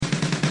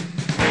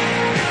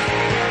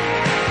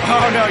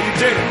no, you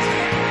didn't.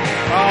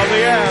 Oh,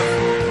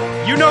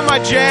 Liev. You know my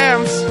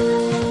jams.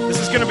 This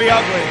is going to be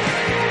ugly.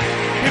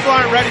 People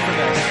aren't ready for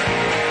this.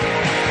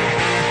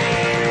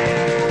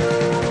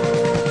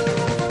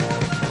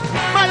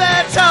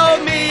 Mother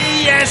told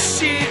me, yes,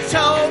 she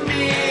told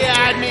me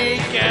I'd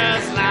meet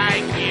girls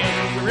like you.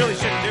 You really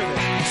shouldn't do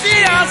this.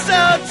 She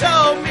also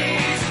told me,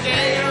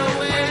 stay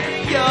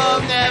away.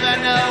 You'll never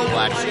know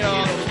what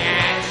you'll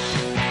catch.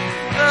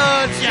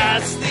 Oh,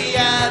 just the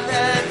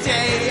other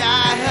day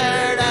I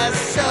heard a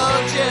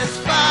soldier's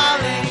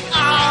falling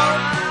off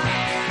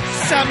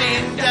some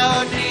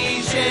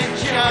Indonesian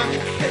junk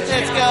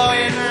that's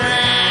going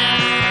round.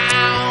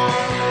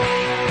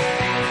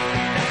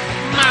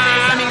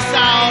 Mommy's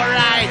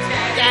alright,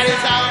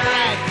 Daddy's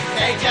alright,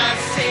 they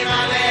just seem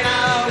a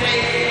little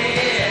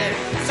weird.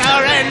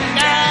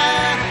 Surrender,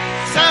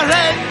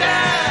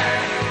 surrender,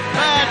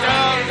 but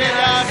don't give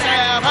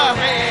yourself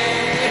away.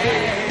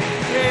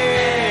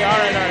 All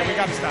right, we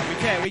gotta stop.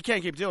 We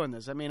can't keep doing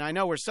this. I mean, I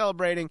know we're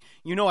celebrating.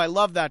 You know I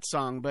love that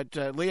song, but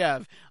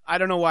Liev, I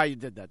don't know why you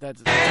did that. That's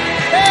You're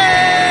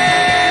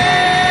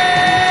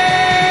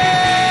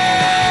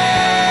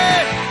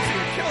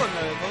killing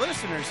the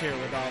listeners here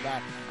with all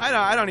that.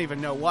 I don't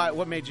even know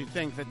what made you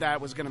think that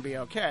was going to be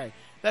okay.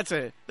 That's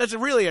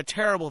really a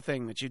terrible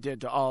thing that you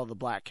did to all the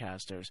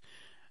Bladtcasters,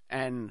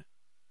 and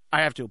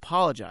I have to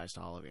apologize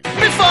to all of you.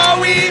 Before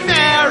we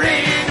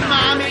married,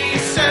 Mommy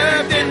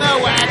served in the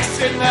wax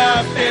in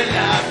the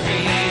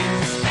Philippines.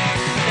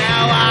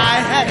 Now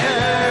I had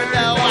heard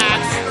the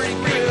wax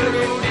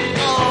recruited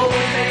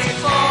only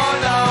for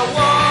the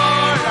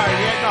war.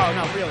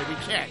 No, really,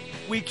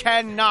 we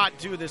cannot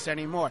do this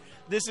anymore.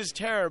 This is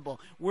terrible.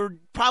 We're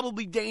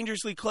probably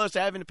dangerously close to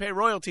having to pay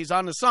royalties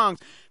on the songs.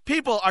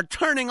 People are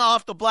turning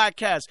off the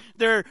Bladtcast.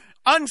 They're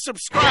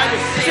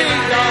unsubscribing. Sing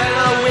on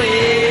the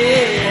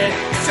wind.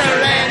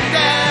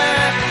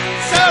 Surrender,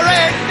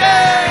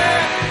 surrender,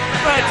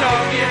 but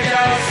don't give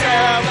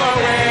yourself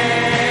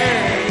away.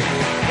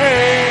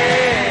 Hey.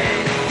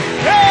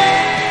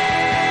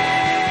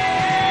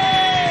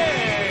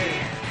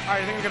 All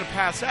right, I think I'm gonna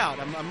pass out.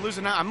 I'm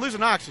losing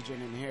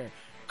oxygen in here.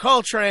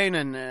 Coltrane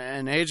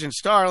and Agent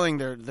Starling,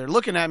 they're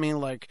looking at me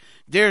like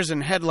deers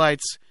in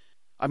headlights.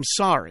 I'm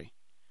sorry.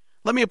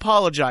 Let me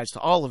apologize to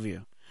all of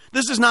you.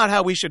 This is not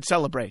how we should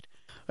celebrate.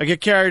 I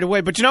get carried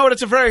away, but you know what?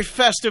 It's a very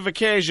festive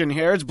occasion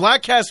here. It's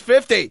Bladtcast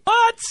 50.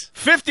 What?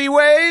 50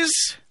 ways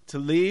to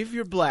leave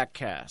your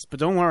Bladtcast. But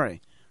don't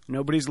worry.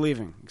 Nobody's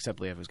leaving, except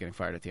Liev, who's getting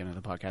fired at the end of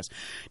the podcast.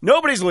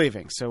 Nobody's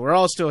leaving, so we're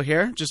all still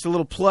here. Just a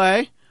little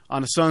play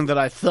on a song that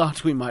I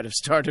thought we might have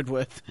started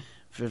with.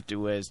 50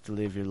 ways to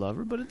leave your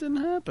lover, but it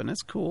didn't happen.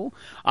 That's cool.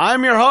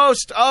 I'm your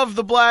host of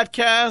the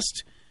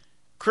Bladtcast,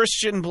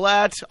 Christian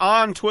Bladt,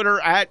 on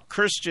Twitter at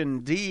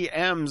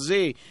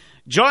ChristianDMZ.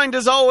 Joined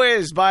as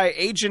always by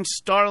Agent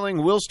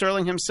Starling, Will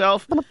Sterling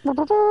himself,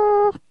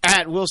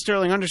 at Will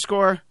Sterling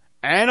 _,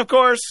 and of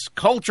course,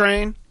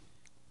 Coltrane,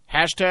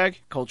 hashtag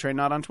Coltrane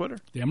not on Twitter.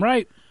 Damn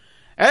right.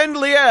 And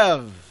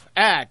Liev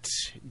at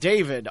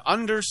David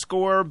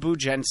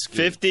 _Bujensky.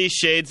 50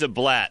 Shades of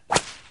Bladt.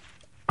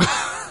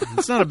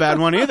 It's not a bad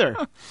one either.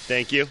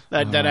 Thank you.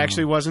 That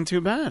actually wasn't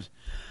too bad.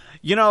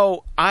 You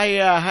know, I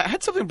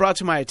had something brought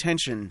to my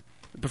attention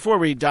before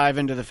we dive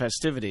into the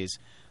festivities.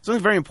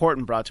 Something very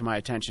important brought to my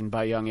attention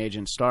by young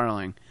Agent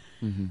Starling.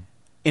 Mm-hmm.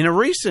 In a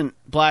recent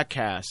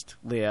Bladtcast,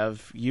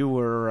 Liev, you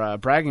were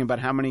bragging about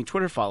how many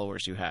Twitter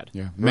followers you had.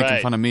 Yeah, making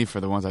fun of me for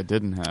the ones I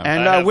didn't have.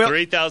 And I have Will,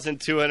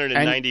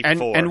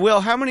 3,294. And Will,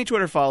 how many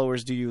Twitter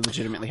followers do you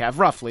legitimately have,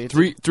 roughly?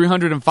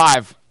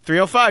 305.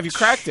 305. You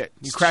cracked it.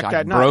 You cracked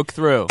that nut. Broke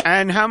through.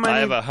 And how many? I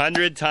have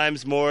 100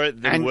 times more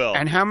than Will.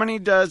 And how many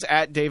does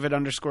at David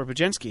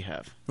 _Bujensky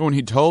have? When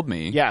he told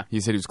me, yeah,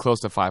 he said he was close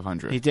to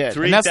 500. He did.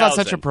 3, and that's not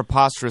such a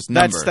preposterous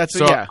number.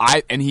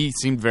 And he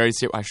seemed very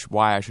serious.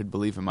 Why I should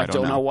believe him, I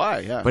don't know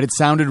why. Yeah, but it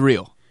sounded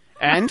real.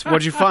 And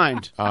what'd you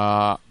find?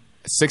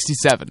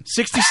 67.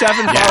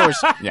 67 followers.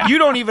 Yeah. You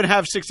don't even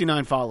have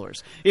 69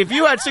 followers. If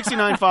you had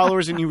 69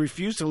 followers and you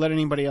refused to let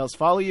anybody else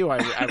follow you,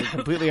 I would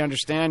completely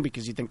understand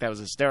because you think that was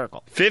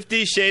hysterical.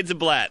 50 Shades of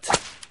Bladt.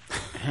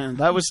 And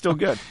that was still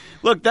good.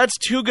 Look, that's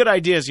 2 good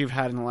ideas you've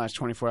had in the last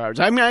 24 hours.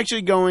 I'm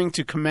actually going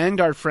to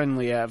commend our friend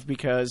Liev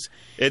because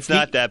it's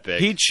not that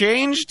big. He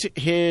changed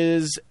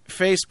his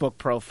Facebook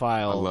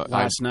profile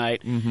last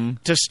night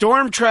to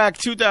Stormtrack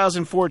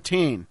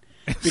 2014.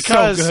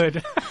 Because so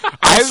good.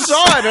 I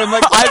saw it and I'm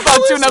like, I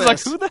thought too, and I was like,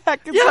 who the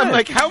heck is that? I'm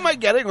like, how am I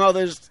getting all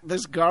this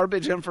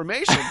garbage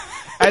information?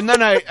 and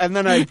then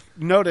I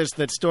noticed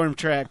that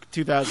Stormtrack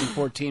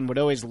 2014 would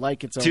always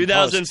like its own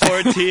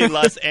 2014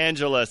 Los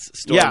Angeles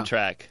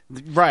Stormtrack.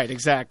 Yeah, right,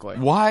 exactly.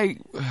 Why?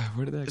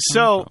 Where did that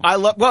come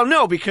from? Well,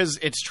 no, because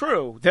it's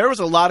true. There was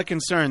a lot of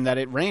concern that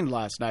it rained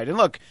last night. And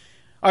look,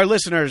 our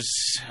listeners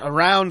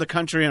around the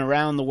country and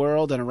around the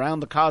world and around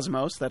the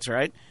cosmos, that's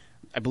right.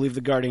 I believe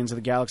the Guardians of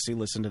the Galaxy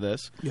listen to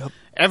this. Yep.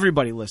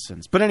 Everybody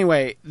listens. But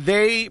anyway,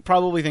 they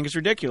probably think it's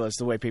ridiculous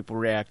the way people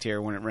react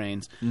here when it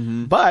rains.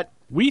 Mm-hmm. But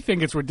We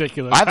think it's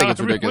ridiculous. I think it's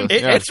ridiculous.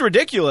 It's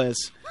ridiculous.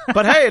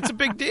 But hey, it's a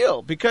big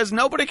deal because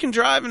nobody can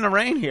drive in the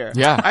rain here.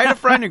 Yeah. I had a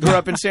friend who grew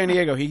up in San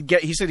Diego.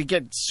 He said he'd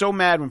get so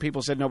mad when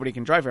people said nobody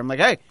can drive here. I'm like,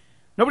 hey,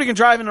 nobody can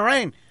drive in the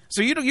rain.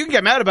 So you can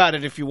get mad about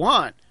it if you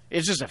want.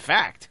 It's just a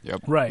fact.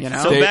 Yep. Right. You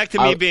know? So back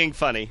to me being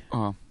funny.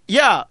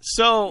 Yeah.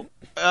 So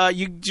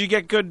did you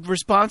get good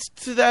response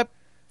to that,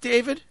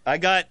 David? I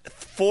got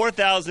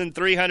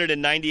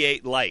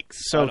 4,398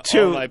 likes. So on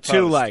all my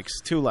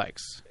posts. Two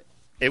likes.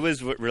 It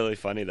was really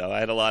funny, though. I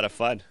had a lot of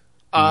fun.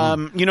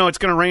 You know, it's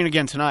going to rain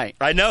again tonight.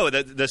 I know.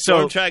 The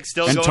storm track's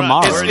still going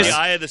tomorrow. on. We're in the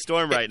eye of the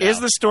storm right now. Is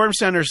the storm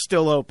center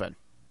still open?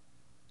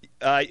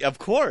 Of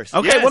course.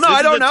 Okay, yes, well, no,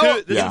 I don't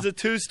know. This is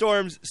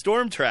a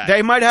storm track.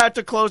 They might have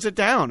to close it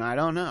down. I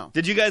don't know.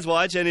 Did you guys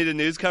watch any of the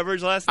news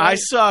coverage last night? I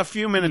saw a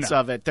few minutes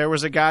of it. There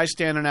was a guy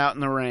standing out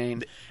in the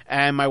rain,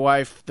 and my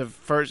wife,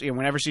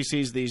 whenever she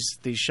sees these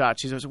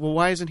shots, she says, "Well,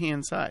 why isn't he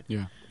inside?"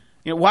 Yeah.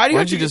 You know, why do you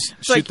have to just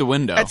shoot the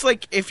window? It's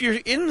like if you're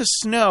in the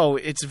snow,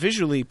 it's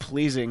visually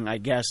pleasing, I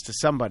guess, to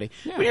somebody.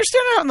 Yeah. When you're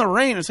standing out in the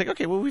rain, it's like,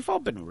 okay, well, we've all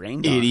been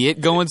rained on. Idiot,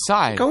 go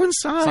inside. Go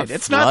inside.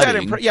 It's not that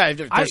flooding. impressive. Yeah,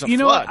 there's a You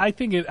know flood.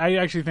 what? I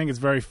actually think it's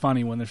very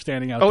funny when they're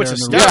standing out Oh, there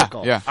it's in the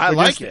hysterical. Yeah. I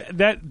like it.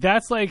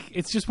 That's like,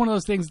 it's just one of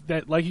those things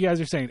that, like you guys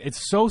are saying,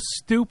 it's so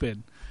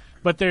stupid.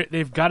 But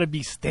they've got to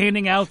be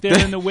standing out there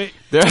in the wind,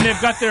 and they've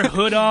got their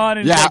hood on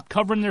and like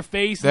covering their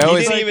face. They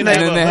always, didn't even and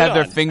have then a they hood have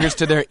their on. fingers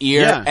to their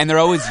ear, and they're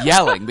always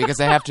yelling because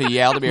they have to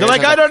yell to be. They're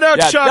like, I don't know,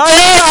 yeah.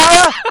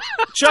 Chuck.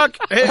 Chuck,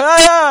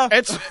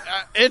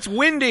 it's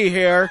windy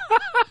here.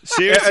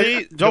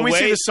 Seriously? Don't we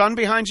see the sun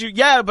behind you?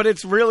 Yeah, but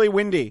it's really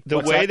windy. The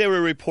way they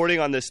were reporting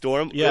on this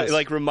storm, Yes.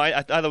 I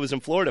thought I was in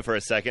Florida for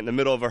a second in the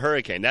middle of a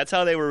hurricane. That's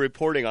how they were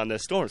reporting on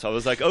this storm. So I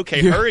was like,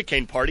 okay,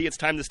 hurricane party, it's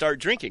time to start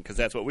drinking because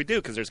that's what we do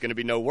because there's going to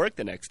be no work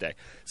the next day.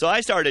 So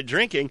I started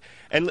drinking,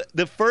 and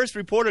the first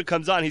reporter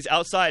comes on. He's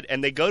outside,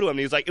 and they go to him, and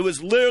he's like, it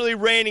was literally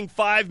raining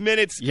 5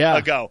 minutes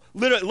ago.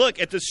 Literally, look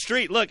at the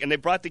street, look. And they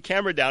brought the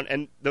camera down,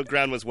 and the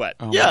ground was wet.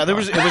 it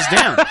was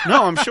down.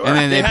 No, I'm sure. And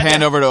then they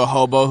pan over to a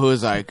hobo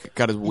who's like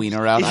got his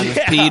wiener out on his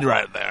peed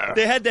right there.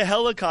 They had the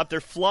helicopter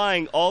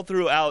flying all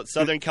throughout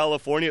Southern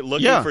California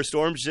looking for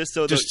storms just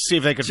to see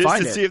if they could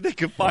find it. see if they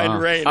could find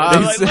rain. And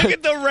they're like, look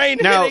at the rain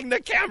hitting the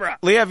camera.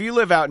 Liev, you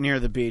live out near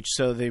the beach,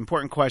 so the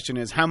important question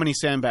is, how many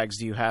sandbags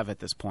do you have at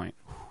this point?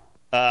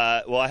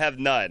 Well, I have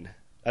none.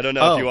 I don't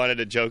know if you wanted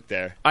a joke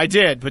there. I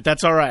did, but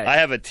that's all right. I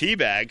have a tea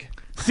bag.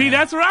 See,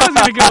 that's where I was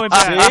going to go with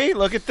that. See,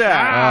 look at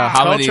that.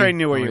 Coltrane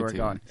knew where you were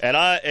going. And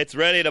it's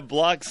ready to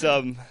block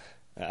some.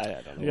 I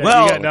don't know. Yeah,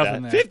 Well, you got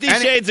nothing there. 50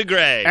 Shades of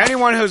Grey.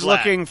 Anyone who's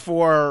Black. looking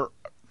for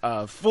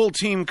full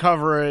team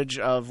coverage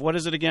of, what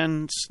is it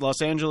again?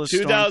 Los Angeles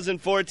Storm?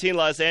 2014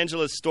 Los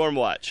Angeles Storm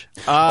Watch.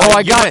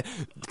 I got it.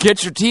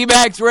 Get your tea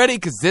bags ready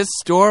because this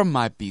storm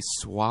might be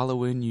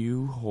swallowing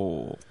you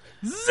whole.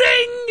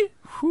 Zing!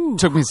 Whew.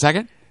 Took me a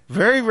second.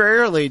 Very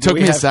rarely Took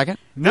me a second.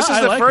 This No, is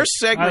I the like first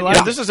it. segment. I like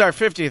it. This is our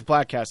 50th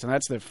Bladtcast, and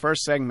that's the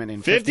first segment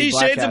in 50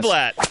 Shades of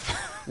Bladt.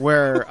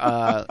 where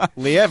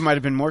Liev might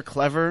have been more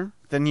clever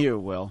than you,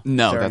 Will.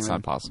 No, that's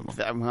not possible.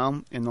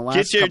 Well, in the last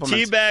Get your couple tea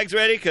months. bags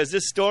ready because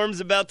this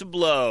storm's about to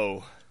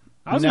blow.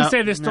 I was going to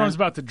say this storm's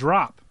about to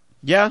drop.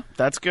 Yeah,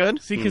 that's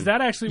good. See, because that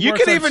actually You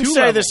works could on even two say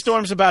levels. the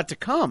storm's about to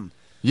come.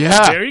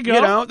 Yeah. There you go.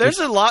 You know, there's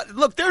a lot.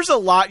 Look, there's a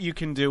lot you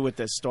can do with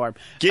this storm.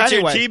 Get your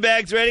Anyway, tea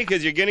bags ready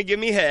because you're going to give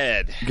me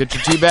head. Get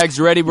your tea bags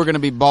ready. We're going to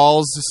be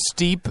balls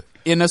steep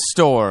in a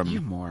storm.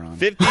 You moron.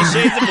 50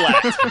 Shades of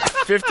Black.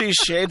 50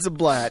 Shades of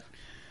Blatt.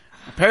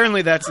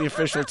 Apparently, that's the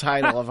official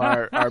title of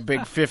our big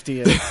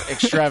 50th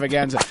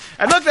extravaganza.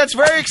 And look, that's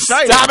very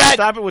exciting. Stop it!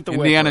 Stop it with the whip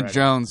Indiana already.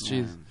 Jones.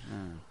 Jeez.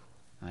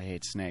 I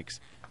hate snakes.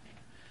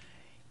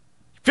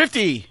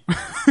 50.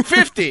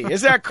 50.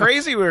 Is that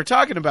crazy? We were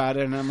talking about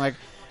it, and I'm like,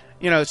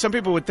 you know, some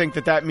people would think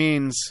that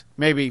means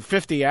maybe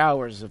 50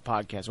 hours of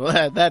podcast.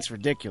 Well, that's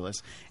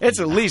ridiculous. It's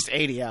at least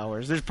 80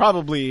 hours. There's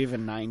probably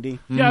even 90.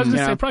 Yeah, I was going to You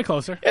say know? probably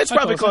closer. It's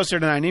probably closer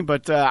to 90,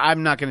 but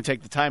I'm not going to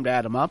take the time to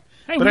add them up.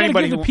 Hey, but we got to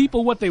anybody give the who-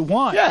 people what they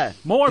want. Yeah.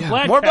 More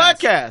Bladtcast. More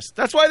Bladtcast.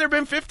 That's why there have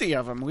been 50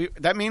 of them.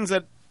 That means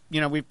that,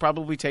 you know, we've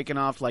probably taken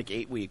off like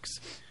 8 weeks.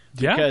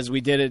 Yeah. Because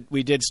we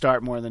did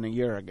start more than a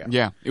year ago.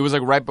 Yeah. It was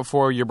like right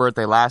before your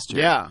birthday last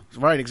year. Yeah,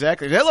 right,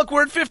 exactly. Hey, look,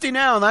 we're at 50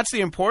 now, and that's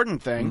the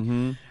important thing.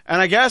 Mm-hmm.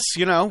 And I guess,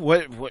 you know,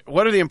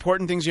 what are the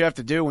important things you have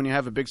to do when you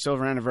have a big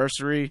silver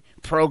anniversary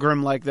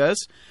program like this?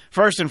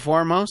 First and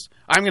foremost,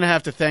 I'm going to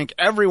have to thank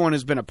everyone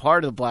who's been a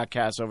part of the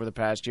Bladtcast over the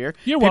past year.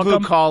 You're People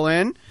welcome. who call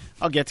in.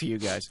 I'll get to you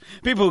guys.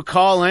 People who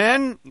call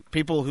in,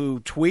 people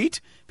who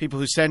tweet, people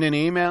who send in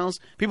emails,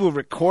 people who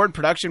record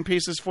production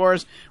pieces for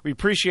us. We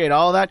appreciate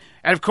all of that.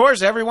 And, of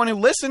course, everyone who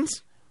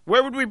listens.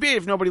 Where would we be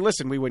if nobody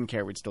listened? We wouldn't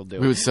care. We'd still do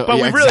it. But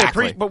we really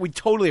exactly. but we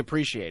totally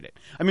appreciate it.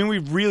 I mean, we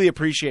really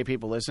appreciate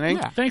people listening.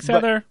 Yeah. Thanks, but,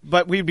 Heather.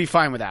 But we'd be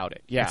fine without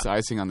it. Yeah. It's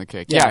icing on the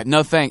cake. Yeah. Yeah.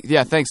 No, thanks.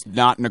 Yeah, thanks,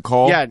 not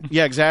Nicole.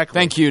 Yeah, exactly.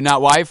 Thank you,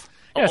 not wife.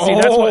 Yeah, see,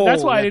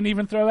 that's why I didn't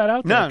even throw that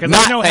out there. No, 'Cause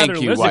not I know thank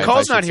Heather you, listens. wife.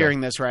 Nicole's I not should hearing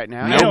say. this right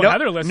now. I know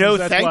Heather listens, No,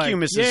 that's thank why. you,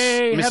 Mrs.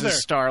 Yay, Mrs. Heather.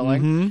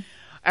 Starling.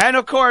 And,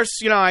 of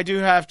course, you know, I do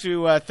have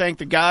to thank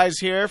the guys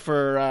here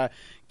for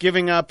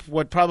giving up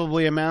what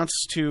probably amounts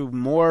to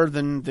more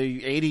than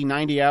the 80,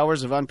 90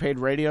 hours of unpaid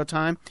radio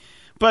time.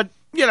 But,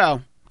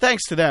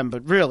 thanks to them,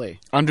 but really.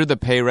 Under the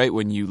pay rate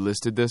when you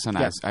listed this and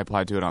I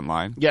applied to it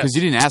online? Yes. Because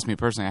you didn't ask me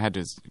personally. I had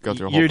to go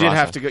through a whole process. You did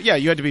have to go. Yeah,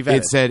 you had to be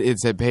vetted. It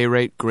said pay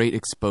rate, great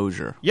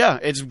exposure. Yeah,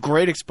 it's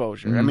great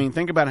exposure. Mm-hmm. I mean,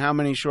 think about how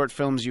many short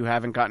films you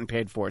haven't gotten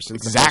paid for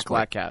since the first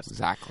Bladtcast.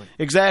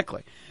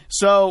 Exactly.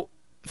 So,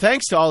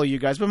 thanks to all of you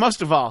guys, but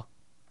most of all,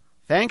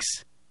 thanks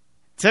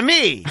to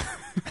me.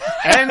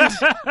 And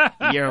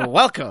you're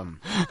welcome.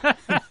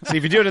 See,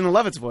 if you do it in the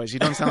Lovitz voice, you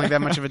don't sound like that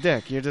much of a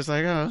dick. You're just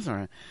like, oh, that's all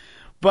right.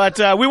 But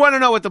we want to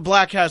know what the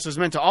Bladtcast has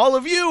meant to all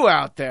of you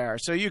out there.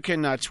 So you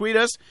can tweet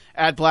us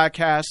at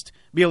Bladtcast,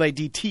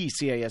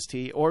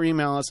 BLADTCAST, or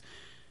email us,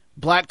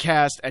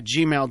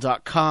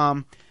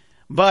 bladtcast@gmail.com.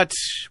 But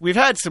we've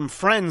had some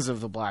friends of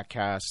the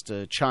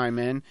Bladtcast chime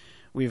in.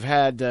 We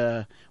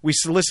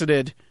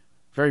solicited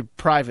very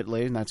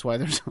privately, and that's why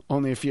there's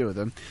only a few of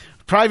them,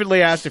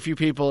 privately asked a few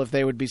people if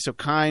they would be so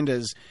kind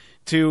as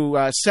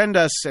to send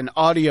us an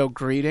audio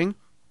greeting.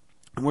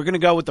 And we're going to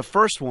go with the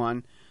first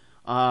one.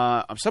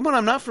 Someone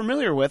I'm not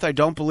familiar with. I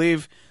don't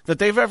believe that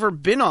they've ever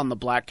been on the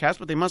Bladtcast,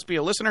 but they must be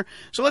a listener.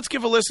 So let's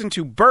give a listen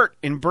to Bert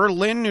in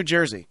Berlin, New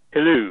Jersey.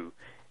 Hello.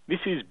 This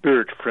is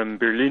Bert from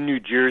Berlin, New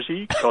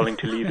Jersey, calling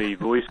to leave a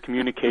voice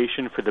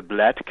communication for the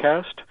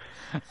Bladtcast.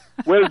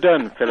 Well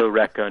done, fellow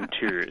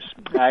raconteurs.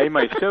 I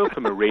myself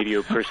am a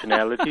radio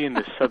personality in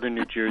the southern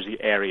New Jersey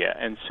area,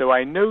 and so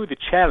I know the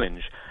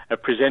challenge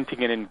of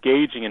presenting an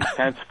engaging and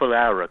fanciful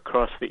hour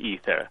across the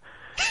ether.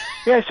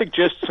 May I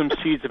suggest some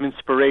seeds of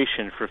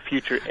inspiration for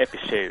future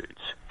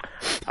episodes?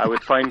 I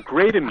would find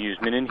great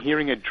amusement in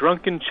hearing a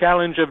drunken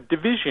challenge of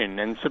division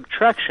and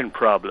subtraction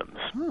problems.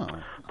 Oh.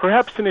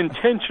 Perhaps an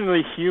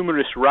intentionally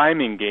humorous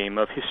rhyming game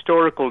of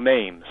historical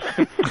names,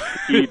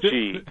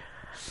 e.g.,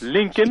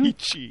 Lincoln,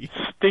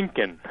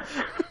 Stinkin'.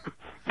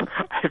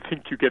 I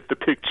think you get the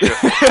picture.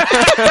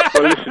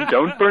 Well, listen,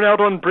 don't burn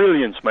out on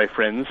brilliance, my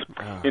friends.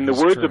 In the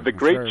words of the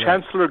great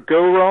Chancellor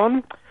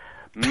Goron,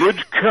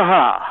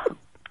 Mudkaha.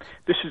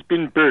 This has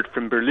been Bert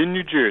from Berlin,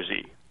 New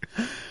Jersey.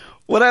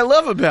 What I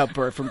love about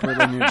Bert from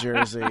Berlin, New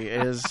Jersey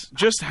is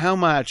just how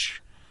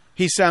much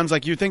he sounds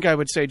like. You think I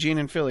would say Gene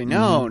and Philly.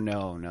 No.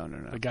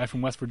 The guy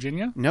from West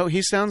Virginia? No,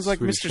 he sounds like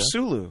Swedish Mr. chef?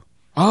 Sulu.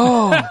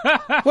 Oh!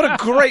 What a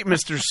great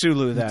Mr.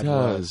 Sulu that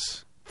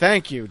was.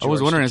 Thank you, George. I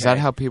was wondering, Takei. is that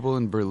how people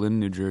in Berlin,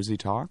 New Jersey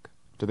talk?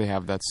 Do they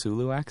have that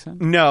Sulu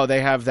accent? No, they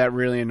have that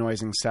really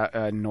annoying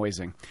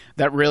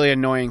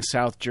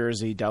South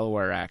Jersey,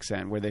 Delaware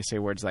accent where they say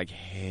words like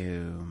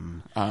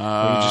home.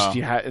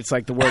 It's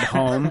like the word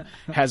home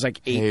has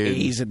like 8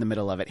 A's in the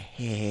middle of it.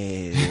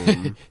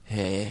 Home.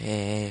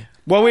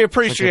 Well, we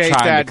appreciate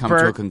that,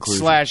 Bert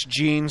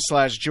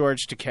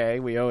 /Gene/George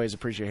Takei. We always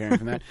appreciate hearing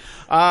from that.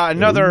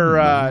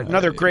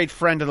 Another great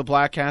friend of the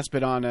Bladtcast,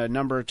 been on a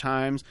number of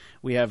times.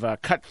 We have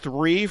cut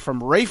 3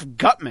 from Rafe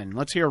Guttman.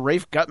 Let's hear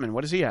Rafe Guttman. What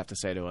does he have to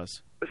say to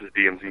us? This is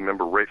DMZ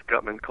member Rafe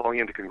Guttman calling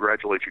in to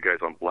congratulate you guys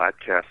on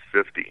Bladtcast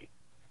 50.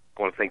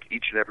 I want to thank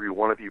each and every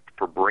one of you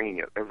for bringing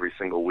it every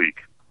single week.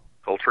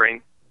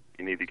 Coltrane,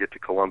 you need to get to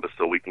Columbus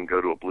so we can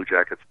go to a Blue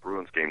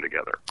Jackets-Bruins game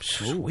together.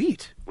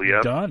 Sweet.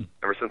 Liev, done.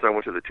 Ever since I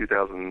went to the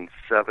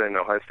 2007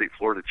 Ohio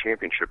State-Florida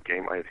championship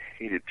game, I have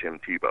hated Tim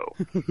Tebow.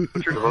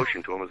 But your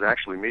devotion to him has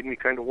actually made me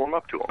kind of warm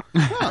up to him.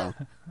 Oh.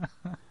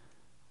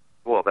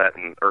 Well, that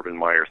and Urban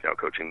Meyer's now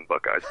coaching the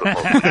Buckeyes. But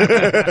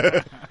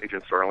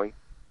Agent Starling,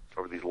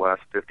 over these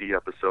last 50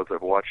 episodes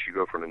I've watched you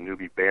go from a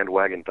newbie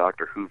bandwagon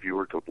Doctor Who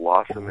viewer to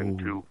blossom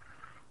into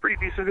pretty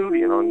decent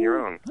Whovian on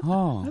your own.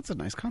 Oh, that's a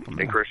nice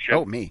compliment. And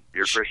Christian,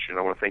 Dear Christian,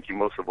 I want to thank you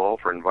most of all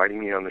for inviting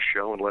me on the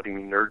show and letting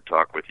me nerd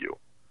talk with you,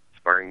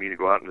 inspiring me to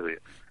go out into the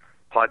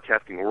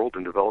podcasting world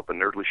and develop a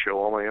nerdly show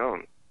all my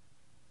own.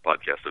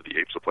 Podcast of the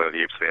Apes, the Planet of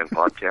the Apes fan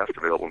podcast,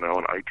 available now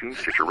on iTunes,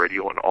 Stitcher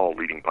Radio, and all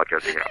leading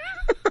podcasting apps.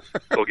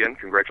 So again,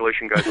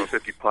 congratulations, guys, on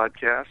 50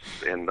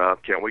 podcasts, and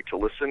can't wait to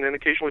listen and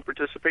occasionally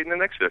participate in the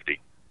next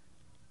 50.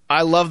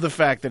 I love the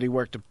fact that he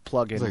worked a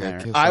plug in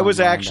there. I was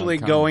actually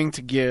going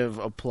to give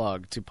a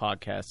plug to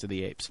Podcast of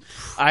the Apes.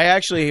 I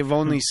actually have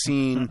only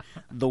seen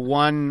the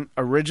one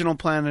original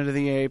Planet of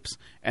the Apes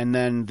and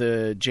then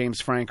the James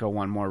Franco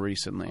one more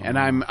recently. And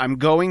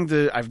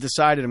I've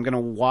decided I'm going to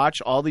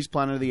watch all these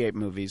Planet of the Apes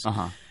movies.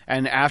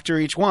 And after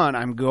each one,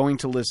 I'm going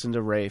to listen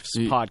to Rafe's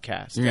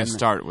podcast. You're going to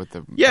start with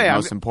the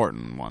most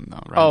important one,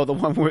 though, right? Oh, the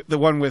one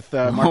with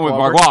Mark Wahlberg.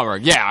 Mark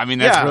Wahlberg. Yeah, I mean,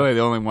 that's really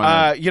the only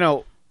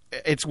one.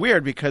 It's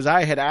weird because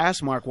I had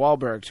asked Mark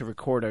Wahlberg to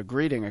record a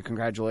greeting, a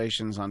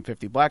congratulations on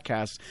 50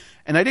 Bladtcasts,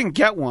 and I didn't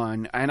get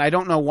one, and I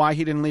don't know why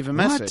he didn't leave a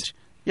message.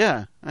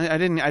 Yeah, I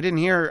didn't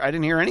hear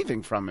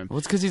anything from him. Well,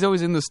 it's because he's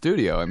always in the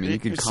studio. I mean, you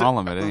could call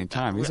him at any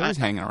time. He's always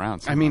hanging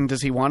around somewhere. I mean,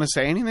 does he want to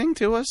say anything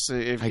to us?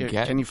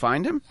 Can you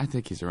find him? I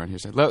think he's around here.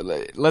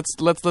 Let's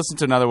listen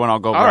to another one. I'll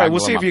go. All right, we'll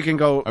see if you can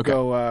go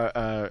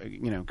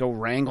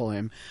wrangle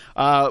him.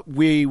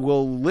 We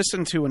will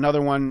listen to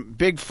another one.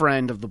 Big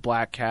friend of the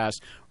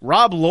Bladtcast,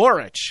 Rob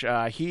Laurich.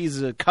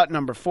 He's cut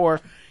number 4.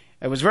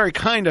 it was very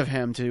kind of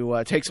him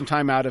to take some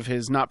time out of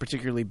his not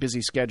particularly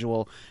busy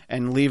schedule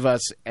and leave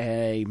us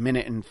a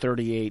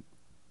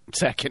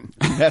 1:38-second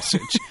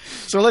message.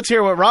 So let's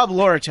hear what Rob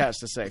Laurich has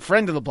to say,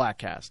 friend of the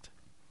Bladtcast.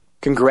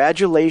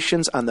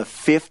 Congratulations on the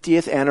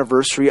 50th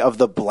anniversary of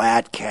the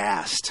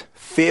Bladtcast.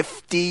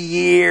 50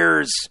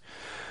 years.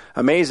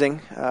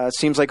 Amazing. It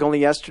seems like only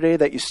yesterday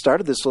that you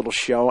started this little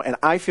show, and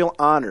I feel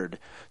honored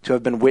to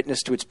have been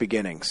witness to its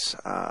beginnings.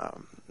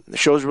 The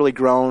show's really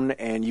grown,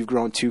 and you've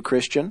grown too,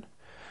 Christian.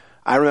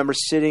 I remember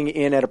sitting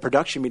in at a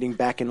production meeting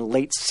back in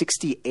late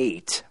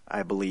 68,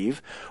 I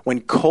believe, when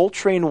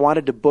Coltrane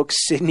wanted to book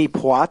Sidney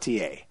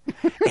Poitier.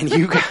 And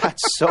you got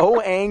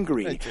so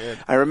angry.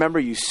 I remember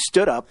you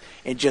stood up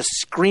and just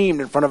screamed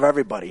in front of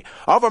everybody,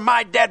 "Over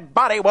my dead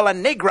body will a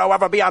Negro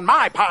ever be on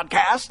my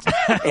podcast?"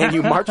 And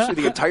you marched through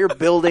the entire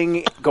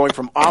building, going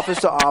from office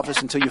to office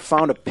until you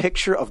found a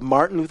picture of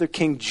Martin Luther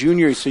King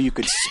Jr. so you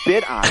could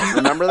spit on it.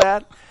 Remember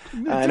that?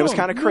 And it was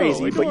kind of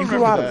crazy, but you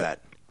grew out of that,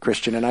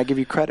 Christian, and I give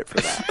you credit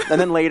for that. And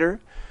then later,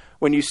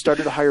 when you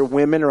started to hire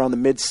women around the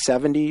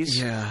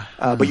mid-'70s,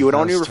 but you would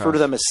only refer to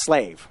them as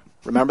slave.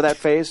 Remember that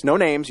phase? No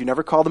names. You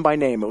never called them by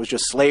name. It was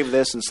just slave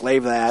this and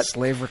slave that.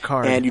 Slave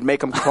Ricard. And you'd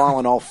make them crawl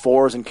on all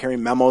fours and carry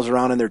memos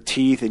around in their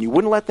teeth, and you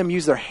wouldn't let them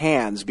use their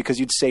hands because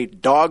you'd say,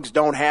 "Dogs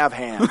don't have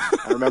hands."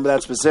 I remember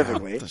that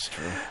specifically. That's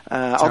true.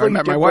 Although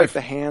you did break the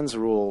hands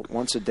rule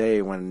once a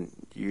day when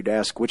you'd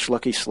ask, "Which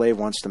lucky slave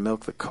wants to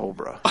milk the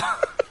cobra?"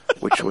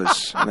 Which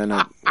was, and then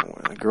a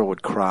girl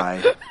would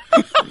cry.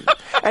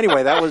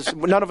 Anyway, that was,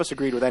 none of us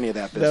agreed with any of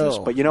that business.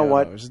 But you know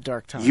what? It was a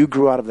dark time. You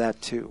grew out of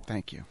that too.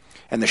 Thank you.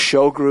 And the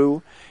show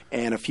grew,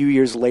 and a few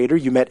years later,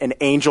 you met an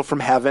angel from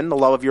heaven, the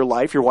love of your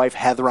life, your wife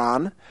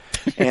Heatheron,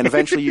 and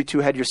eventually you two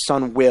had your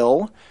son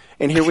Will,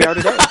 and here we are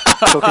today.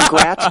 So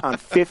congrats on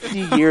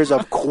 50 years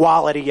of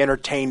quality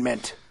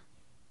entertainment.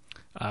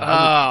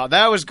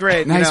 That was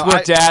great. Nice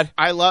work, Dad.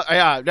 I love.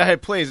 Yeah,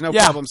 please, no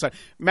problem. So,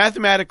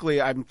 mathematically,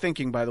 I'm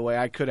thinking. By the way,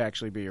 I could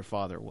actually be your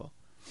father, Will.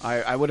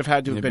 I would have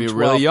had to have been 12.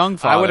 Really young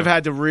father. I would have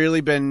had to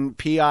really been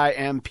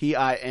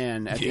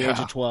PIMPIN at the age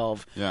of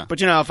 12. Yeah.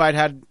 But if I'd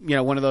had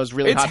one of those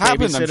really hot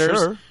happened, babysitters, I'm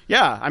sure.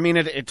 Yeah, I mean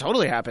it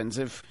totally happens.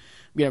 If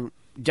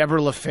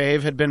Deborah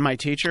LaFave had been my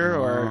teacher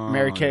or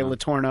Mary Kay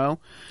Letourneau,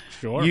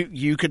 sure,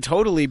 you could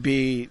totally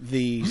be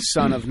the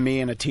son of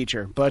me and a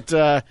teacher, but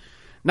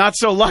not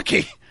so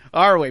lucky.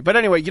 Are we? But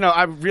anyway,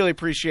 I really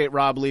appreciate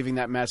Rob leaving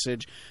that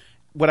message.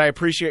 What I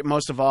appreciate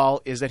most of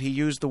all is that he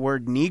used the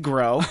word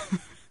Negro,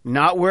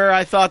 not where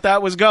I thought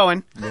that was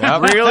going.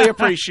 Yep. Really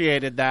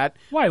appreciated that.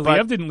 Why?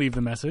 Liev didn't leave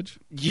the message.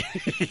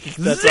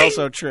 That's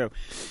also true.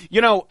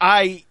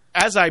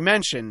 As I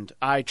mentioned,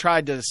 I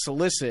tried to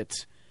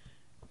solicit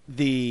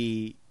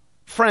the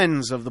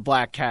friends of the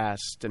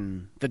Bladtcast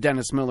and the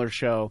Dennis Miller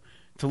Show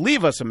to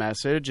leave us a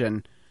message,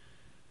 and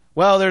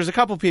well, there's a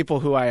couple people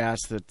who I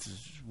asked that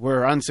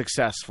were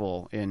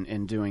unsuccessful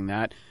in doing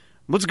that.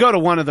 Let's go to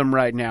one of them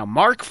right now.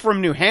 Mark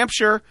from New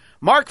Hampshire.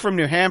 Mark from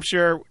New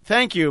Hampshire,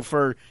 thank you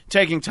for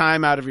taking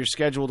time out of your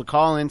schedule to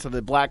call into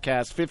the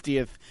Bladtcast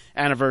 50th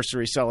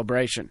anniversary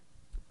celebration.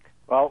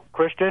 Well,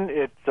 Christian,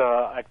 it's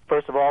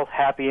first of all,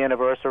 happy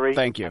anniversary.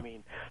 Thank you.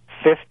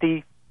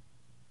 50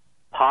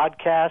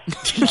 podcasts.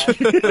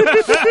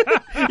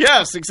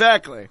 Yes,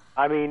 exactly.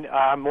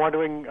 I'm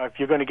wondering if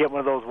you're going to get one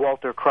of those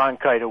Walter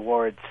Cronkite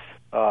Awards.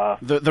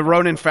 The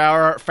Ronan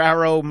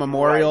Farrow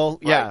Memorial.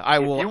 Right, yeah, right. I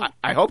will.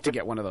 I hope to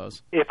get one of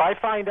those. If I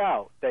find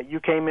out that you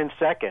came in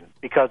second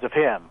because of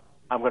him,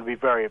 I'm going to be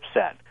very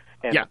upset.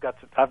 And yeah.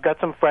 I've got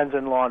some friends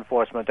in law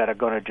enforcement that are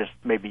going to just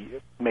maybe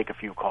make a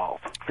few calls.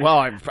 Well,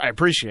 I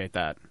appreciate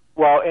that.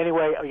 Well,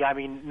 anyway,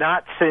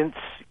 not since,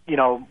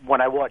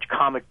 when I watch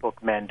Comic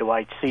Book Men do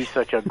I see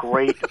such a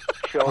great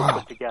show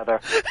put together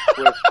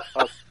with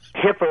a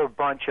hipper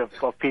bunch of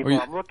people.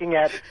 I'm looking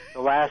at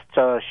the last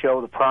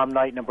show, the Prom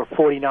Night, number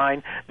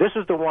 49. This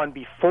is the one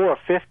before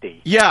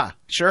 50. Yeah,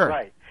 sure.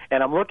 Right.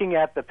 And I'm looking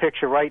at the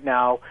picture right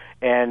now,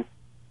 and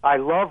I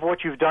love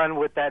what you've done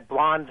with that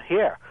blonde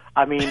hair.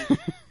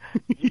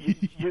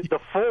 The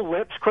full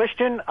lips,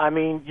 Christian. I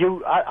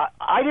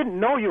didn't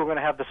know you were going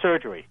to have the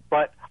surgery,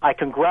 but I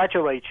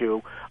congratulate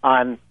you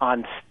on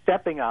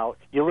stepping out.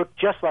 You look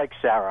just like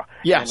Sarah.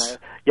 Yes.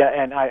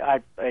 And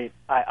I'm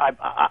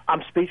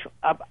speechless.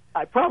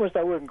 I promised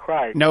I wouldn't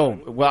cry. No.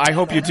 Well, I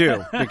hope you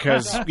do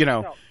because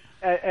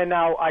And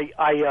now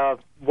I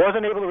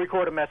wasn't able to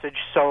record a message,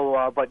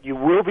 but you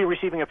will be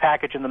receiving a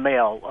package in the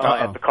mail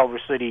at the Culver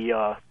City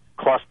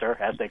cluster,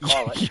 as they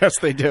call it. Yes,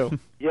 they do.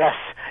 Yes,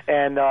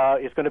 and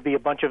it's going to be a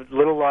bunch of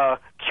little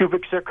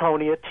cubic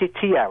zirconia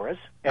tiaras.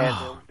 And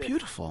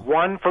beautiful.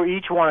 One for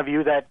each one of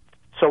you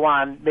so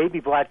on maybe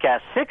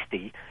Bladtcast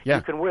 60,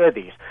 you can wear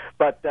these.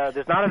 But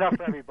there's not enough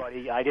for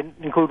everybody. I didn't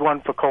include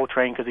one for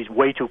Coltrane because he's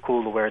way too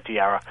cool to wear a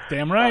tiara.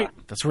 Damn right.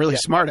 That's really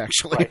smart,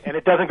 actually. Right. And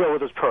it doesn't go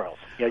with his pearls.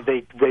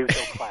 They don't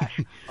clash.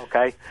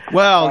 okay?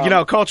 Well,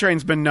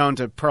 Coltrane's been known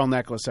to pearl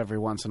necklace every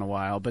once in a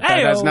while, but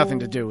that has nothing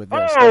to do with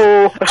this.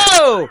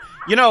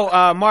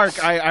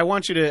 Mark, I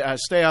want you to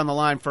stay on the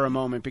line for a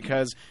moment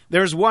because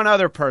there's one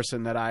other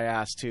person that I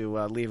asked to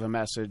leave a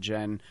message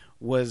and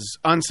was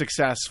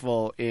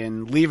unsuccessful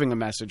in leaving a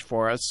message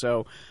for us,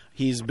 so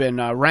he's been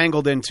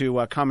wrangled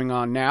into coming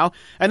on now.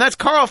 And that's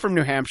Karl from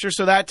New Hampshire,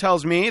 so that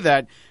tells me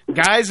that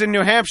guys in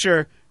New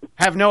Hampshire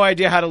have no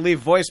idea how to leave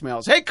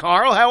voicemails. Hey,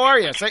 Karl, how are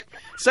you?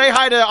 Say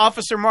hi to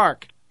Officer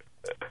Mark.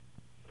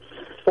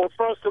 Well,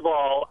 first of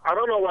all, I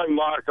don't know why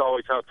Mark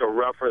always has to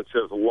reference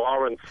his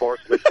law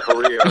enforcement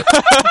career.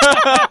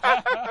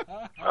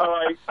 All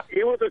right,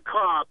 he was a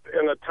cop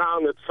in a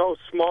town that's so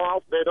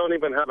small they don't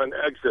even have an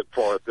exit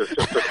for it. There's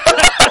just a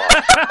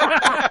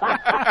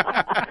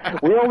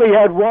We only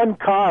had one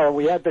car.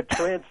 We had to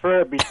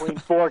transfer between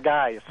 4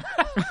 guys.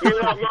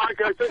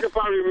 Mark, I think if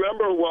I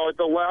remember well,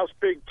 the last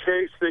big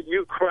case that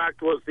you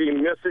cracked was the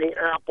missing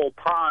apple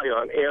pie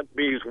on Aunt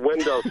B's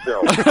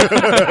windowsill.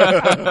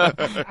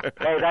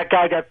 Hey, that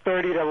guy got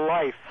 30 to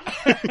life.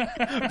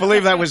 I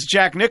believe that was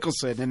Jack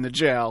Nicholson in the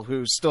jail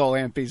who stole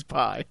Aunt B's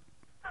pie.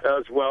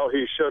 As well,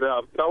 he should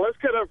have. Now, let's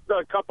get a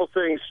couple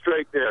things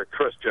straight there,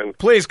 Christian.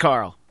 Please,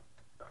 Karl.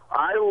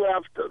 I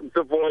left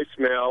the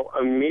voicemail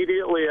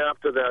immediately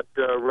after that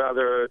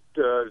rather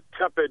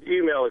tepid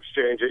email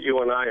exchange that you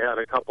and I had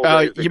a couple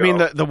days ago. You mean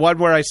the one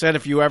where I said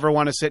if you ever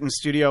want to sit in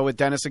studio with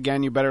Dennis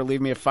again, you better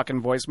leave me a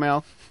fucking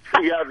voicemail?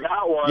 Yeah,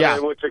 that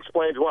one, which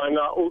explains why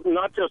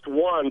not just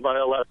one, but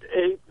I left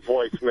 8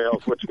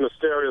 voicemails, which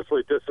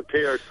mysteriously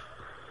disappeared.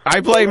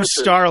 I blame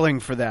Starling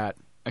for that.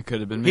 It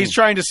could have been me. He's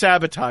trying to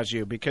sabotage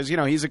you because,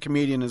 he's a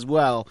comedian as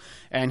well,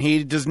 and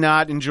he does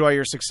not enjoy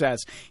your success.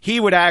 He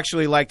would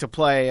actually like to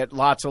play at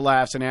Lots of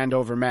Laughs in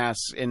Andover, Mass.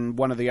 in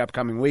one of the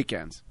upcoming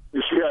weekends.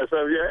 Yes,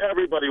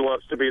 everybody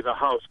wants to be the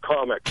house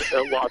comic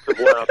at Lots of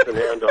Laughs in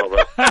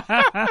Andover.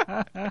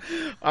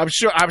 I'm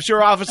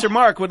sure Officer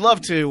Mark would love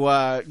to,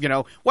 why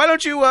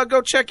don't you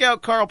go check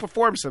out Karl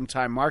perform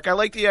sometime, Mark? I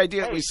like the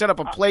idea that we set up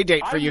a play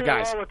date for you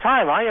guys. All the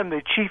time. I am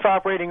the chief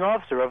operating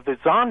officer of the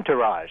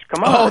Zontourage.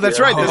 Come on. Oh, that's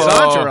right, the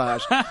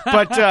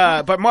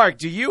Zontourage. But Mark,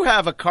 do you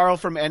have a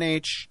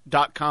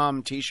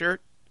KarlFromNH.com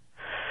T-shirt?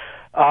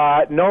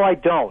 No, I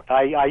don't.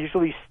 I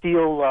usually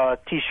steal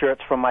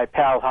T-shirts from my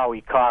pal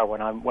Howie Carr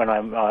when I'm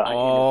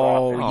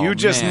you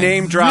just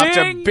name dropped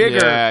a bigger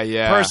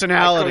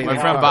personality. My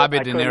friend Bobby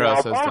De Niro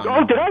says something.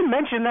 Oh, did I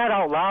mention that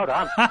out loud?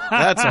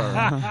 That's all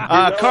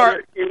right. Carl,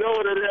 you know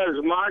what it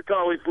is? Mark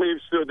always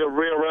leaves through the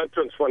rear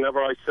entrance whenever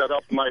I set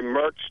up my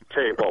merch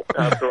table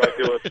after I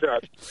do a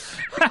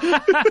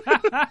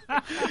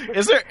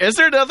set. Is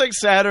there nothing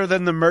sadder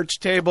than the merch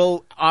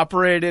table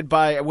operated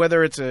by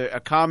whether it's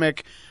a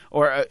comic?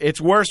 Or it's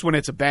worse when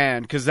it's a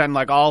band, because then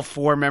all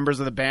 4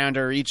 members of the band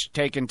are each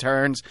taking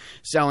turns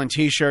selling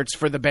T-shirts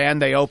for the band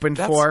they opened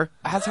for.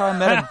 That's how I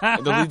met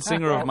the lead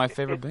singer of my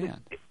favorite band.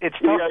 It's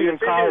tough being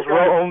Carl's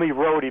only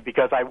roadie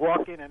because I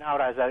walk in and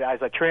out as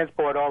I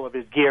transport all of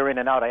his gear in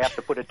and out. I have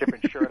to put a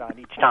different shirt on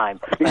each time.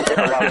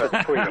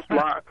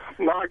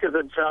 Mark is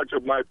in charge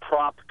of my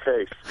prop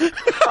case.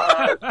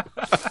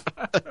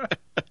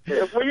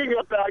 If we can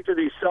get back to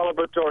the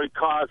celebratory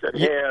cause at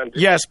hand.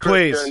 Yes,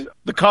 please.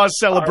 The cause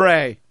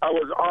celebrate. I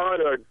was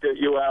honored that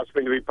you asked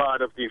me to be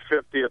part of the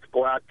 50th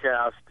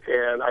Bladtcast,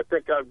 and I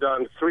think I've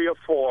done 3 or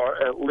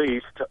 4 at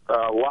least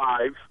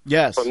live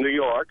from New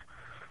York.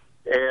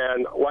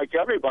 And like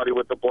everybody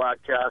with the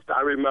Bladtcast,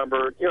 I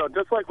remember,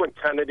 just like when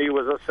Kennedy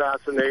was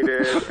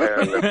assassinated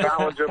and the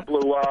Challenger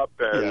blew up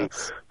and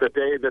the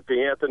day that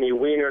the Anthony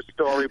Weiner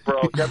story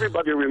broke,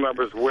 everybody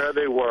remembers where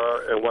they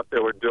were and what they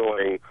were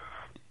doing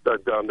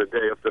on the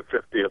day of the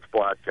 50th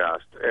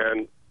Bladtcast.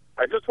 And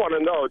I just want to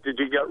know, did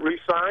you get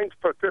re-signed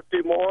for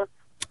 50 more?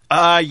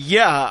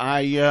 Yeah,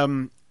 I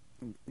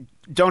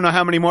don't know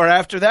how many more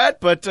after that,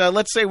 but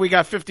let's say we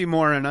got 50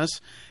 more in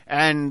us.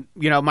 And,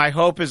 my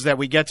hope is that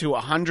we get to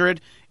 100,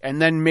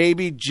 and then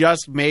maybe,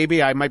 just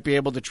maybe, I might be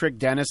able to trick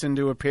Dennis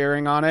into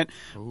appearing on it.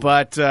 Ooh.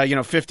 But,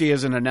 50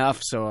 isn't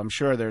enough, so I'm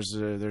sure there's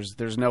no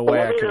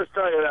way I could. Let me just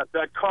tell you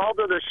that call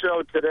to the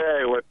show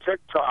today where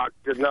TikTok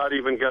did not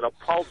even get a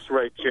pulse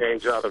rate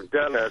change out of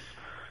Dennis,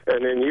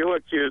 and then you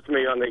accused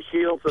me on the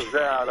heels of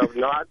that of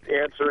not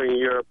answering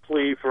your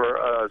plea for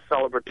a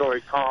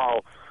celebratory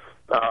call.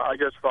 I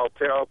just felt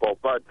terrible.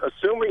 But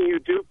assuming you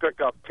do pick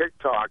up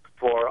TikTok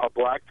for a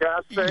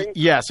Bladtcast thing?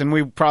 Yes, and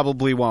we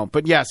probably won't.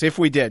 But yes, if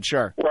we did,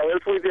 sure. Well,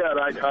 if we did,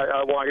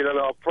 I want you to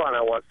know up front,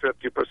 I want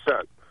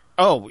 50%.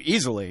 Oh,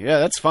 easily. Yeah,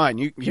 that's fine.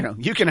 You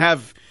can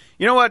have,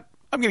 you know what?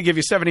 I'm going to give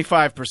you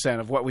 75%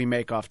 of what we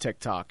make off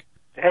TikTok.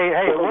 Hey,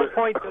 at what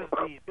point does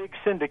the big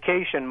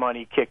syndication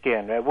money kick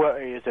in?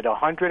 Is it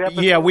 100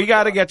 episodes? Yeah, we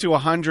got to get to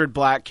 100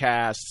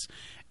 Bladtcasts,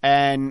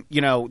 and,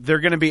 they're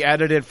going to be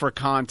edited for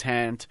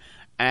content.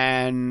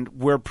 And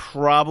we're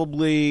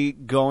probably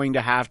going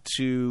to have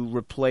to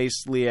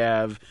replace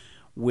Liev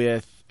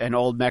with an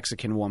old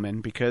Mexican woman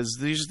because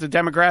these are the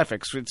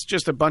demographics. It's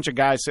just a bunch of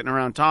guys sitting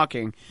around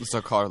talking.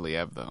 So call her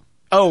Liev, though.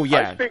 Oh,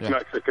 yeah. I speak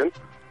Mexican.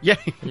 Yeah.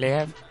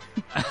 Liev.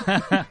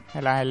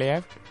 Hello,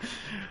 Liev.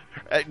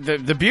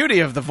 The beauty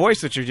of the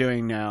voice that you're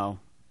doing now,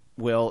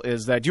 Will,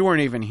 is that you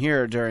weren't even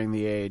here during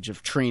the age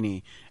of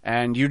Trini,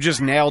 and you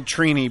just nailed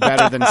Trini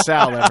better than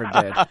Sal ever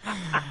did.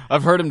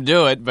 I've heard him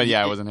do it, but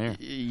I wasn't here.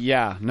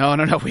 Yeah, no.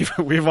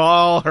 We've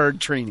all heard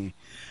Trini.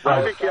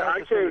 I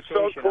came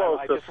so close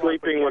to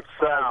sleeping with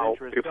Sal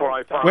before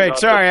I found out. Wait,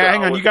 sorry,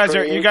 hang on. You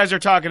guys are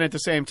talking at the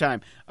same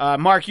time.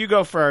 Mark, you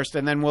go first,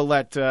 and then we'll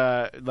let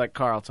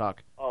Karl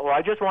talk. Well,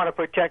 I just want to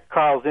protect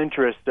Karl's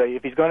interest.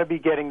 If he's going to be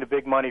getting the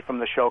big money from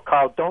the show,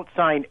 Karl, don't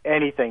sign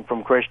anything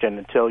from Christian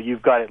until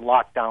you've got it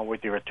locked down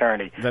with your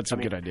attorney. That's a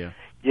good idea.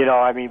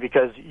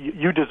 Because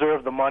you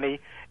deserve the money,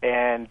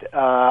 and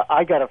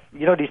I got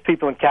these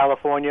people in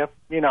California,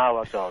 you know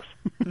how it goes.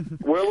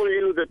 Where were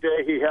you the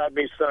day he had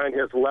me sign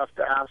his left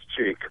ass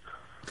cheek?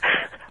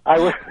 I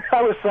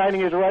was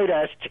signing his right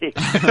ass cheek.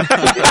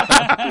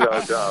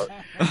 No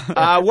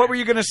doubt. What were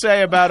you going to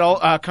say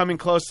about coming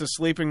close to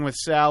sleeping with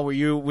Sal?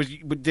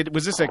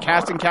 Was this a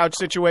casting couch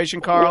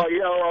situation, Karl?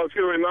 Well, if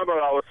you remember,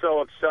 I was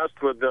so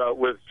obsessed with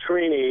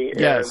Trini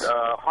and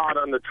Hot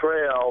on the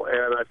Trail,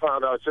 and I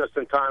found out just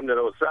in time that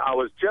I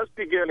was just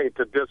beginning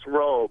to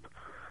disrobe,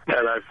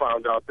 and I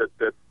found out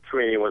that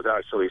Trini was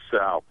actually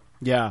Sal.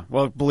 Yeah,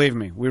 well, believe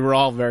me, we were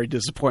all very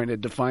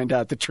disappointed to find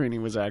out that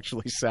Trini was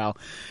actually Sal.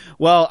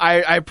 Well,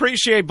 I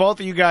appreciate both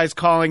of you guys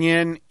calling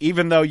in,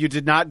 even though you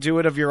did not do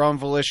it of your own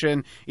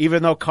volition,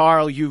 even though,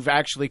 Karl, you've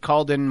actually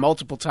called in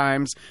multiple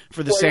times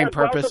for the same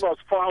purpose. Both of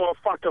us follow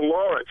fucking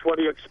Laurich. What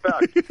do you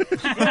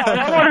expect?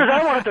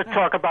 I wanted to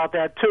talk about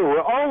that, too.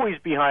 We're always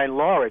behind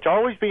Laurich,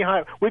 always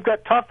behind. We've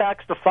got tough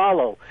acts to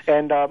follow,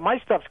 and my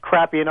stuff's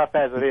crappy enough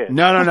as it is.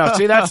 No.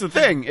 See, that's the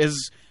thing,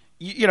 is,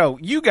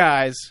 you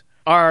guys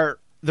are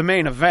the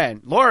main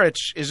event. Laurich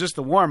is just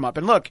the warm up.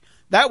 And look,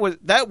 that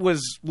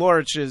was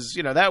Laurich's,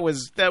 that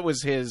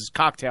was his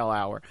cocktail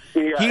hour.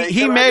 Yeah,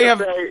 he may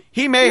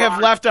have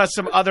left us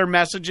some other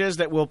messages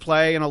that we'll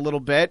play in a little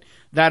bit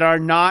that are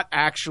not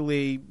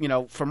actually,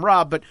 from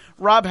Rob, but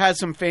Rob has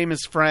some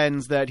famous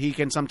friends that he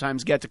can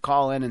sometimes get to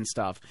call in and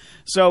stuff.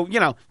 So,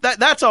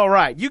 that's all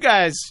right. You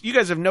guys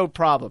have no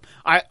problem.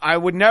 I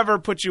would never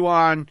put you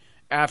on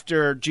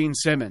after Gene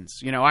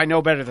Simmons. I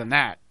know better than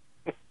that.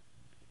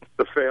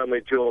 The family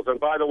jewels. And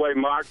by the way,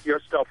 Mark, your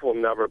stuff will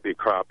never be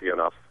crappy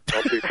enough.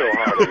 Don't be so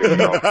hard on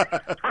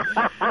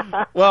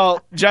yourself.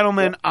 Well,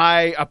 gentlemen,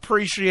 I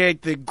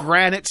appreciate the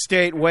Granite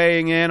State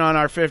weighing in on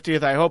our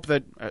 50th. I hope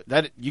that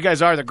you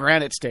guys are the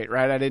Granite State,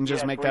 right? I didn't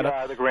just make that up.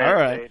 Yeah, the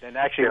Granite State. And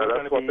actually,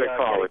 that's what they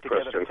call it,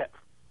 Christian.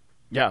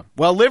 Yeah.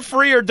 Well, live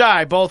free or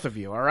die, both of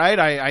you, all right?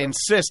 I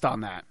insist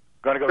on that.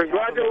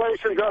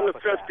 Congratulations on the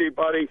 50,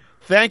 buddy.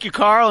 Thank you,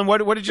 Karl. And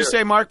what did you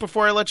say, Mark,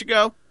 before I let you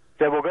go?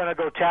 That we're going to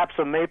go tap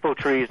some maple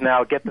trees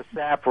now, get the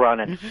sap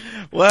running.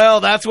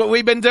 Well, that's what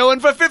we've been doing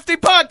for 50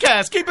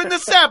 podcasts, keeping the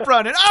sap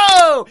running.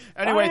 Oh!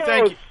 Anyway,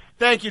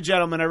 thank you,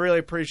 gentlemen. I really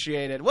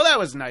appreciate it. Well, that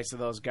was nice of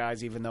those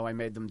guys, even though I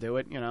made them do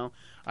it.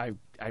 I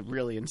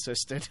really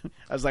insisted.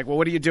 I was like, well,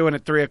 what are you doing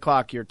at 3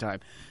 o'clock your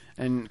time?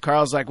 And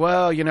Karl's like,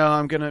 well,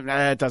 I'm going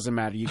to, it doesn't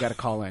matter. You got to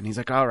call in. He's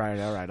like, all right,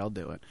 I'll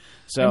do it.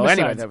 So besides,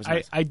 anyway, that was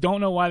nice. I don't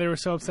know why they were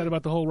so upset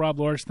about the whole Rob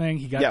Laurich thing.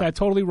 He got that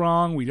totally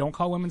wrong. We don't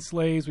call women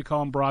slaves. We call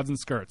them broads and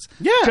skirts.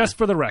 Yeah. Just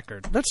for the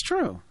record. That's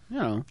true.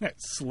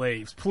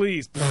 Slaves,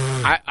 please.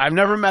 I've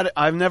never met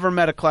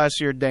a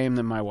classier dame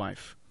than my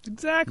wife.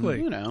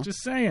 Exactly.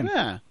 Just saying.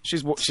 Yeah,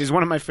 she's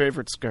one of my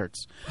favorite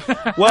skirts.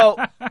 Well,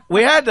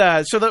 we had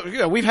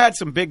we've had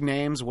some big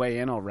names weigh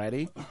in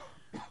already.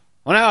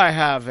 Well, now I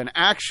have an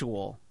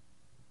actual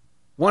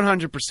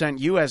 100%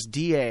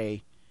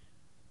 USDA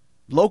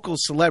local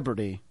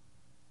celebrity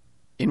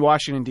in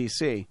Washington,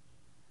 D.C.,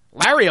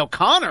 Larry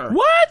O'Connor.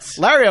 What?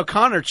 Larry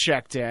O'Connor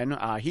checked in.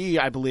 He,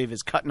 I believe,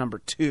 is cut number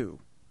 2.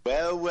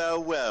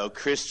 Well,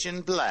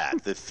 Christian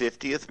Bladt, the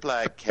 50th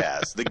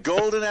Bladtcast, the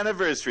golden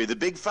anniversary, the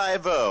big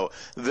 5-0,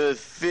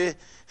 the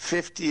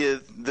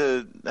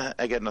 50th,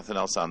 I got nothing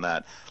else on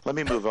that. Let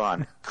me move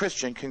on.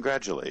 Christian,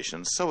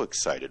 congratulations. So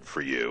excited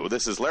for you.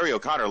 This is Larry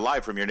O'Connor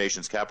live from your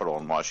nation's capital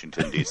in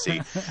Washington,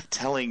 D.C.,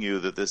 telling you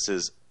that this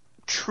is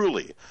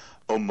truly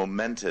a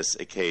momentous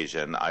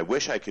occasion. I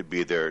wish I could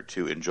be there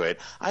to enjoy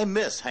it. I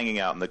miss hanging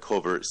out in the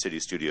Culver City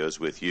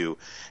studios with you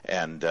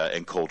and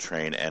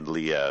Coltrane and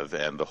Liev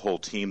and the whole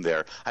team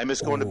there. I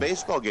miss going to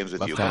baseball games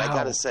with you. But I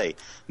got to say,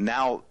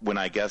 now when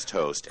I guest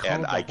host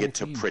and I get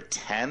to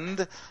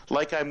pretend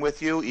like I'm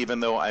with you, even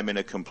though I'm in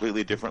a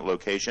completely different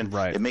location,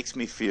 it makes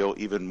me feel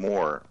even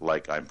more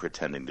like I'm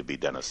pretending to be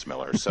Dennis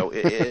Miller. So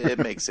it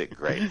makes it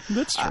great.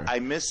 That's true. I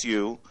miss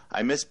you.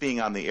 I miss being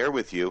on the air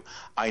with you.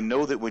 I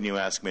know that when you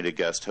ask me to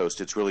guest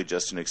host, it's really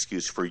just an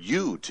excuse for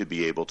you to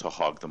be able to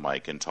hog the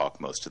mic and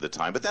talk most of the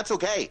time. But that's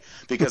okay,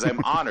 because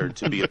I'm honored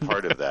to be a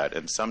part of that.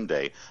 And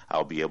someday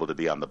I'll be able to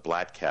be on the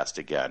Bladtcast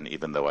again,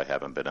 even though I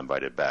haven't been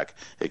invited back,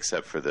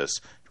 except for this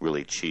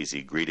really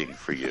cheesy greeting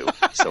for you,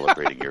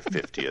 celebrating your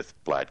 50th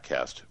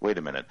Bladtcast. Wait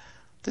a minute.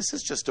 This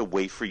is just a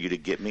way for you to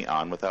get me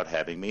on without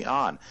having me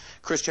on.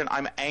 Christian,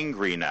 I'm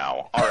angry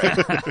now. All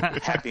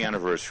right. Happy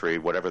anniversary,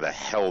 whatever the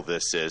hell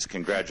this is.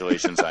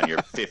 Congratulations on your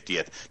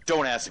 50th.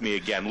 Don't ask me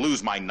again.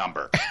 Lose my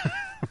number.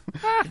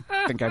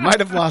 I think I might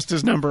have lost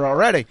his number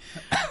already.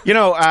 You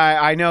know,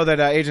 I know that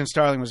Agent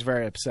Starling was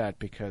very upset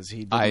because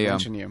he didn't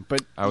mention you.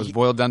 But I was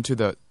boiled down to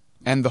the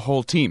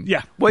whole team.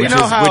 Yeah. Well,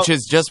 which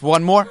is just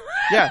one more.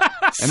 Yeah.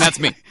 And that's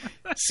me.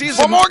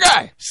 One more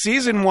guy.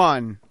 Season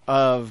 1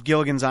 of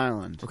Gilligan's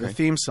Island, the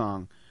theme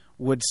song,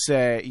 would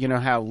say, you know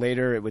how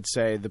later it would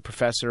say the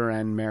Professor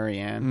and Mary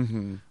Ann?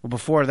 Mm-hmm. Well,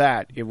 before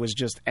that, it was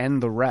just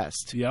and the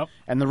rest. Yep.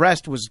 And the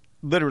rest was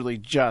literally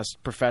just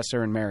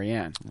Professor and Mary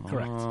Ann.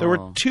 Correct. There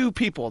were 2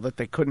 people that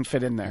they couldn't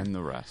fit in there. And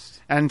the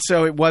rest. And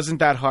so it wasn't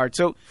that hard.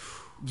 So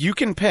you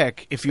can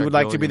pick if you would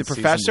like to be the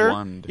Professor.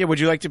 Yeah, would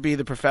you like to be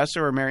the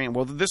Professor or Mary Ann?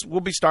 Well, we'll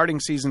be starting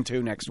season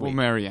 2 next week. Well,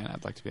 Mary Ann.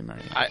 I'd like to be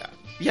Mary Ann.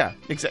 Yeah,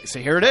 exactly. So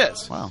here it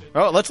is. Wow.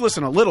 Oh, let's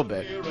listen a little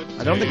bit.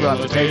 I don't think we'll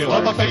have to pay for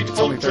it. It's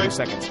only 30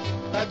 seconds.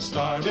 That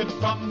started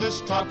from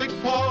this tropic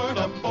port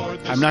aboard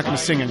this I'm not going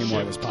to sing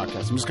anymore this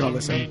podcast. I'm just going to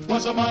listen. It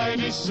was a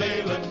mighty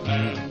sailing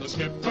man, the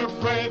skipper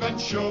brave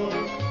and sure.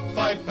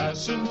 5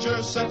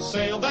 passengers set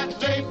sail that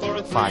day for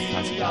a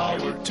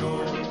 3-hour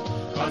tour.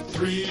 A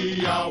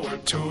 3-hour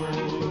tour.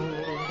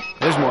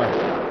 There's more.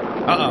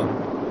 Uh-oh.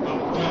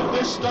 When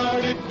they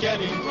started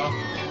getting rough,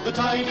 the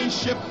tiny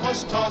ship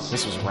was tossed.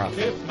 This was rough.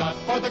 If not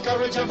for the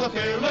courage of the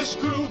fearless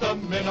crew, the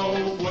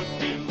minnow would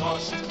be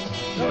lost.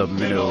 The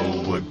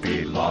minnow would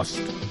be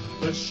lost.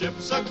 The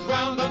ship's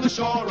aground on the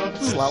shore of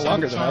this is a lot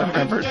longer than I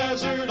remembered.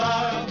 Desert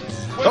Isle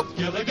with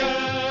Gilligan,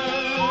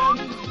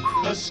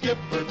 the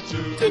skipper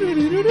too, a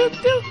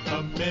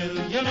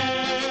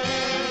millionaire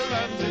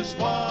and his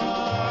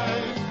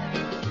wife,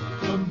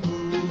 the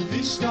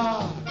movie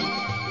star,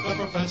 the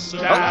Professor.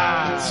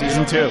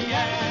 Season 2.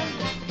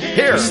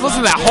 Here. Just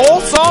listen to that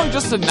whole song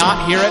just to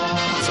not hear it.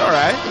 It's all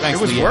right. Thanks,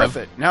 it was Liev. worth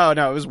it. No,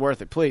 it was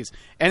worth it. Please.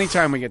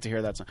 Anytime we get to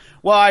hear that song.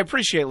 Well, I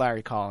appreciate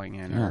Larry calling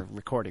in or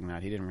recording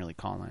that. He didn't really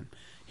call in.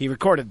 He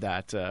recorded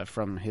that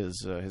from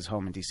his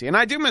home in D.C. And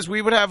I do miss,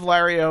 we would have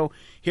Larry-O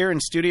here in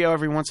studio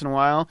every once in a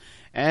while.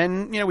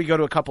 And, you know, we go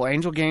to a couple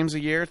Angel games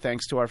a year,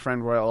 thanks to our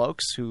friend Royal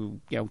Oaks,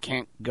 who, you know,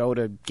 can't go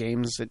to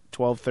games at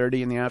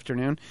 12:30 in the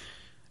afternoon.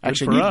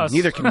 Actually,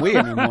 neither can we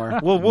anymore.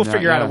 We'll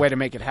figure out a way to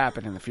make it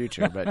happen in the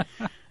future. But,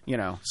 you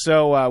know,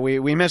 so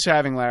we miss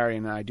having Larry,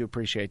 and I do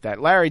appreciate that.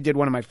 Larry did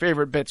one of my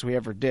favorite bits we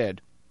ever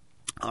did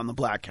on the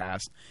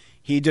Bladtcast.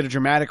 He did a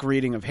dramatic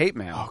reading of hate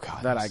mail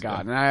that I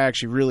got, and I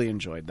actually really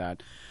enjoyed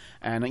that.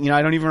 And, you know,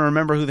 I don't even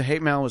remember who the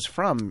hate mail was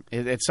from.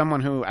 It's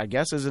someone who I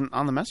guess isn't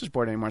on the message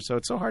board anymore, so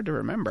it's so hard to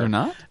remember. They're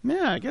not?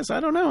 Yeah, I guess. I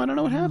don't know. I don't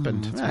know what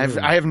happened.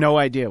 I have no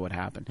idea what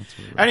happened.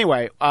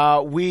 Anyway,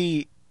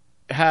 we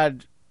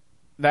had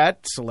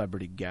that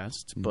celebrity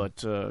guest,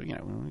 but, you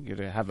know, we're going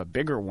to have a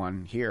bigger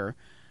one here.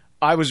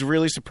 I was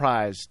really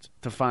surprised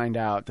to find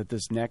out that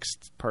this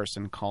next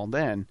person called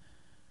in.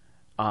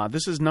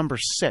 This is number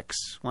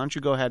 6. Why don't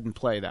you go ahead and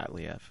play that,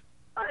 Liev?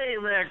 Hey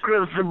there,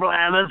 Christian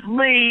Bladt. It's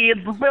me.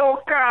 It's Bill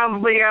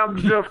Cosby. I'm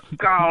just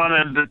calling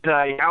in to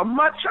tell you how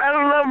much I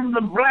love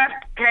the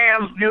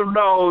Bladtcast. You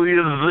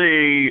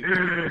see,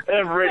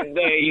 every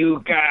day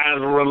you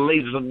guys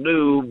release a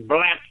new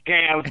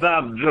Bladtcast.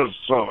 I'm just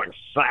so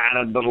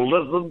excited to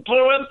listen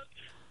to it.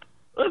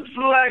 It's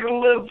like a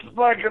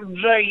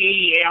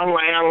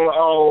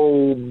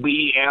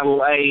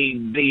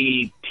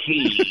JELLOBLADT.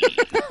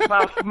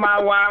 Plus, my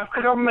wife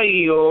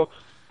Camille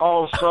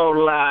also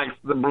likes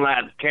the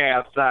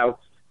Bladtcast,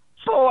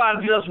 so I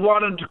just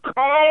wanted to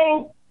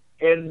call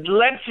and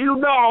let you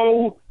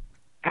know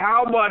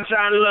how much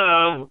I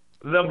love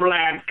the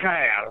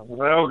Bladtcast.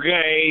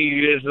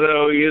 Okay,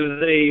 so you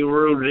see,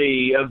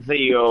 Rudy,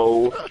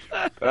 Theo,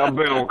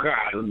 Bill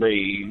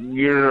Cosby,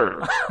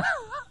 yeah.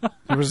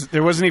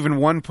 There wasn't even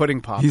one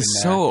pudding pop. He's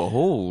in there. so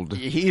old.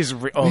 He's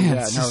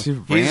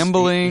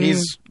rambling.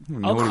 He's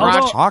what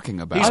are you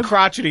talking about? He's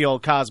crotchety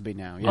old Cosby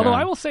now. Yeah. Although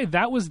I will say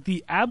that was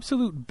the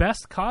absolute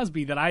best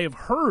Cosby that I have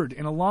heard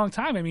in a long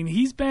time. I mean,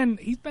 he's been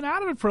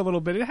out of it for a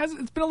little bit.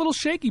 It's been a little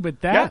shaky,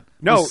 but that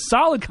was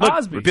solid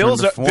Cosby. Look,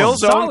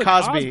 Bill's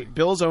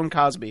own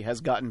Cosby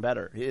has gotten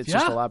better. It's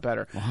just a lot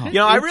better. Wow. You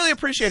know, I really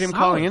appreciate him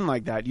calling in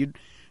like that.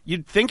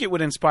 You'd think it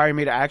would inspire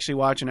me to actually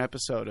watch an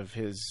episode of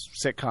his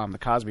sitcom, The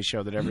Cosby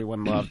Show, that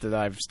everyone loved, that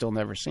I've still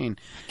never seen.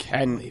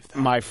 And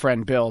my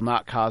friend Bill,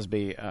 not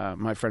Cosby,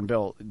 my friend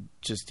Bill,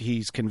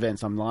 he's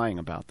convinced I'm lying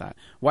about that.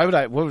 What would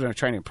I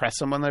try to impress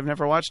someone that I've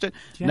never watched it?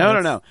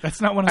 Yeah, no. That's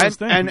not one of those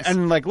things.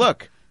 And like,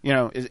 look, you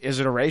know, is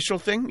it a racial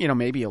thing? You know,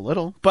 maybe a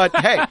little. But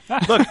hey,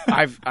 look,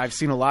 I've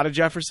seen a lot of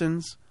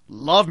Jeffersons.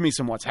 Love me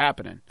some What's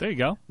Happening. There you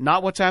go.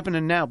 Not What's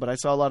Happening Now, but I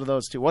saw a lot of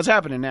those too. What's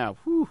Happening Now?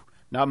 Whew.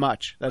 Not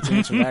much. That's the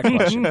answer to that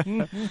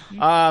question.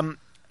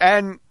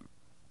 And,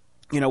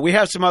 you know, we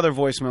have some other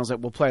voicemails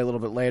that we'll play a little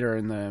bit later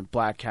in the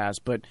Bladtcast,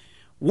 but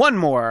one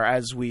more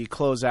as we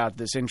close out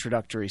this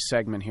introductory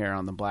segment here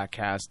on the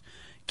Bladtcast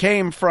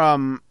came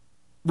from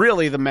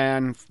really the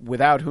man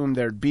without whom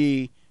there'd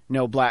be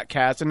no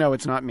Bladtcast. And no,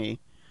 it's not me,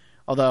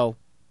 although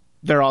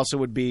there also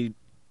would be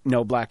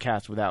no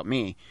Bladtcast without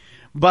me.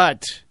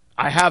 But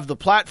I have the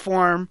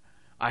platform.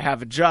 I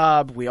have a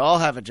job. We all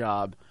have a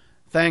job.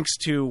 Thanks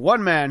to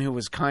one man who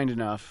was kind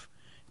enough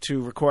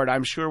to record,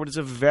 I'm sure, what is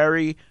a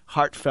very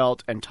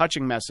heartfelt and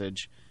touching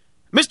message.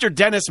 Mr.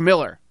 Dennis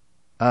Miller.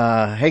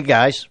 Hey,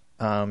 guys.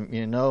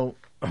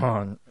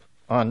 On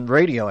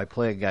radio, I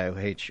play a guy who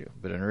hates you,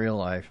 but in real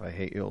life, I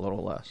hate you a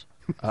little less.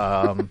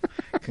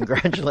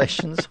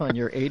 Congratulations on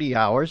your 80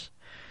 hours.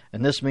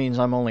 And this means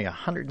I'm only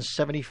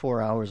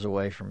 174 hours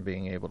away from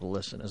being able to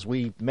listen, as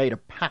we made a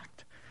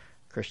pact,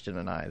 Christian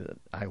and I, that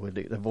I would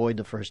avoid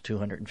the first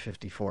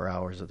 254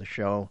 hours of the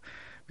show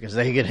because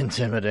they get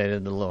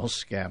intimidated, the little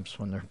scamps,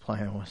 when they're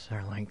playing with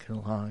their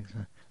Lincoln Logs.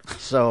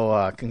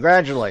 So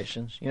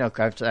congratulations.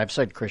 I've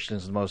said Christian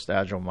is the most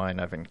agile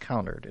mind I've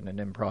encountered in an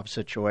improv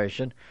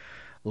situation.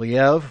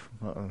 Liev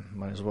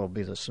might as well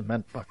be the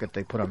cement bucket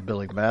they put on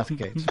Billy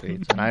Bathgate's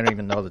feet. And I don't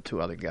even know the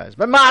two other guys.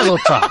 But Mazel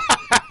Tov!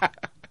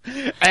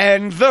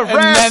 And the rest.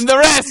 And then the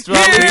rest.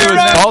 Well, it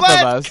was both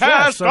of us.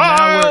 Yeah, so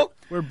now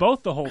we're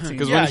both the whole team.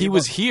 Because when he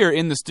was here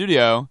in the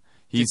studio,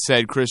 he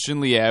said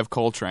Christian, Liev,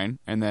 Coltrane,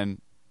 and then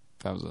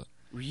that was it.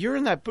 You're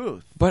in that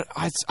booth. But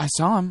I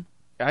saw him.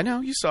 I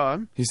know, you saw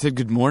him. He said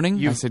good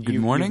morning. I said good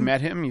morning. You've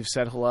met him. You've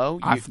said hello.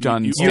 I've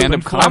done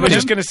stand-up comedy. I was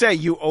just going to say,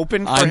 you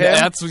opened for him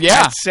at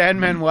San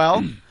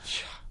Manuel,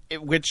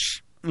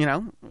 which,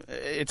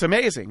 it's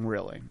amazing,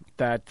 really,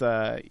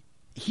 that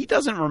he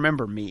doesn't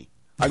remember me.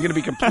 I'm going to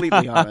be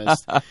completely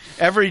honest.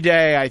 Every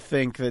day I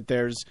think that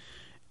there's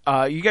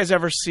you guys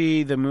ever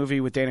see the movie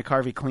with Dana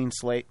Carvey, Clean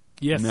Slate?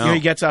 Yes. No. He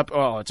gets up.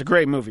 Oh, it's a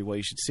great movie. Well,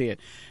 you should see it.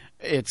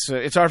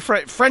 It's our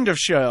friend of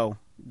show,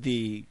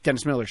 the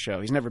Dennis Miller Show.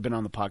 He's never been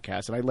on the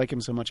podcast, and I like him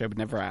so much I would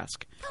never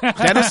ask.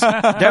 Dennis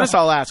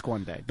I'll ask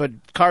one day, but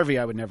Carvey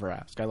I would never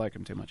ask. I like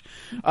him too much.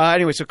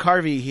 Anyway, so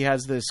Carvey, he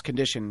has this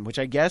condition, which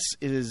I guess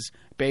is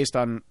based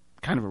on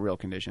kind of a real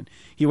condition.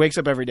 He wakes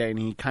up every day and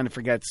he kind of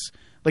forgets,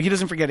 like he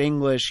doesn't forget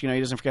English, he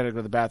doesn't forget to go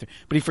to the bathroom,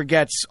 but he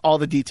forgets all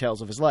the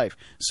details of his life.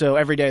 So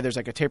every day there's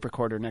like a tape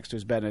recorder next to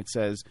his bed and it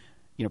says,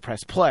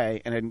 press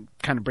play, and it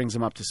kind of brings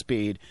him up to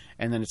speed.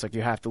 And then it's like,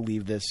 you have to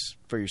leave this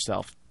for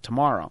yourself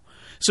tomorrow.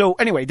 So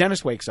anyway,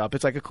 Dennis wakes up.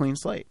 It's like a clean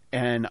slate.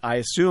 And I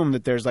assume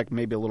that there's like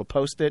maybe a little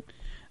Post-it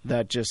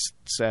that just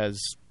says...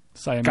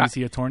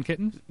 Siamese torn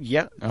kitten?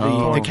 Yeah.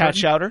 The cat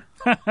shouter.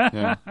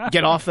 Yeah.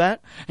 Get off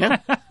that. Yeah.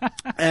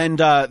 And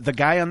the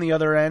guy on the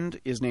other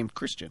end is named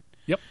Christian.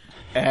 Yep.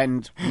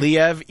 And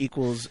Liev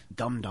equals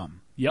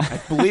dum-dum. Yep. I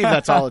believe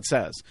that's all it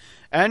says.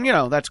 And,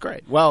 that's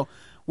great. Well,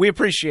 we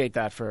appreciate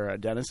that for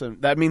Dennis.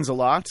 And that means a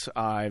lot.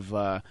 I've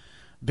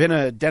been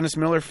a Dennis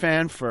Miller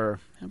fan for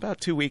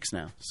about 2 weeks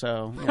now.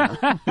 So,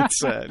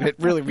 it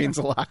really means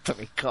a lot to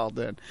be called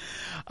in.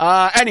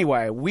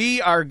 Anyway,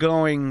 we are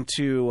going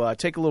to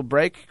take a little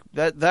break.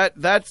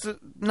 That's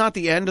not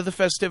the end of the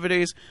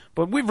festivities,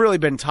 but we've really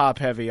been top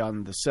heavy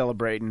on the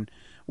celebrating.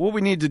 What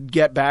we need to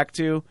get back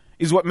to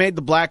is what made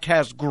the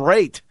Bladtcast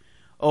great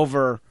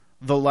over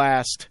the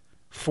last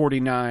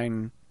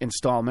 49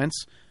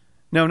 installments.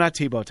 No, not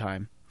Tebow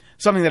time.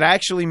 Something that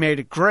actually made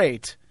it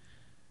great.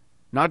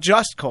 Not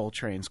just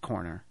Coltrane's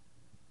Corner.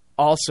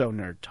 Also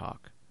Nerd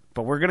Talk.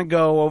 But we're going to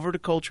go over to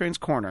Coltrane's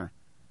Corner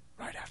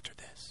right after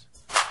this.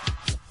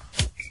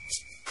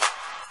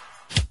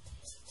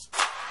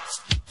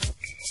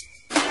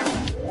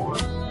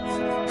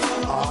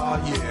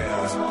 Oh, yeah.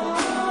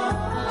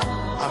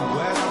 I'm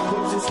glad I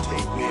put this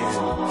tape in.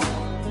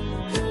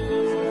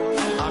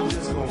 I'm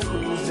just going to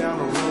cruise down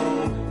the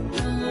road.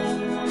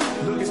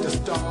 Look at the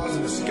stars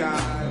in the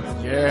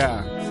sky.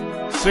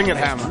 Yeah. Sing it,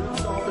 Hammer.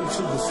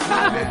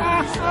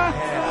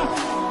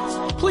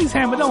 Please,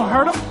 Hammer, don't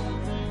hurt him.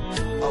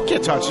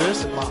 Can't touch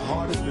this.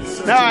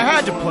 Now, I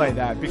had to play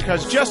that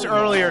because just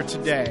earlier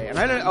today, and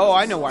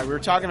I know why. We were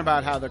talking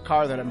about how the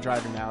car that I'm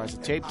driving now has a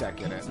tape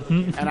deck in it,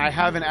 and I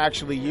haven't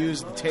actually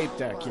used the tape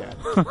deck yet.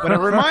 But it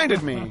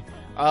reminded me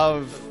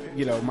of,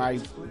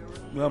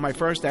 my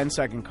first and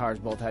second cars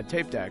both had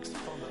tape decks.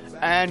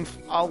 And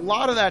a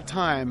lot of that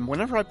time,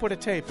 whenever I put a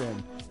tape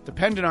in,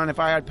 depended on if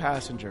I had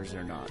passengers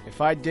or not.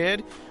 If I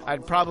did,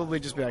 I'd probably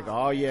just be like,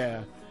 oh,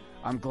 yeah,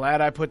 I'm glad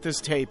I put this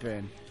tape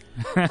in.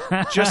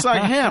 Just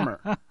like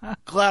Hammer.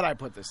 Glad I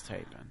put this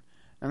tape in.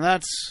 And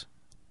that's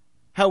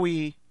how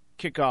we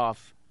kick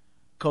off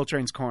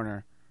Coltrane's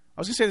Corner.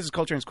 I was going to say this is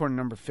Coltrane's Corner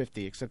number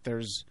 50, except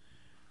there's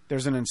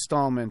an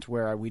installment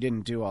where we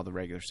didn't do all the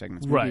regular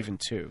segments, maybe even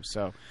two.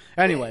 So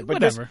anyway, but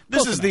this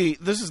is the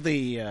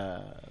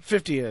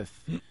 50th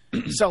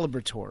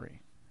celebratory.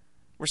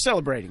 We're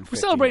celebrating. We're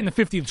celebrating the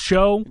 50th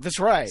show. That's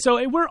right.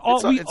 So we're all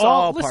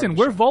listen.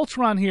 We're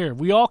Voltron here.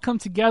 We all come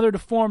together to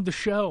form the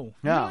show.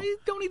 Yeah. You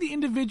don't need the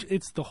individual.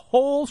 It's the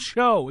whole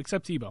show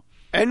except Tebow.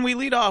 And we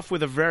lead off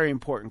with a very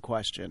important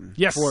question.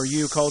 Yes. For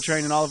you,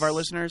 Coltrane, and all of our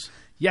listeners.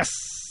 Yes.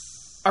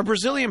 Are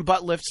Brazilian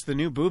butt lifts the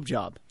new boob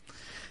job?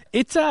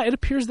 It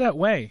appears that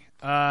way.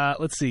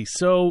 Let's see.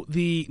 So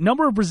the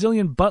number of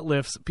Brazilian butt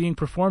lifts being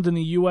performed in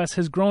the U.S.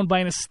 has grown by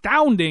an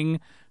astounding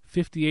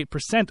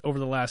 58% over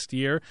the last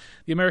year.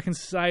 The American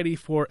Society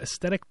for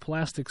Aesthetic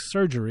Plastic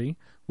Surgery,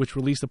 which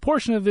released a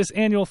portion of this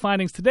annual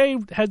findings today,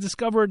 has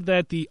discovered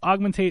that the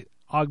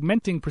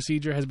augmenting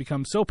procedure has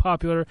become so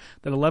popular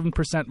that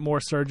 11%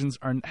 more surgeons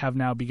have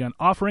now begun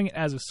offering it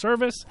as a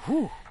service.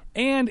 Whew.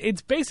 And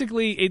it's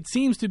basically, it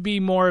seems to be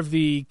more of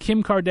the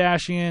Kim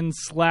Kardashian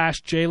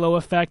 / J-Lo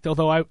effect,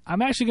 although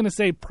I'm actually going to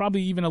say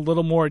probably even a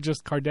little more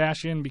just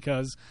Kardashian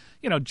because,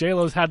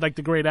 J-Lo's had like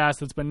the great ass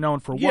that's been known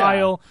for a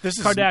while.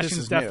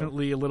 Kardashian's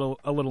definitely a little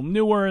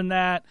newer in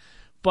that.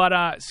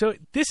 But so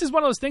this is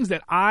one of those things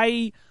that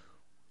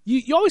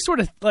you always sort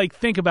of like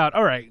think about,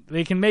 all right,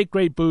 they can make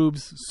great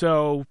boobs,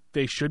 so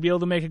they should be able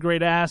to make a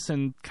great ass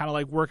and kind of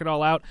like work it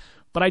all out.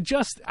 But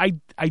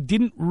I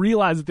didn't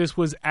realize that this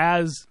was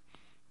as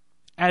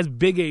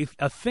big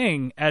a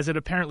thing as it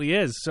apparently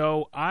is.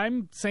 So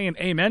I'm saying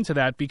amen to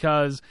that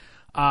because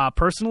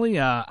personally,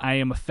 I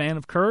am a fan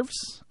of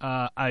curves.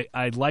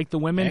 I like the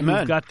women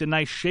who've got the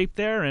nice shape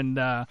there. And,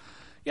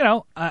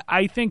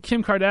 I think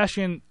Kim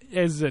Kardashian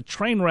is a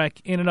train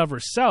wreck in and of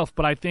herself,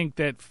 but I think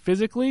that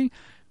physically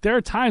there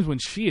are times when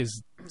she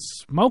is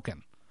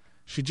smoking.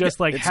 She just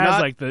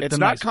It's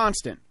not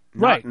constant.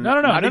 Right.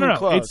 No.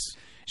 Close.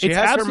 It's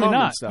absolutely her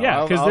moments, not. Though. Yeah,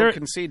 I'll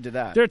concede to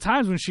that. There are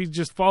times when she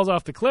just falls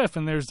off the cliff,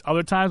 and there's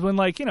other times when,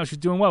 she's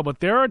doing well.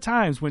 But there are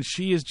times when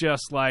she is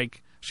just,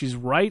 she's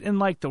right in,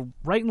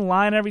 right in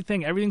line and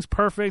everything. Everything's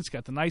perfect. She's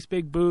got the nice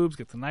big boobs,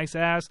 got the nice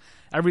ass.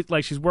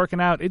 She's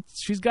working out.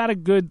 She's got a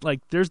good,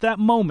 there's that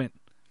moment.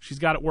 She's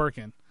got it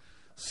working.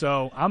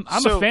 So I'm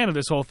a fan of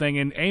this whole thing,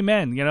 and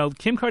amen.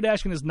 Kim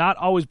Kardashian has not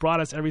always brought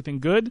us everything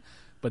good,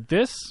 but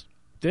this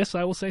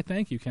I will say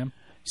thank you, Kim.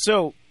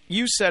 So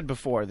you said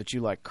before that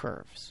you like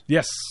curves.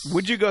 Yes.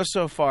 Would you go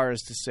so far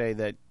as to say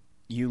that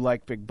you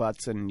like big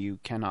butts and you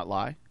cannot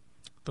lie?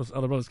 Those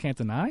other brothers can't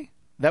deny?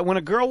 That when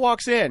a girl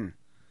walks in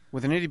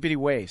with an itty-bitty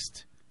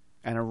waist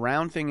and a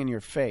round thing in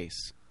your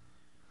face,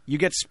 you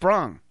get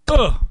sprung.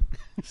 Ugh.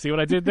 See what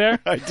I did there?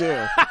 I do.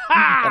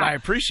 And I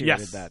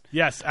appreciated that.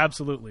 Yes,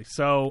 absolutely.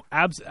 So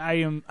I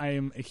am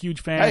a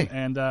huge fan,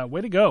 and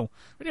way to go.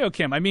 Way to go,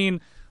 Kim. I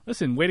mean,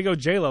 listen, way to go,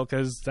 J-Lo,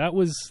 because that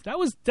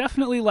was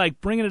definitely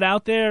bringing it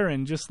out there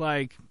and just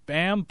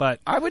bam. But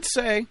I would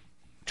say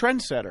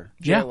trendsetter,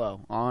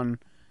 J-Lo, on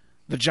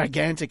the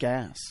gigantic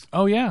ass.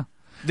 Oh, yeah.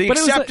 The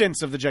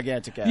acceptance of the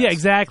gigantic ass. Yeah,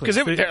 exactly.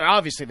 Because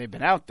obviously they've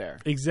been out there.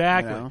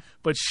 Exactly.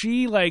 But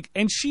she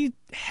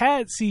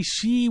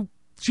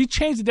she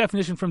changed the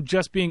definition from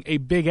just being a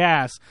big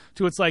ass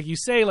to you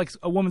say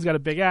a woman's got a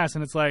big ass,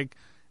 and it's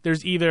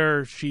there's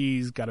either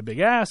she's got a big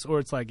ass or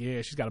it's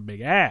she's got a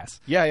big ass.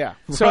 Yeah.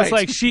 So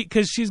it's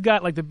because she's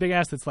got the big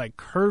ass that's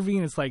curvy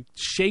and it's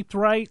shaped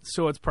right,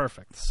 so it's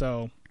perfect.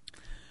 So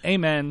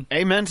amen.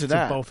 Amen to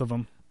that. Both of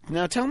them.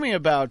 Now tell me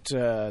about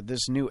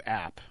this new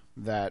app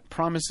that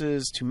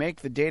promises to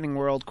make the dating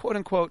world, quote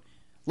unquote,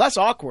 less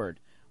awkward,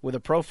 with a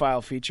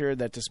profile feature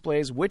that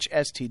displays which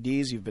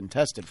STDs you've been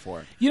tested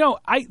for.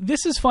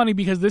 This is funny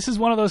because this is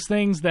one of those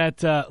things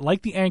that,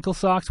 like the ankle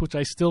socks, which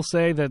I still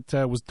say that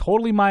was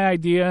totally my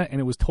idea,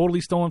 and it was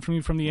totally stolen from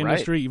me from the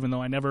industry, even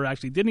though I never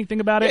actually did anything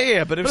about it.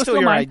 Yeah, but it was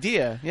still your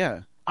idea.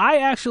 Yeah. I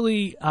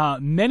actually,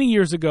 many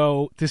years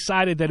ago,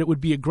 decided that it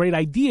would be a great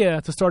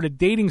idea to start a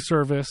dating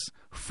service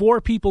for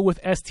people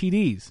with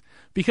STDs.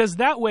 Because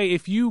that way,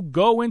 if you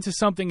go into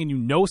something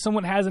and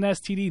someone has an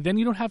STD, then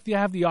you don't have to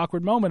have the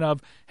awkward moment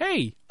of,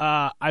 hey,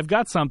 I've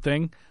got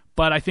something,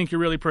 but I think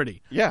you're really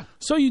pretty. Yeah.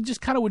 So you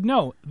just kind of would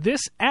know. This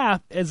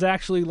app is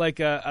actually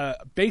a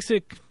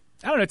basic,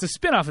 I don't know, it's a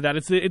spin-off of that.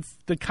 It's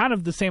the kind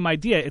of the same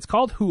idea. It's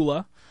called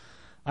Hula.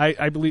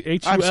 I believe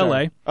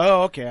Hula.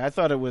 Oh, okay. I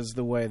thought it was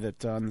the way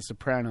that on The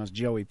Sopranos,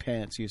 Joey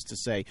Pants used to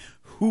say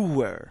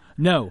hooer.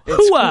 No,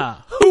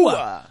 hua.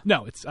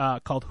 No, it's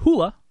called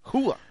Hula.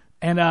 Hula.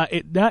 And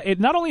it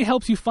not only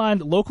helps you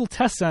find local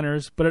test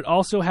centers, but it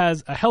also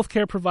has a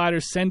healthcare provider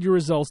send your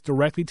results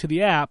directly to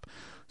the app,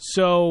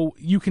 so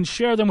you can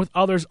share them with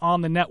others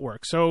on the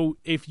network. So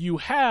if you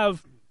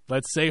have,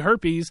 let's say,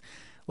 herpes.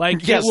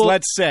 Let's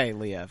say,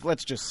 Liev.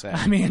 Let's just say.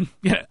 I mean,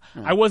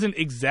 I wasn't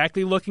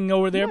exactly looking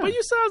over there, but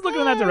you saw I was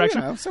looking in that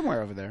direction.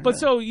 Somewhere over there. But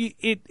so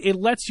it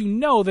lets you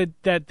know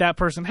that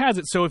person has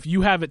it. So if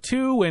you have it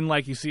too, and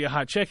you see a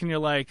hot chick and you're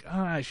like,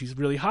 she's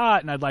really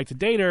hot and I'd like to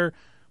date her,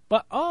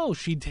 but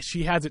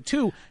she has it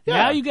too. Yeah.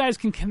 Now you guys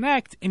can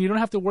connect and you don't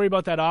have to worry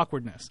about that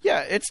awkwardness.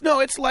 Yeah,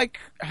 it's like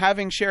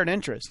having shared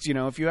interests.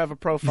 If you have a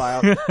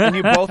profile and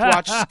you both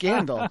watch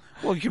Scandal,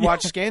 well, you can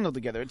watch Scandal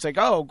together. It's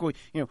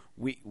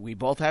we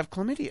both have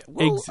chlamydia.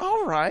 Well,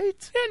 all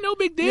right. Yeah, no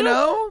big deal.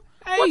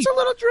 Hey. What's a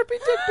little drippy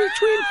dick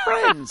between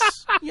friends?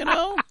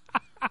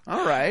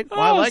 All right. Well,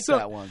 I like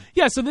that one.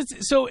 Yeah.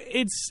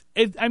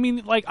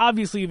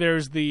 Obviously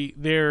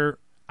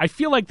I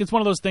feel like it's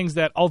one of those things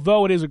that,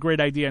 although it is a great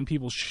idea and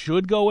people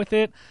should go with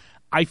it,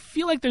 I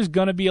feel like there's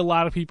going to be a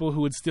lot of people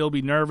who would still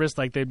be nervous.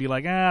 They'd be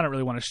like, I don't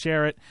really want to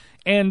share it.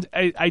 And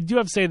I do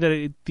have to say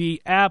that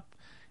the app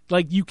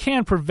like you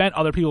can prevent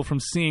other people from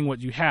seeing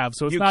what you have.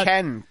 So it's you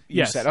can.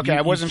 You said okay.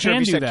 I wasn't sure if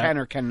you said can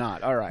or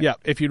cannot. All right. Yeah.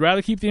 If you'd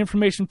rather keep the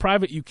information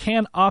private, you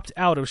can opt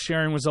out of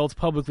sharing results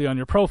publicly on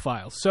your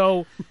profile.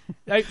 So,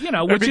 which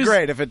it'd be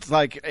great if it's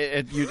like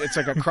it's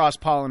like a cross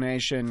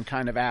pollination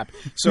kind of app.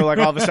 So like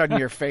all of a sudden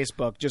your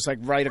Facebook just like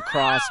right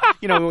across,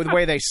 the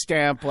way they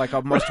stamp like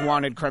a most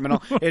wanted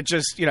criminal, it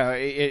just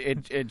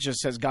it just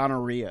says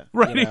gonorrhea.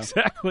 Right.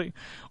 Exactly.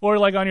 Or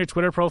like on your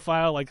Twitter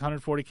profile, like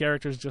 140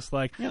 characters, just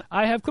like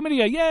I have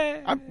chlamydia.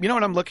 Yay!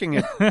 I'm looking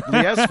at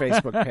Leah's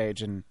Facebook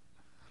page and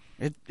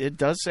it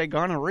does say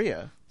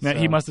gonorrhea. So.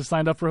 He must have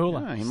signed up for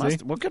Hula. Yeah, he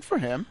must. Well, good for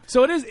him.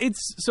 So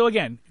so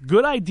again,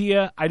 good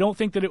idea. I don't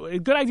think that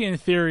good idea in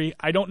theory.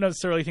 I don't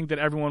necessarily think that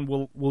everyone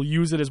will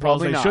use it as well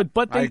as they should.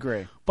 But I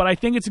agree. But I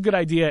think it's a good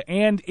idea.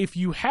 And if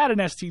you had an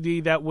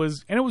STD that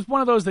was, and it was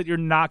one of those that you're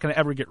not going to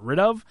ever get rid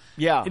of.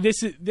 Yeah.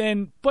 This is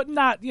then, but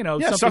not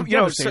something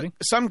devastating.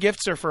 Some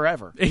gifts are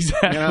forever.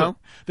 Exactly.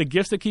 The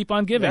gifts that keep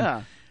on giving.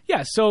 Yeah.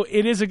 Yeah, so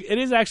it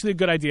is actually a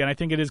good idea, and I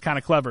think it is kind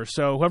of clever.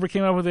 So whoever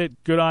came up with it,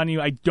 good on you.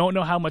 I don't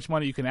know how much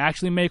money you can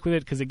actually make with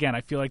it because, again,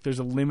 I feel like there's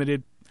a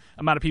limited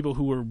amount of people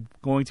who are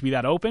going to be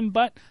that open.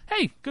 But,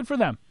 hey, good for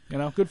them.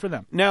 Good for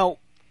them. Now,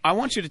 I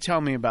want you to tell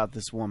me about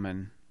this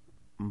woman,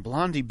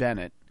 Blondie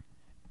Bennett.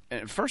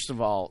 First of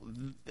all,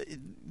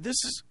 this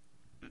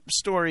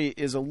story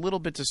is a little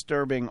bit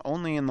disturbing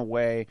only in the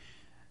way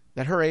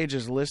that her age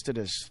is listed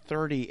as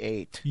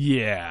 38.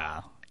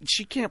 Yeah.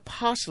 She can't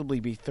possibly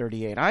be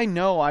 38. I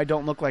know I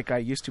don't look like I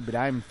used to, but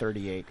I'm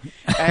 38.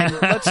 And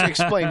let's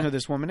explain who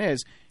this woman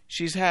is.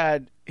 She's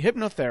had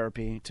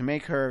hypnotherapy to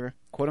make her,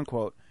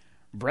 quote-unquote,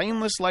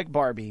 brainless like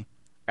Barbie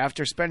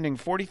after spending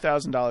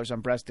 $40,000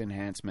 on breast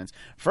enhancements.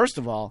 First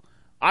of all,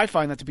 I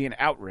find that to be an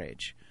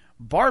outrage.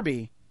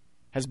 Barbie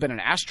has been an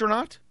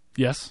astronaut.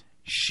 Yes.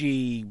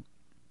 She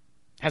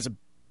has a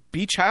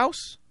beach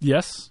house.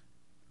 Yes.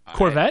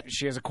 Corvette.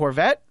 She has a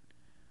Corvette.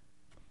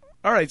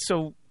 All right,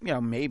 so,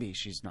 maybe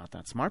she's not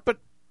that smart, but,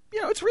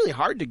 it's really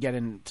hard to get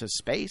into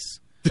space,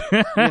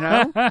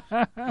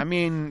 I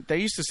mean, they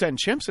used to send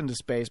chimps into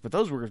space, but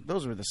those were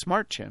the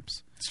smart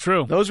chimps. It's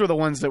true. Those were the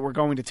ones that were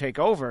going to take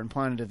over in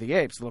Planet of the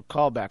Apes, a little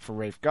callback for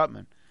Rafe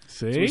Guttman.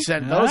 See? So we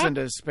sent those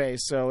into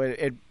space, so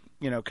it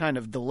kind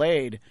of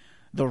delayed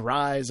the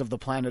rise of the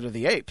Planet of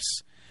the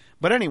Apes.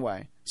 But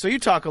anyway, so you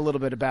talk a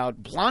little bit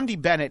about Blondie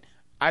Bennett.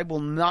 I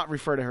will not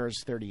refer to her as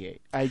 38.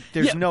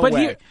 There's no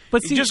way.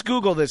 But see, just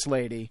Google this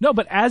lady. No,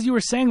 but as you were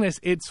saying this,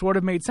 it sort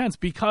of made sense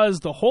because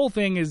the whole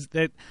thing is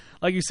that,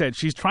 like you said,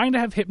 she's trying to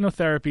have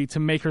hypnotherapy to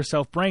make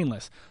herself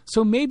brainless.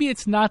 So maybe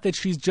it's not that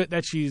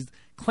she's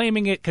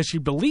claiming it because she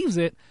believes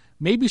it.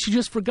 Maybe she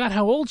just forgot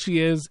how old she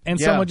is, and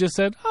someone just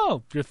said,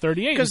 "Oh, you're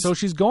 38," and so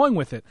she's going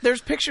with it. There's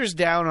pictures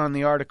down on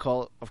the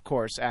article, of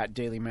course, at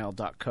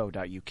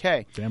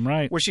dailymail.co.uk. Damn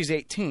right. Where she's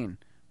 18.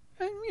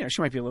 And,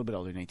 she might be a little bit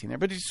older than 18 there,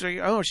 but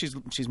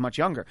she's much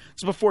younger.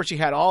 So before she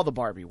had all the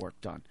Barbie work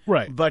done.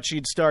 Right. But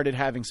she'd started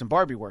having some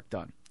Barbie work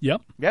done.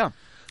 Yep. Yeah.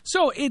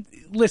 So,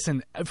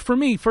 listen, for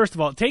me, first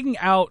of all, taking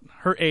out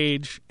her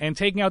age and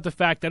taking out the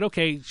fact that,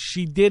 okay,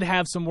 she did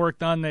have some work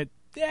done that,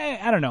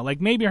 I don't know, like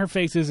maybe her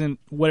face isn't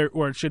where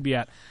it should be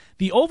at.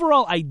 The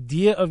overall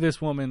idea of this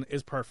woman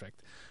is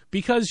perfect.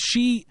 Because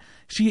she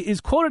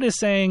is quoted as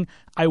saying,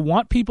 "I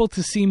want people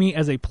to see me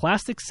as a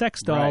plastic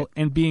sex doll,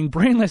 and being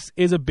brainless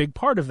is a big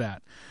part of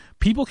that.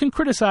 People can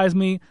criticize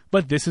me,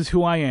 but this is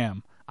who I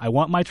am. I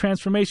want my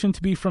transformation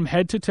to be from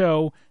head to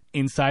toe,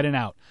 inside and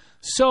out."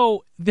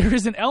 So there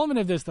is an element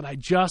of this that I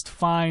just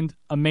find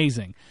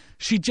amazing.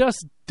 She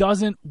just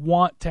doesn't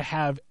want to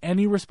have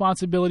any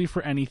responsibility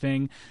for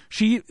anything.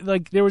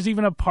 There was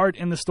even a part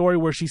in the story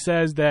where she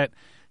says that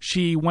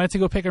she went to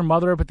go pick her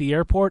mother up at the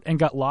airport and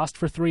got lost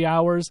for 3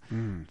 hours.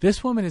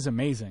 This woman is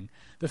amazing.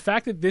 The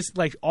fact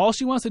that all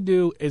she wants to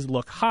do is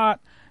look hot,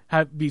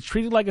 be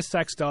treated like a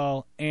sex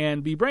doll,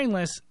 and be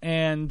brainless,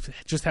 and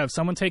just have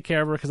someone take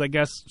care of her, because I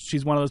guess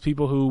she's one of those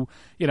people who,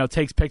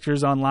 takes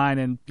pictures online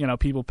and,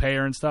 people pay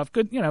her and stuff.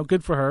 Good,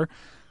 good for her.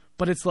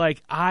 But it's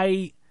like,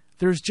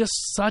 there's just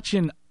such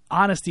an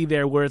honesty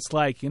there where it's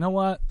like, you know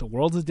what? The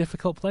world's a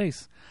difficult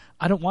place.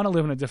 I don't want to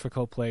live in a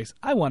difficult place.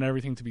 I want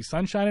everything to be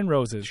sunshine and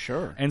roses.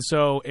 Sure. And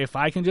so if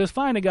I can just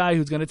find a guy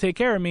who's going to take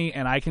care of me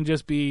and I can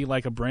just be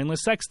like a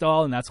brainless sex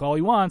doll and that's all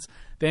he wants,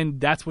 then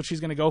that's what she's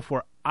going to go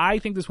for. I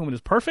think this woman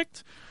is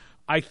perfect.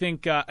 I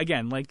think,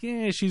 again,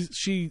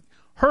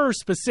 her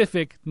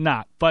specific,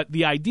 not. But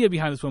the idea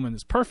behind this woman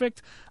is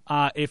perfect.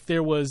 If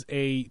there was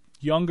a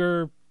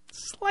younger,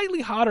 slightly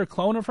hotter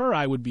clone of her,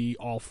 I would be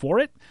all for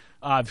it.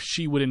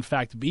 She would, in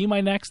fact, be my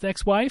next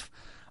ex-wife.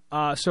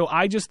 So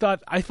I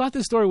thought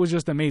this story was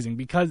just amazing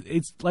because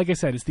it's, like I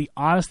said, it's the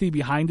honesty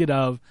behind it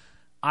of,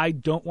 I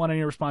don't want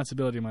any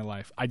responsibility in my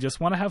life. I just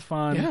want to have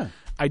fun. Yeah.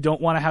 I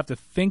don't want to have to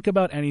think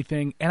about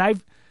anything.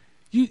 And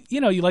you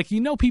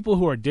know people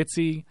who are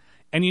ditzy,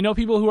 and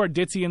people who are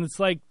ditzy, and it's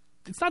like,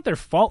 it's not their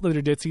fault that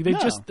they're ditzy.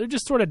 They're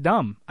just sort of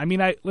dumb. I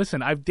mean,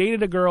 I've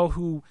dated a girl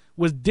who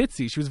was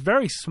ditzy. She was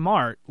very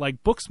smart,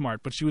 like book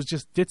smart, but she was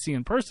just ditzy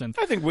in person.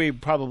 I think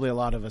a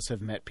lot of us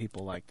have met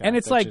people like that. And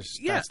it's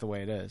that's the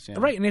way it is. Yeah.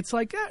 Right. And it's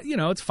like,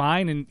 it's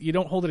fine, and you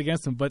don't hold it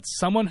against them. But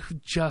someone who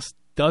just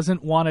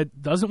doesn't want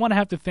to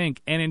have to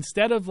think, and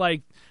instead of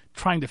like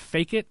trying to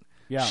fake it,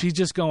 she's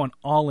just going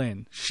all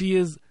in. She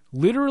is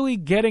literally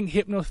getting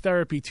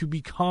hypnotherapy to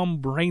become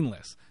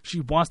brainless. She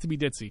wants to be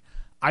ditzy.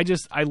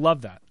 I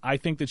love that. I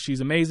think that she's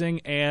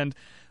amazing, and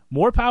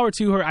more power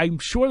to her. I'm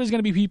sure there's going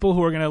to be people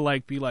who are going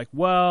to be like,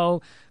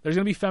 well, there's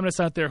going to be feminists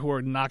out there who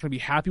are not going to be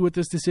happy with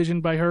this decision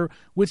by her,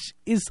 which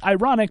is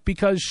ironic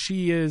because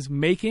she is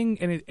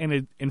making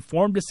an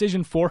informed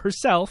decision for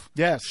herself.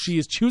 Yes. She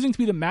is choosing to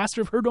be the master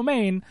of her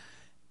domain,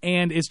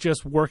 and it's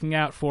just working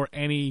out for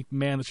any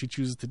man that she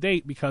chooses to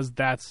date because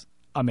that's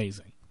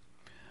amazing.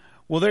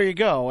 Well, there you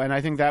go, and I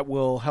think that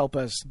will help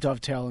us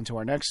dovetail into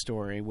our next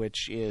story,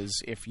 which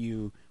is if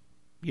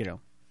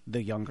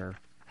the younger,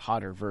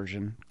 hotter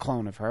version,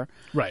 clone of her.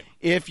 Right.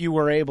 If you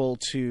were able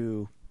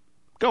to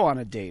go on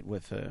a date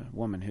with a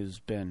woman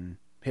who's been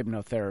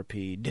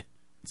hypnotherapied,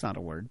 it's not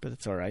a word, but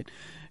it's all right,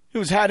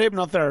 who's had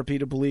hypnotherapy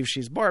to believe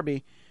she's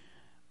Barbie,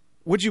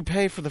 would you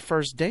pay for the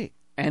first date?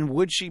 And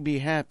would she be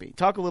happy?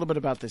 Talk a little bit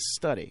about this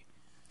study.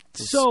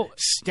 It's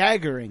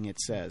staggering, it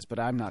says, but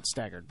I'm not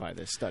staggered by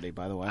this study,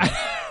 by the way.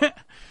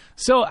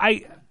 So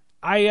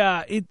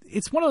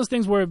it's one of those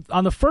things where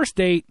on the first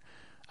date,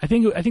 I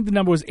think the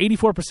number was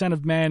 84%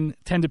 of men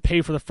tend to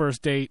pay for the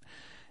first date,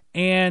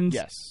 and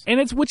yes,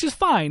 and which is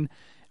fine,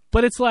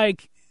 but it's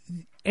like,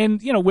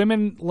 and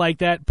women like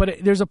that, but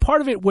there's a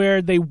part of it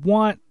where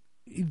men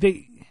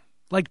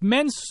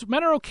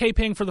are okay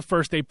paying for the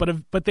first date,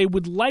 but they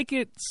would like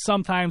it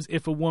sometimes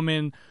if a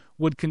woman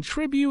would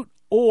contribute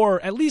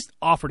or at least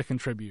offer to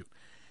contribute,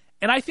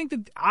 and I think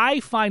that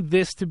I find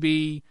this to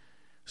be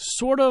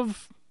sort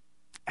of,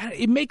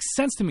 it makes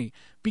sense to me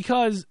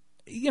because.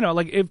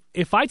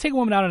 If I take a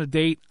woman out on a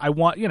date, I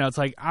want, it's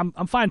like, I'm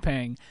fine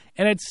paying.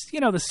 And it's,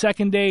 the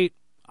second date,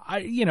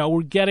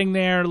 we're getting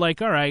there,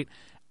 like, all right.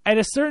 By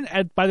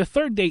the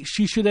third date,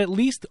 she should at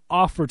least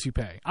offer to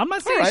pay. I'm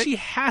not saying she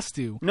has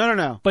to.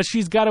 No. But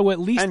she's got to at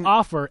least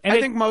offer. And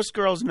I think most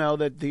girls know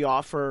that the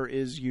offer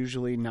is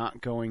usually not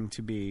going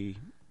to be,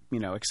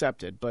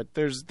 accepted. But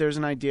there's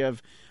an idea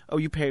of, oh,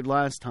 you paid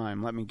last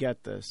time, let me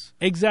get this.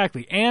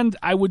 Exactly. And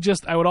I would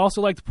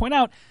also like to point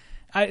out,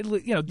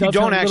 you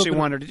don't actually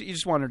want her to. You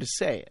just want her to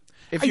say it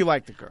if you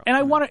like the girl. And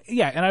I want it.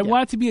 Yeah, and I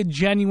want it to be a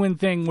genuine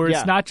thing where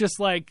it's not just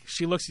like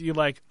she looks at you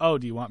like, "Oh,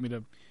 do you want me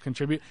to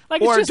contribute?"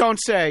 Like, or don't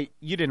say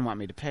you didn't want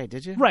me to pay,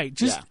 did you? Right.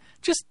 Just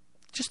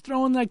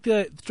throwing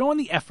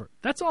the effort.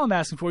 That's all I'm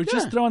asking for.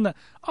 Just throwing the,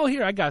 oh,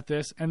 here, I got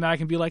this, and then I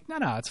can be like, no,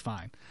 it's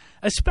fine.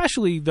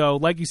 Especially though,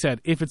 like you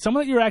said, if it's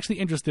someone that you're actually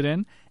interested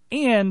in,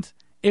 and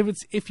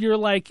if you're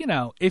like,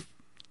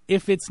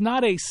 if it's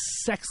not a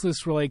sexless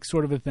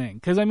sort of a thing.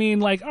 Because, I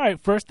mean, like, all right,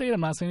 first date, I'm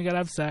not saying you got to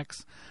have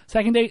sex.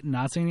 Second date,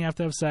 not saying you have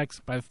to have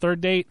sex. By the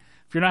third date,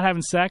 if you're not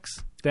having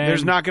sex, then...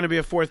 There's not going to be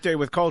a fourth date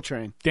with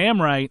Coltrane.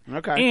 Damn right.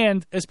 Okay.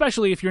 And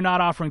especially if you're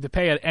not offering to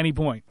pay at any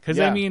point. Because,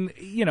 I mean,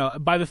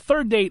 by the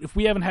third date, if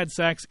we haven't had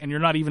sex and you're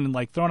not even,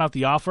 like, throwing out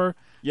the offer,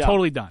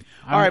 totally done.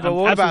 All right, but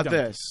what about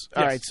this?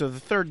 All right, so the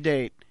third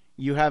date,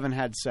 you haven't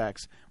had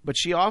sex, but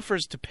she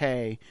offers to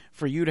pay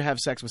for you to have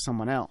sex with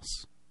someone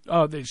else.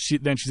 Oh, then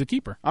she's a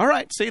keeper. All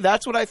right. See,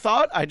 that's what I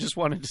thought. I just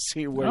wanted to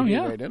see where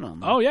you weighed in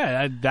on that. Oh,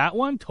 yeah. That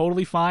one,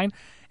 totally fine.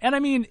 And I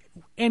mean,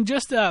 and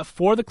just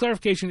for the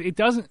clarification, it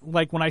doesn't,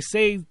 like when I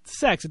say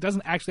sex, it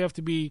doesn't actually have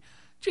to be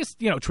just,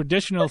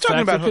 traditional sex.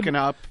 Talking about hooking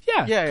up.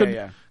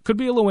 Yeah. Could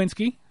be a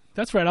Lewinsky.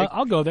 That's right.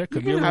 I'll go there.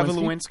 Could be a Lewinsky. Have a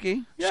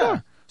Lewinsky. Yeah.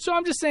 Sure. So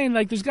I'm just saying,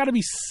 like, there's got to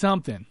be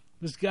something.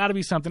 There's got to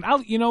be something.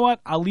 You know what?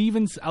 I'll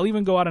even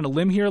go out on a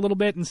limb here a little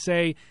bit and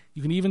say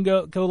you can even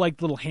go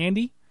like little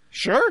handy.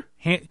 Sure.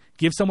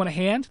 Give someone a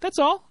hand. That's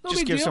all. No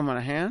just big give deal. Not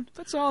a hand.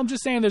 That's all. I'm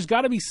just saying there's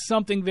got to be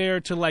something there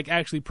to like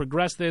actually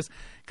progress this.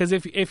 Because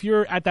if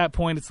you're at that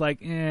point, it's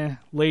like,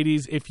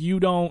 ladies, if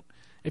you're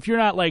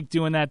not like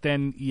doing that,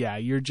 then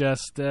you're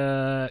just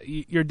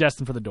you're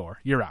destined for the door.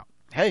 You're out.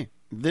 Hey,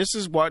 this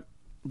is what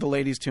the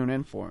ladies tune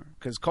in for.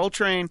 Because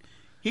Coltrane,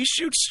 he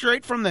shoots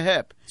straight from the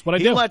hip. That's what I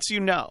do. He lets you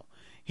know.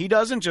 He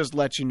doesn't just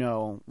let you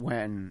know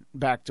when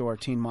Backdoor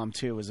Teen Mom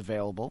 2 is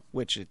available,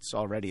 which it's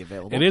already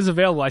available. It is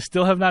available. I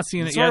still have not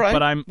seen it yet, right.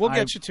 but We'll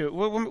get you to it.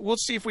 We'll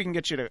see if we can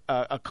get you to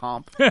a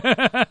comp.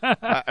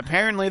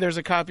 Apparently, there's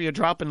a copy of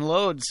Drop and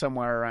Load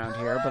somewhere around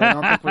here, but I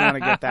don't think we're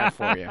going to get that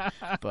for you.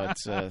 But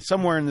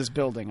somewhere in this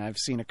building, I've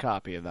seen a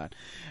copy of that.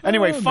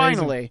 Anyway,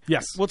 finally,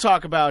 yes, we'll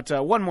talk about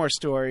one more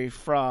story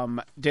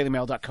from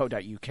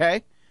dailymail.co.uk.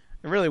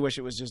 I really wish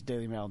it was just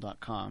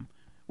dailymail.com.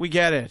 We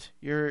get it.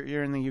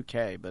 You're in the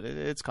UK, but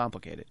it's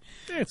complicated.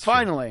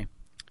 Finally,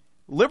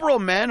 liberal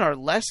men are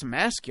less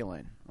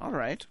masculine. All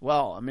right.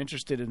 Well, I'm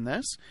interested in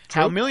this.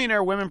 True. How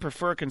millionaire women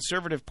prefer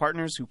conservative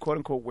partners who,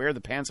 quote-unquote, wear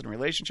the pants in a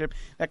relationship.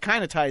 That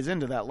kind of ties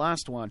into that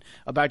last one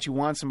about you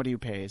want somebody who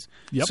pays.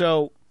 Yep.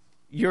 So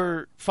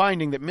you're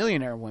finding that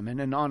millionaire women,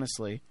 and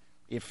honestly,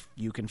 if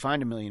you can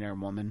find a millionaire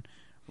woman,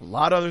 a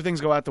lot of other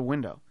things go out the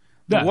window.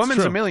 The That's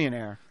woman's true. a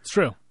millionaire. It's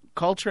true.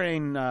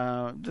 Coltrane,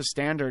 the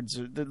standards,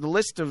 the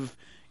list of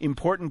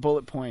important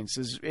bullet points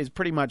is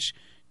pretty much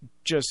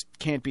just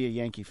can't be a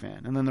Yankee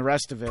fan, and then the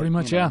rest of it, Pretty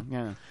much, yeah.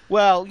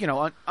 Well,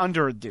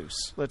 under a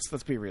deuce.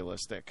 Let's be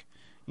realistic.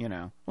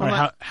 Well,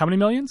 right, how many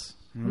millions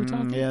are we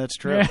talking? Yeah, that's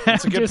true.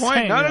 That's a good point.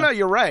 Saying, no,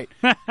 you're right.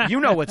 You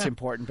know what's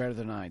important better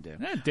than I do.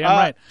 Yeah, damn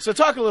right. So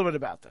talk a little bit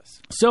about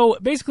this. So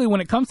basically, when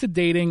it comes to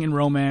dating and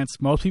romance,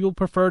 most people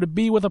prefer to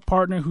be with a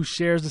partner who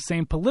shares the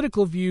same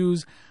political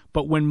views,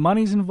 but when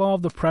money's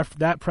involved,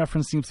 that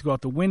preference seems to go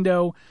out the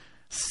window.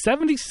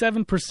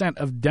 77%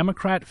 of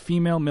Democrat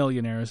female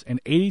millionaires and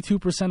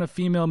 82% of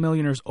female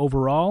millionaires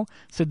overall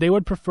said they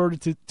would prefer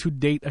to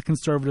date a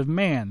conservative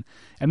man.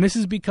 And this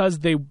is because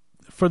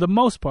for the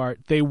most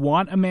part, they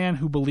want a man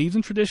who believes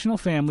in traditional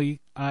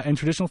family and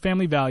traditional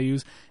family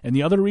values, and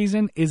the other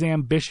reason is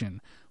ambition.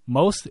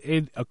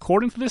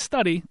 According to this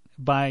study,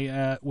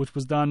 which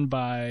was done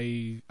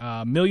by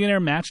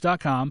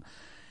MillionaireMatch.com,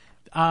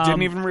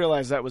 didn't even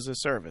realize that was a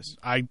service.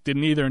 I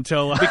didn't either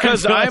until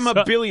because I'm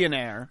a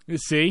billionaire. You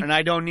see, and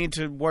I don't need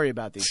to worry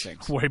about these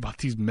things. Worry about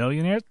these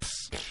millionaires.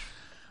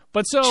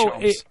 But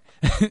so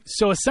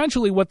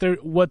essentially, what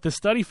the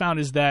study found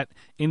is that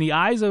in the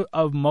eyes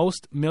of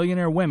most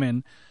millionaire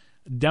women,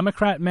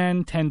 Democrat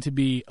men tend to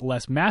be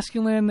less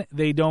masculine.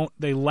 They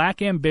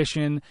lack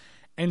ambition.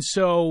 And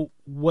so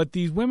what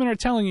these women are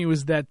telling you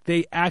is that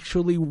they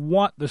actually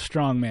want the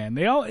strong man.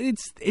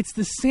 It's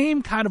the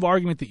same kind of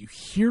argument that you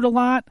hear a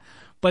lot,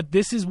 but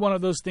this is one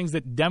of those things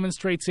that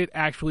demonstrates it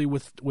actually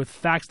with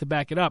facts to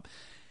back it up.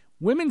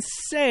 Women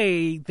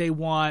say they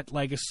want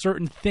like a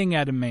certain thing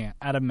out of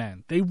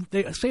men. They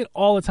say it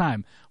all the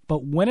time.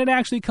 But when it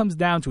actually comes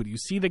down to it, you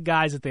see the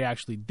guys that they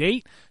actually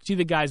date, you see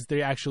the guys that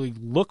they actually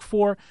look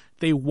for.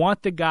 They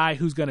want the guy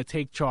who's going to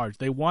take charge.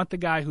 They want the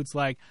guy who's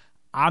like,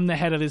 I'm the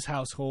head of this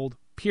household,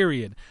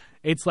 period.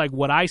 It's like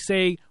what I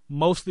say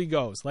mostly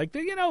goes. Like,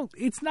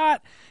 it's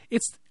not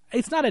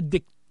a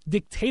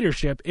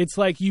dictatorship. It's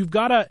like you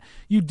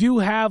do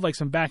have like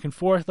some back and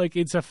forth. Like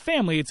it's a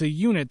family, it's a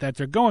unit that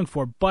they're going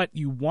for, but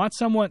you want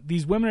someone,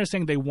 these women are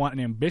saying they want an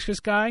ambitious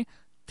guy,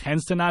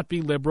 tends to not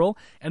be liberal,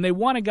 and they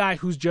want a guy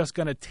who's just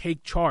going to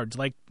take charge.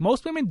 Like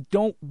most women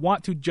don't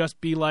want to just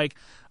be like,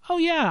 oh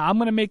yeah, I'm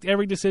going to make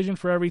every decision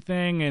for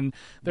everything, and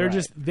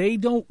they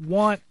don't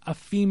want a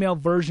female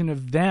version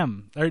of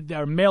them,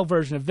 or male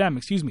version of them,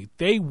 excuse me.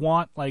 They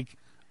want like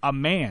a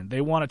man.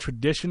 They want a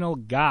traditional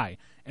guy.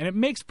 And it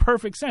makes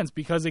perfect sense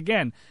because,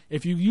 again,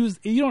 if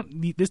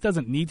this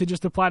doesn't need to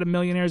just apply to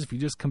millionaires. If you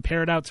just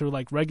compare it out to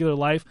like regular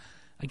life,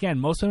 again,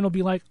 most women will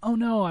be like, oh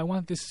no, I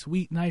want this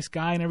sweet, nice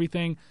guy and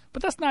everything.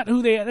 But that's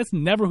that's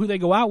never who they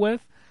go out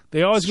with.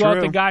 They always go out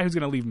with the guy who's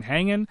going to leave them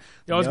hanging.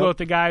 They always go with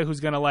the guy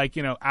who's going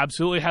to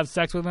absolutely have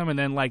sex with them and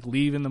then like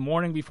leave in the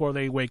morning before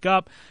they wake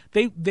up.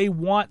 They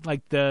want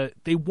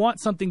they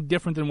want something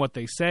different than what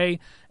they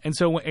say. And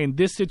so in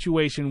this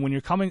situation, when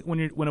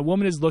a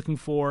woman is looking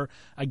for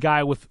a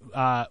guy with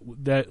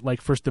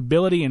for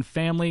stability and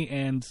family,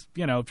 and if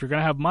you're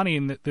going to have money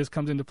and this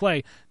comes into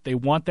play, they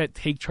want that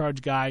take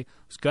charge guy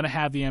who's going to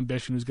have the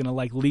ambition, who's going to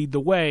like lead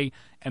the way,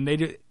 and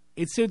it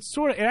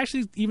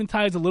actually even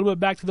ties a little bit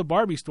back to the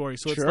Barbie story.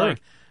 So it's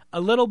like a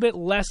little bit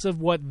less of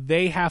what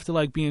they have to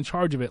like be in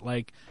charge of it.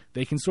 Like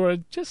they can sort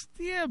of just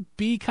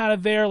be kind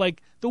of there,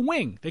 like the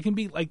wing. They can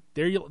be like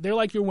they're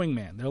like your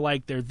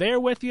wingman. They're there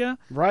with you,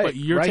 right? But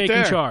you're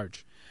taking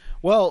charge.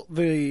 Well,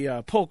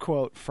 the pull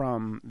quote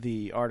from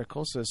the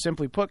article says,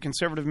 simply put,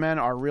 conservative men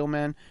are real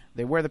men.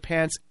 They wear the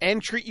pants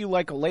and treat you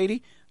like a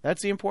lady.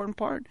 That's the important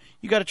part.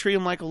 You got to treat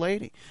them like a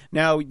lady.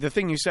 Now, the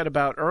thing you said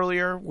about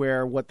earlier,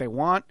 where what they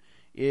want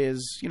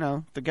is,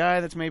 the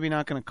guy that's maybe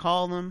not going to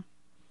call them,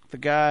 the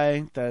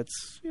guy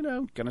that's,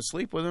 going to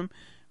sleep with them,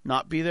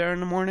 not be there in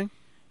the morning.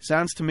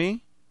 Sounds to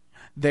me,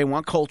 they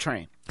want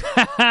Coltrane. You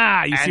see what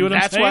I'm saying?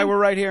 That's why we're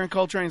right here in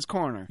Coltrane's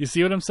corner. You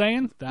see what I'm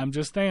saying? I'm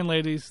just saying,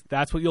 ladies,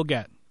 that's what you'll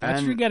get.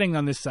 That's what you're getting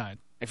on this side.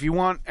 If you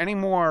want any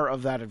more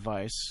of that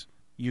advice,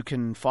 you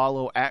can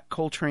follow at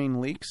Coltrane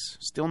Leaks.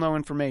 Still no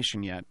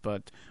information yet,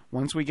 but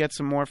once we get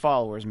some more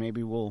followers,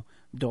 maybe we'll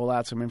dole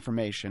out some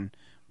information.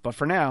 But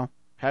for now,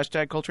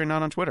 hashtag Coltrane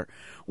not on Twitter.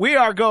 We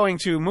are going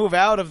to move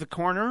out of the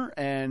corner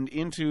and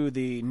into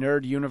the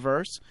nerd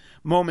universe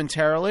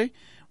momentarily.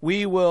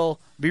 We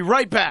will be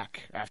right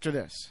back after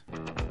this.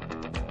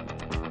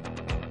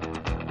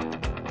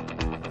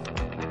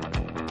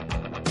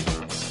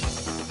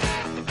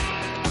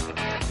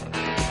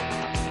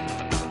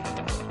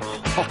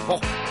 Oh,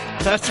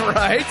 that's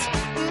right.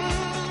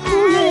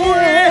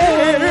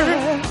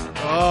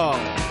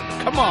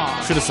 Oh, come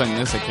on. Should have sung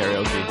this at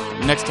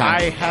karaoke. Next time.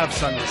 I have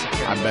sung this at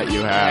karaoke. I bet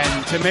you have.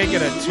 And to make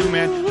it a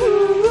two-man...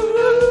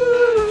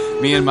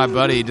 Me and my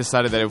buddy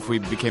decided that if we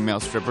became male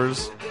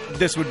strippers...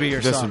 This would be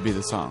your song. This would be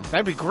the song.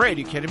 That'd be great.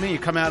 Are you kidding me? You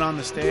come out on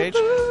the stage.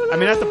 I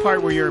mean, not the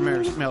part where you're a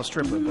male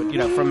stripper,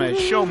 but, from a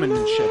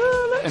showmanship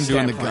and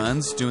doing the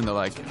guns, doing the,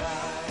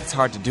 it's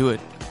hard to do it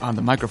on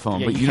the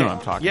microphone, but you know what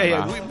I'm talking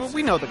about. Yeah,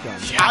 we know the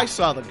guns. Yeah. I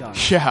saw the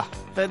guns. Yeah.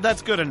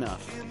 That's good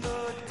enough.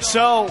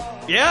 So,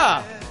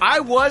 yeah, I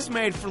was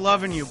made for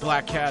loving you,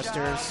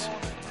 Bladtcasters.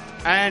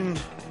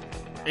 And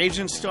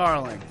Agent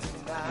Starling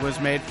was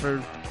made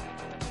for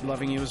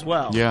loving you as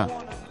well. Yeah.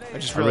 I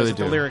just realized that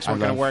the lyrics weren't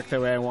going to work the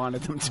way I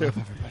wanted them to.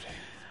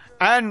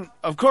 And,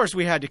 of course,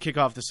 we had to kick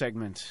off the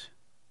segment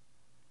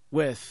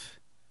with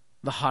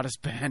the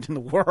hottest band in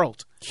the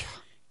world,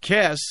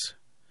 Kiss,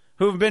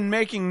 who've been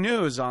making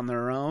news on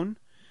their own.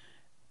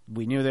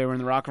 We knew they were in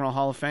the Rock and Roll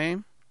Hall of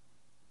Fame.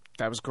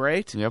 That was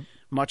great. Yep.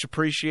 Much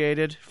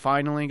appreciated.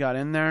 Finally got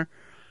in there.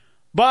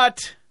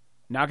 But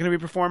not going to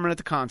be performing at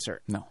the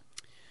concert. No.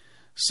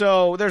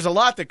 So there's a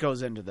lot that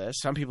goes into this.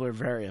 Some people are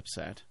very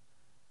upset.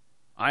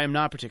 I am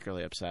not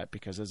particularly upset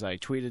because as I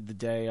tweeted the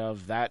day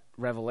of that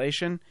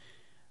revelation,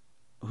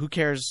 who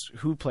cares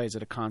who plays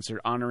at a concert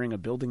honoring a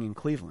building in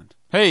Cleveland?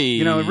 Hey!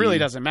 It really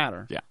doesn't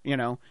matter.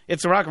 Yeah.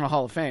 It's the Rock and Roll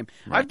Hall of Fame.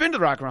 Right. I've been to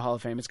the Rock and Roll Hall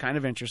of Fame. It's kind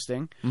of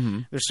interesting. Mm-hmm.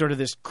 There's sort of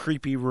this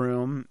creepy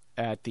room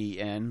at the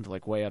end,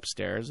 like way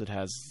upstairs. It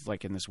has,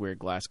 like in this weird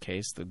glass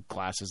case, the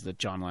glasses that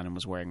John Lennon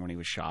was wearing when he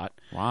was shot.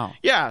 Wow.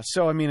 Yeah,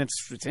 so, I mean,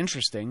 it's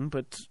interesting,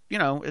 but,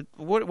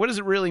 what does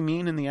it really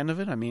mean in the end of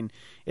it? I mean,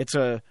 it's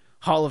a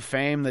Hall of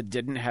Fame that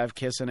didn't have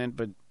Kiss in it,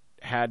 but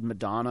had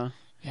Madonna.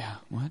 Yeah,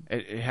 what?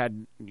 It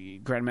had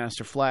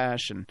Grandmaster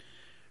Flash and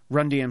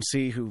Run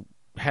DMC, who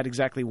had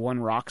exactly one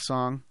rock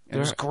song. It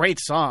was a great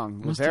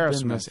song with Aerosmith.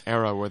 Been this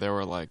era where they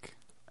were like,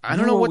 I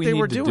don't know what they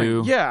were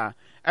doing. Yeah,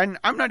 and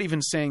I'm not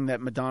even saying that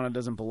Madonna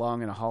doesn't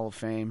belong in a Hall of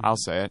Fame. I'll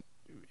say it.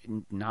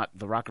 Not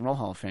the Rock and Roll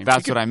Hall of Fame.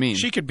 That's what I mean.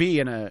 She could be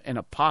in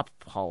a pop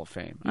Hall of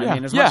Fame. Yeah. I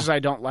mean, as much as I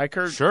don't like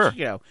her, sure.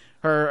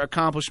 Her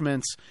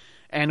accomplishments,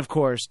 and of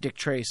course Dick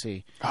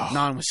Tracy,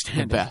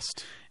 notwithstanding, the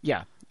best.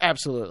 Yeah,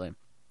 absolutely.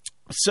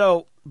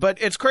 So,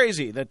 but it's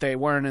crazy that they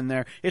weren't in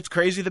there. It's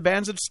crazy the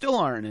bands that still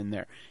aren't in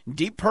there.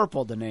 Deep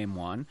Purple, to name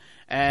one.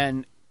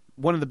 And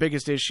one of the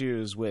biggest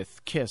issues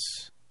with Kiss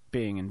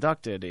being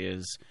inducted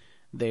is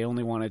they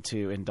only wanted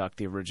to induct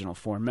the original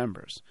 4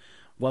 members.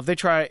 Well,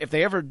 if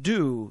they ever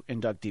do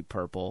induct Deep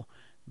Purple,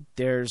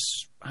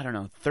 there's,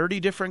 30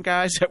 different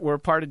guys that were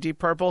part of Deep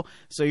Purple.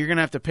 So you're going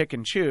to have to pick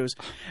and choose.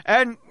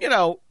 And,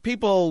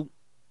 people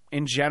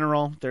in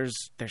general,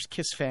 there's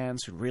Kiss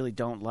fans who really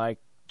don't like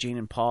Gene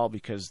and Paul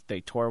because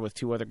they tour with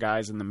 2 other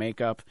guys in the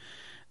makeup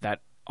that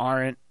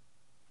aren't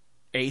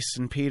Ace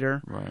and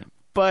Peter. Right.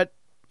 But,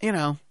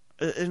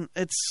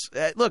 it's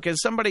look,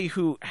 as somebody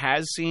who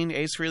has seen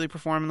Ace really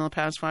perform in the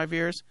past 5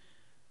 years,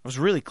 I was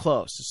really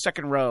close. The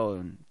second row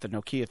in the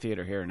Nokia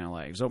Theater here in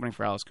L.A. He was opening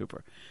for Alice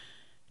Cooper.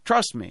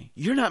 Trust me,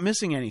 you're not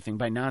missing anything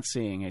by not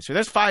seeing Ace.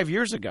 That's 5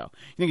 years ago.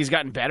 You think he's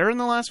gotten better in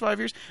the last 5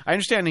 years? I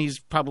understand he's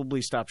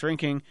probably stopped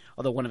drinking,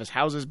 although one of his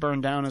houses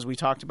burned down, as we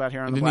talked about here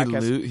on the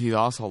Bladtcast. He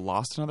also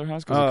lost another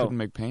house because he couldn't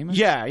make payments?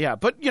 Yeah.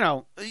 But,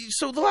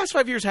 so the last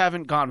 5 years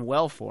haven't gone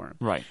well for him.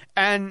 Right.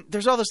 And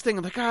there's all this thing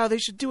of like, they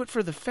should do it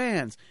for the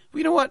fans. Well,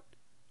 you know what?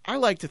 I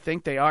like to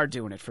think they are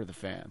doing it for the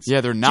fans.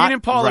 Yeah, they're not. Gene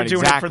and Paul are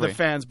doing it for the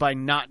fans by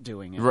not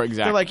doing it. Right,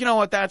 exactly. They're like, you know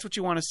what? That's what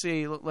you want to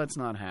see. Let's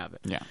not have it.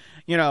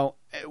 Yeah.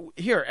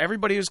 Here,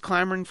 everybody who's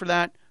clamoring for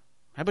that,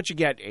 how about you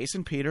get Ace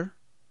and Peter,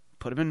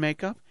 put them in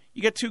makeup?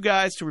 You get 2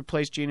 guys to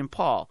replace Gene and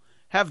Paul.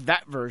 Have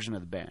that version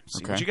of the band.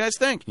 See what you guys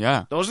think.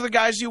 Yeah. Those are the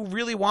guys you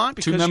really want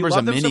because 2 members you love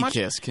of them so much.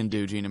 Mini-Kiss can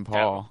do Gene and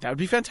Paul. That would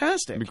be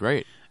fantastic. That'd be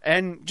great.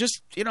 And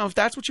just, if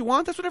that's what you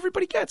want, that's what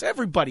everybody gets.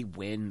 Everybody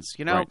wins.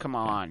 Right. Come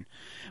on.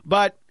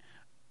 But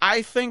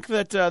I think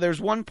that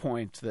there's one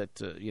point that,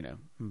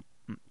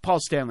 Paul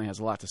Stanley has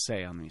a lot to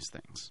say on these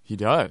things. He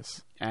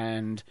does.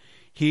 And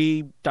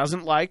he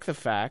doesn't like the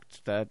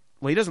fact that,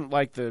 he doesn't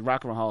like the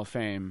Rock and Roll Hall of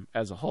Fame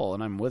as a whole,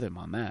 and I'm with him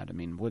on that. I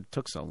mean, what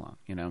took so long,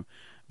 I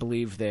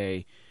believe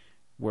they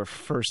were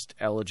first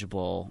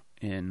eligible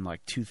in,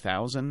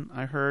 2000,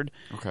 I heard.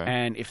 Okay.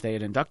 And if they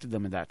had inducted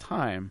them at that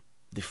time,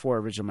 the 4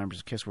 original members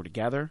of Kiss were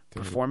together,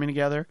 performing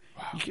together.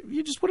 Wow.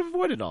 You just would have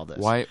avoided all this.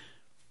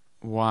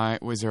 Why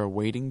was there a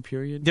waiting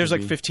period? There's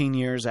 15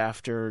 years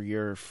after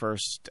your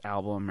first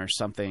album or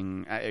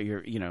something.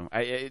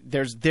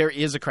 There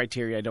is a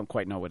criteria. I don't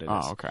quite know what it is.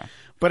 Oh, okay.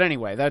 But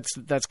anyway,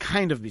 that's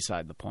kind of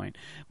beside the point.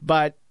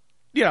 But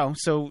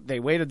so they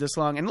waited this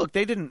long, and look,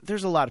 they didn't.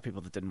 There's a lot of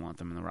people that didn't want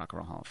them in the Rock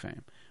and Roll Hall of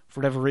Fame for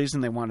whatever reason.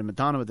 They wanted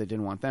Madonna, but they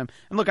didn't want them.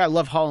 And look, I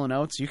love Hall &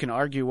 Oates. You can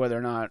argue whether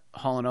or not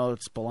Hall &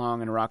 Oates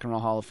belong in a Rock and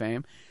Roll Hall of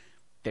Fame.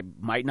 They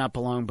might not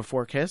belong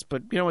before Kiss,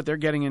 but you know what they're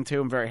getting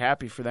into. I'm very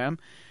happy for them.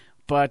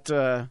 But,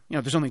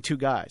 there's only 2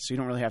 guys, so you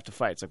don't really have to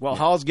fight. It's like,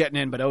 Hall's getting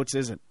in, but Oates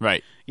isn't.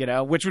 Right.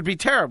 Which would be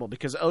terrible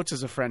because Oates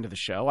is a friend of the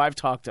show. I've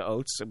talked to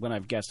Oates when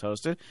I've guest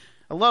hosted.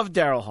 I love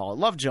Daryl Hall. I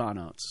love John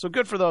Oates. So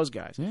good for those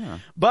guys. Yeah.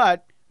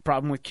 But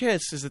problem with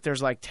Kiss is that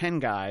there's 10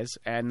 guys,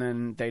 and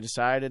then they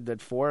decided that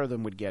 4 of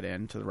them would get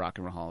into the Rock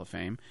and Roll Hall of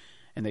Fame,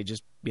 and they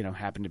just,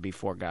 happen to be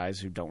 4 guys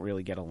who don't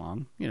really get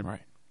along. Right.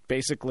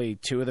 Basically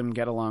 2 of them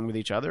get along with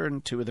each other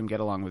and 2 of them get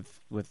along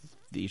with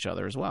each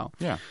other as well.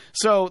 Yeah.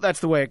 So that's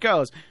the way it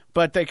goes.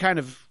 But they kind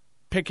of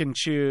pick and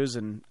choose,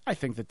 and I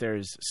think that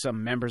there's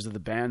some members of the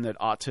band that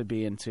ought to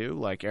be in too,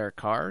 like Eric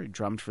Carr, who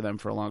drummed for them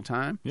for a long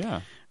time.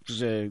 Yeah.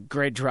 was a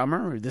great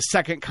drummer. The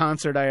second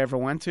concert I ever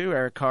went to,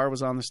 Eric Carr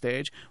was on the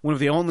stage. One of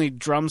the only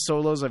drum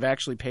solos I've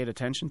actually paid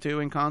attention to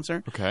in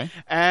concert. Okay.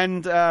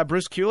 And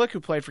Bruce Kulick, who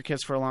played for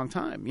Kiss for a long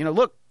time.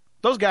 Look,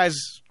 those guys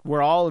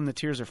were all in the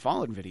Tears Are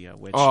Falling video,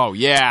 which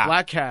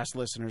Bladtcast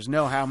listeners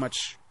know how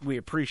much we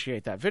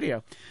appreciate that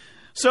video.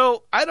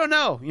 So, I don't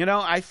know.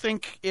 I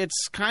think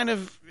it's kind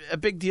of a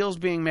big deal's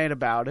being made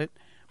about it.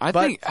 I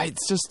think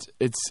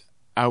it's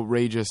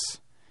outrageous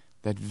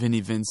that Vinnie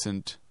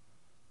Vincent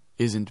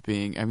isn't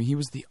being... I mean, he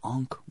was the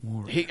Ankh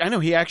warrior. I know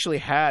he actually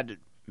had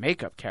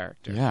makeup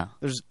characters. Yeah.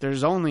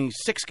 There's only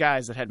 6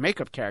 guys that had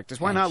makeup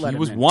characters. Why not let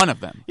him in? He was one of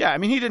them. Yeah, I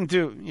mean,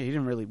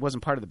 he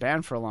wasn't part of the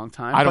band for a long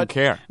time. I don't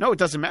care. No, it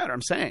doesn't matter.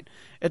 I'm saying.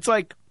 It's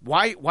like,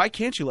 why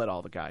can't you let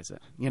all the guys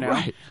in?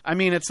 Right. I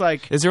mean, it's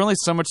like... Is there only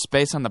so much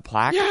space on the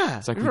plaque? Yeah.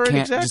 It's like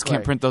we just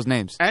can't print those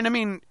names. And I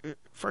mean,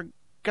 for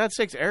God's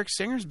sakes, Eric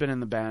Singer's been in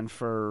the band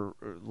for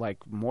like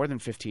more than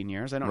 15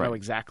 years. I don't know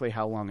exactly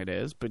how long it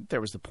is, but there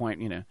was the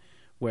point,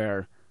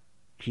 where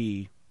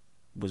he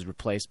was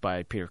replaced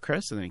by Peter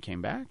Criss, and then he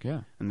came back.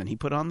 Yeah. And then he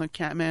put on the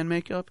Catman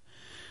makeup.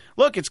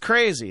 Look, it's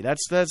crazy.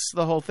 That's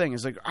the whole thing.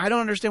 It's like, I don't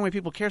understand why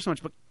people care so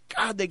much, but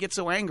God, they get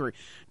so angry.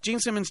 Gene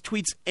Simmons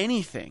tweets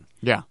anything.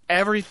 Yeah.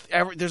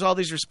 There's all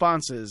these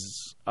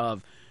responses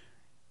of,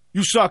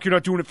 you suck, you're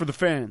not doing it for the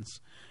fans.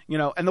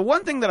 And the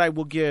one thing that I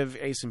will give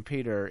Ace and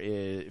Peter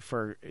is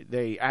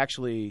they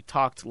actually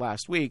talked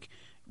last week.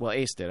 Well,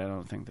 Ace did. I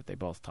don't think that they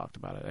both talked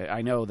about it.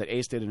 I know that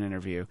Ace did an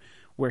interview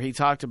where he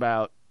talked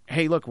about,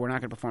 hey, look, we're not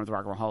going to perform at the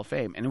Rock and Roll Hall of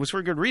Fame. And it was for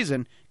a good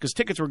reason, because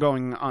tickets were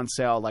going on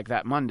sale like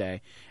that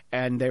Monday,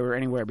 and they were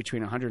anywhere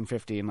between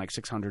 $150 and like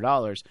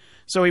 $600.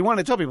 So he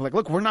wanted to tell people, like,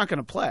 look, we're not going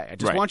to play. I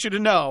just want you to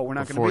know we're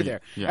not going to be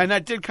there. Yeah. And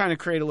that did kind of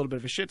create a little bit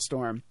of a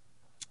shitstorm.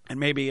 And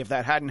maybe if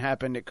that hadn't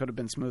happened, it could have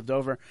been smoothed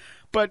over.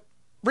 But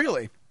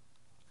really,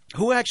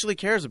 who actually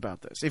cares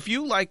about this? If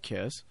you like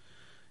Kiss,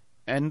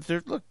 and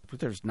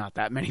there's not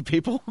that many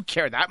people who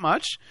care that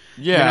much.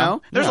 Yeah.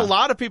 There's a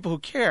lot of people who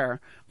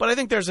care, but I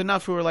think there's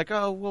enough who are like,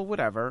 oh, well,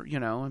 whatever.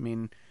 I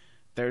mean,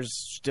 there's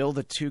still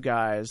the 2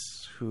 guys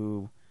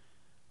who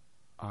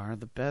are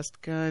the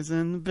best guys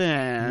in the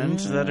band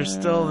that are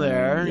still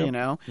there,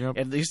 Yep.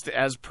 At least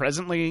as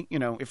presently,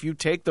 if you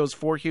take those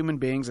 4 human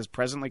beings as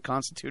presently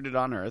constituted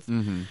on Earth,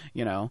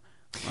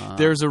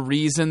 there's a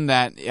reason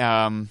that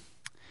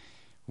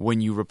when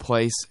you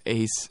replace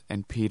Ace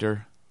and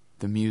Peter,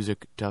 the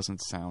music doesn't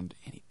sound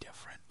any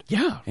different.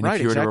 Yeah, and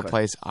if you were to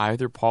replace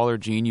either Paul or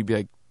Gene, you'd be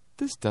like,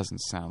 this doesn't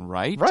sound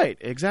right. Right,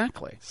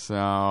 exactly. So,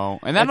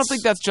 and I don't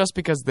think that's just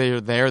because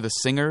they're the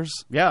singers.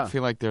 Yeah. I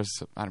feel like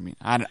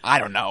I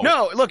don't know.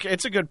 No, look,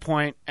 it's a good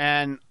point,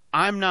 and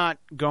I'm not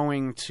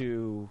going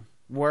to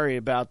worry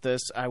about this.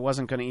 I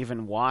wasn't going to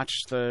even watch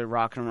the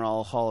Rock and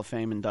Roll Hall of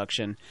Fame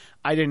induction.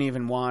 I didn't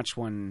even watch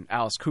when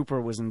Alice Cooper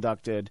was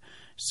inducted.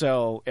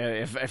 So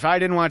if I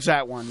didn't watch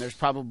that one, there's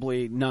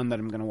probably none that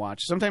I'm going to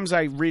watch. Sometimes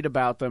I read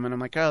about them and I'm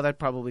like, oh, that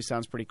probably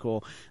sounds pretty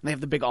cool. And they have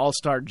the big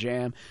all-star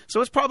jam. So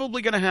it's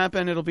probably going to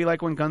happen. It'll be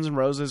like when Guns N'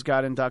 Roses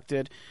got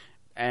inducted,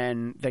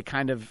 and they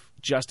kind of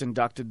just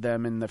inducted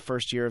them in the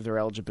first year of their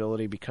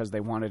eligibility because they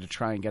wanted to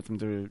try and get them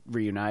to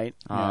reunite,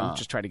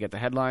 just try to get the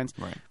headlines.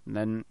 Right. And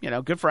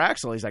then, good for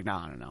Axl, he's like,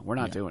 no, we're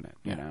not doing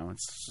it.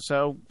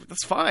 So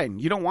that's fine.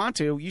 You don't want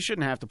to. You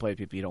shouldn't have to play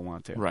people you don't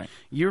want to. Right.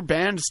 Your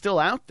band is still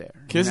out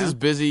there. Kiss is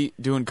busy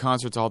doing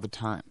concerts all the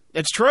time.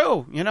 It's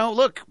true.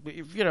 Look,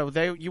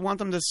 you want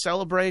them to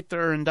celebrate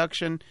their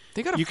induction.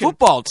 They got a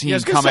football team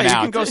coming out.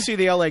 You can go see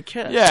the LA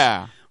Kiss.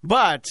 Yeah.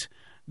 But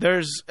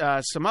there's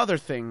some other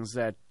things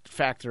that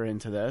factor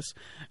into this.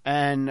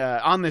 And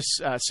on this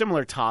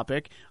similar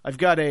topic, I've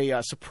got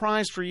a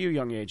surprise for you,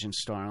 young Agent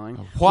Starling.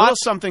 What? A little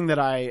something that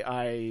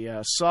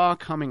I saw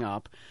coming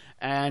up.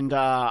 And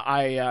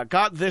I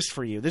got this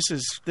for you. This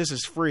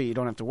is free. You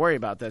don't have to worry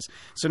about this.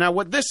 So now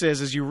what this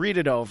is you read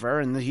it over,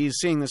 and he's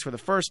seeing this for the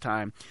first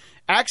time.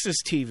 Access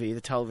TV, the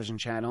television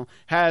channel,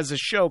 has a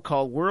show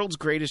called World's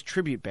Greatest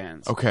Tribute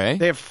Bands. Okay.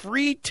 They have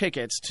free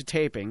tickets to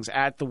tapings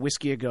at the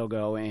Whiskey A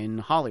Go-Go in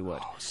Hollywood.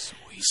 Oh,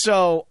 sweet.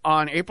 So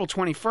on April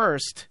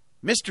 21st,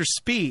 Mr.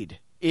 Speed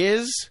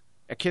is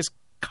a Kiss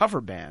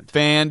cover band.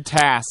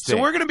 Fantastic.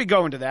 So we're going to be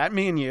going to that,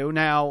 me and you.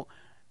 Now,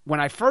 when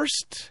I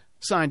first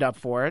signed up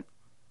for it,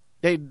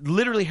 they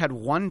literally had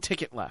 1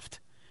 ticket left.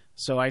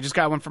 So I just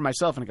got one for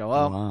myself, and I go,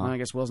 well, I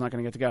guess Will's not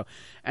going to get to go.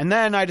 And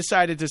then I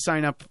decided to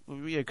sign up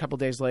a couple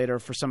days later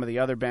for some of the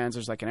other bands.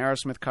 There's like an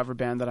Aerosmith cover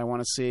band that I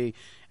want to see,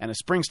 and a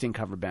Springsteen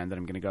cover band that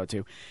I'm going to go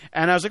to.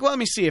 And I was like, well, let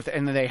me see if.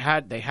 And then they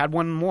had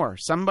one more.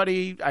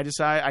 Somebody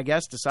decided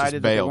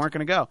that they weren't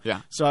going to go.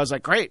 Yeah. So I was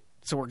like, great.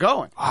 So we're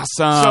going.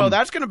 Awesome. So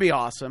that's going to be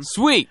awesome.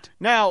 Sweet.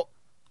 Now,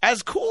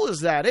 as cool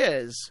as that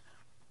is,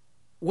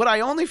 what I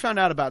only found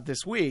out about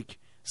this week,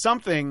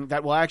 something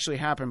that will actually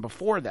happen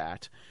before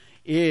that,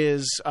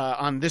 is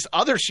on this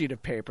other sheet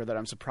of paper that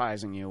I'm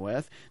surprising you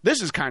with.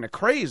 This is kind of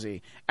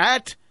crazy.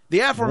 At the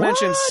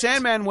aforementioned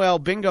San Manuel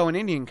Bingo and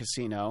Indian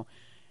Casino,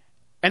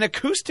 an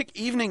acoustic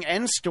evening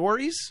ends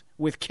stories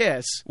with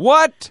Kiss.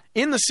 What?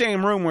 In the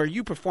same room where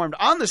you performed,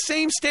 on the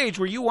same stage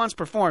where you once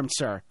performed,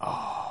 sir.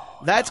 Oh.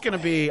 That's going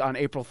to be on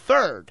April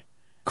 3rd.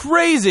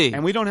 Crazy.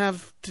 And we don't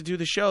have to do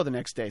the show the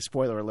next day.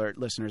 Spoiler alert,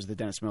 listeners of the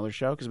Dennis Miller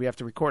Show, because we have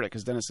to record it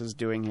because Dennis is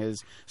doing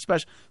his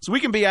special. So we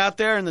can be out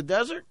there in the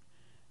desert,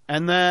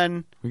 and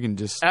then we can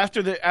just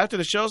after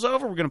the show's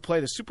over, we're going to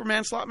play the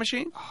Superman slot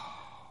machine.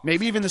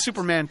 Maybe even the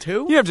Superman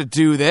 2. You have to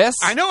do this.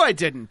 I know I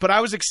didn't, but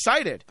I was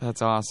excited.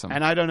 That's awesome.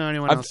 And I don't know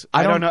anyone else.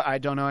 I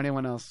don't know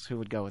anyone else who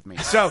would go with me.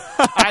 So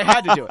I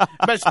had to do it.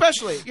 But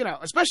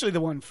especially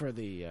the one for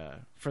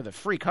the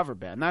free cover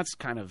band. That's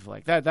kind of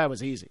like that. That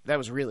was easy. That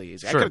was really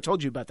easy. Sure. I could have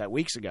told you about that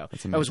weeks ago.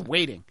 I was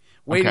waiting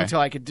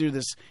until I could do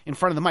this in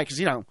front of the mic because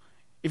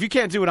if you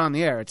can't do it on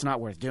the air, it's not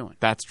worth doing.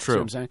 That's true. See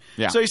what I'm saying?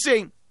 Yeah. So you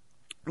see.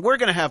 We're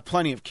going to have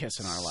plenty of Kiss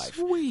in our life.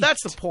 Sweet.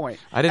 That's the point.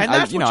 I've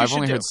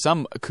only heard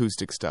some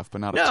acoustic stuff, but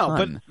not a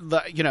ton.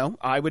 But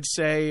I would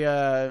say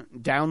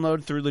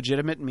download through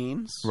legitimate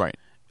means. Right.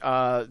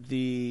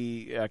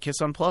 The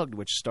Kiss Unplugged,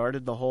 which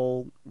started the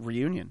whole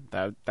reunion.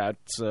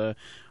 That's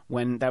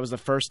when that was the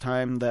first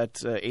time that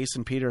Ace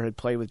and Peter had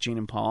played with Gene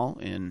and Paul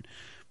in,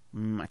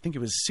 I think it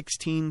was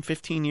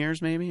 15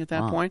 years maybe at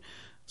that point.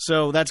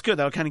 So that's good.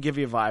 That'll kind of give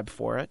you a vibe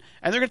for it.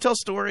 And they're going to tell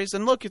stories.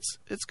 And look, it's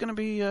going to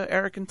be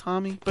Eric and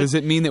Tommy. But does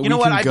it mean that we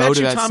can go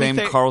to that same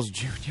Carl's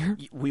Jr.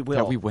 We will.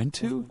 That we went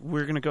to?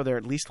 We're going to go there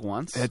at least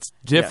once. It's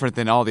different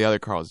than all the other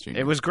Carl's Jr.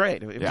 It was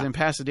great. It was in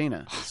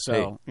Pasadena.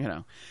 So,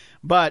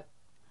 But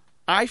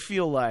I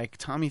feel like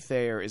Tommy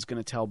Thayer is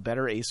going to tell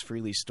better Ace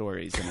Frehley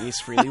stories than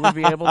Ace Frehley would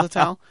be able to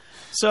tell.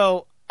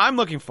 So I'm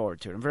looking forward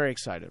to it. I'm very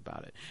excited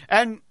about it.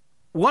 And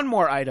one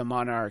more item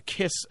on our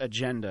Kiss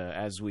agenda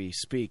as we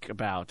speak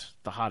about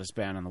the hottest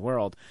band in the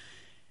world.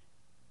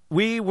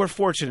 We were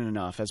fortunate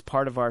enough, as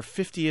part of our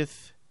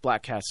 50th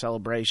Bladtcast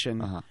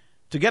celebration,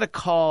 to get a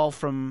call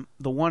from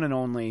the one and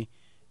only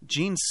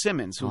Gene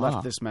Simmons, who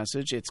left this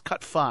message. It's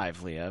cut 5,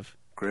 Liev.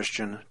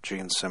 Christian,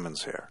 Gene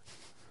Simmons here.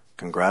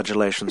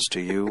 Congratulations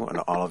to you and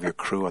all of your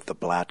crew at the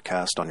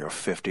Bladtcast on your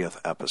 50th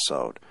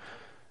episode.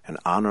 In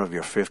honor of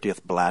your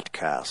 50th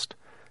Bladtcast,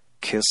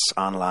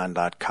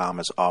 KissOnline.com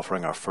is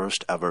offering our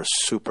first ever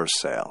super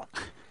sale.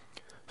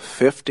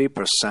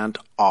 50%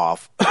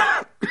 off.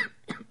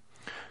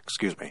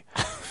 Excuse me.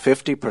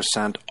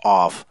 50%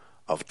 off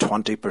of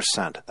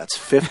 20%. That's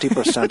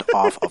 50%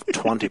 off of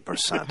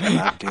 20%. And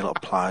that deal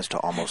applies to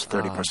almost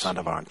 30%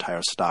 of our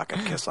entire stock at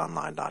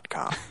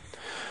KissOnline.com.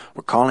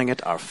 We're calling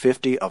it our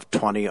 50 of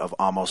 20 of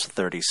almost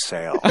 30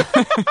 sale.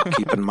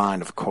 Keep in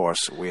mind, of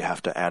course, we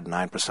have to add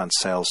 9%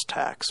 sales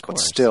tax. But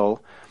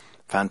still,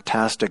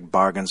 fantastic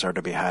bargains are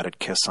to be had at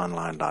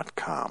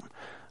KissOnline.com.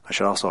 I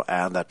should also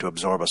add that to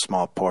absorb a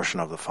small portion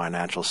of the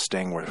financial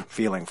sting we're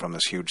feeling from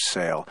this huge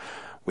sale,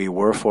 we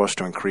were forced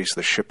to increase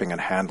the shipping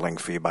and handling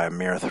fee by a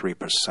mere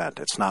 3%.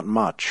 It's not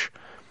much,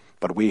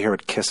 but we here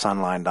at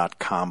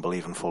KissOnline.com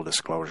believe in full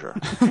disclosure.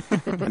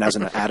 And as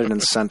an added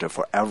incentive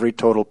for every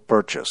total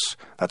purchase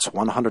that's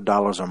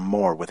 $100 or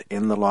more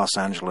within the Los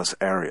Angeles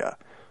area,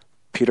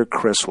 Peter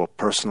Criss will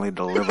personally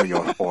deliver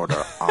your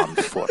order on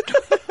foot.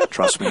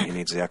 Trust me, he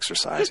needs the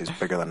exercise. He's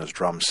bigger than his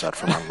drum set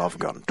from our Love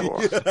Gun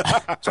tour.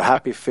 So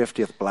happy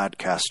 50th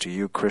Bladtcast to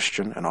you,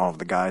 Christian, and all of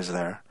the guys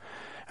there.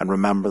 And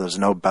remember, there's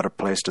no better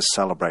place to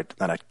celebrate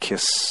than at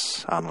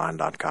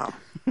KissOnline.com.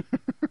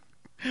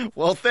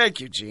 Well, thank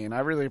you, Gene. I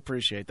really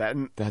appreciate that.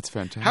 And that's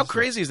fantastic. How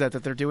crazy is that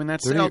they're doing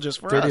that sale just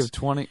for 30 us? 30 of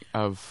 20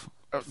 of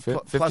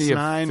 50 plus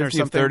 9 50 or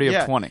something. 30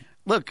 of 20.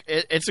 Look,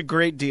 it's a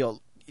great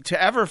deal. To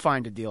ever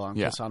find a deal on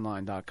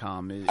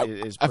KissOnline.com is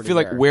pretty I feel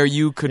like rare. where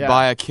you could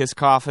buy a Kiss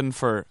coffin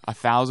for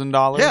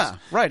 $1,000. Yeah,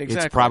 right,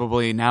 exactly. It's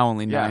probably now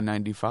only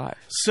 $9.95.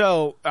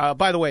 So,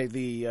 by the way,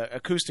 the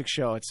acoustic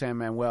show at San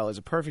Manuel is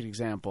a perfect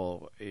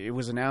example. It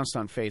was announced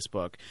on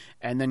Facebook,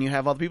 and then you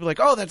have all the people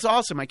like, "Oh, that's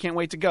awesome! I can't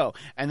wait to go."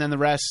 And then the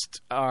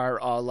rest are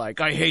all like,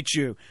 "I hate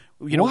you."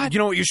 You know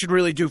what you should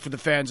really do for the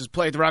fans is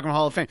play at the Rock and Roll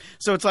Hall of Fame.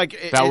 So it's like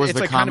it's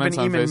like kind of an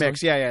even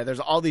mix. Yeah.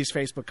 There's all these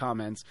Facebook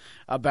comments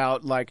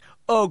about like,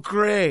 oh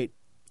great,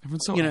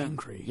 everyone's so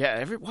angry.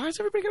 Yeah, why is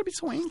everybody gonna be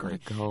so angry?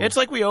 It's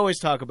like we always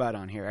talk about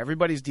on here.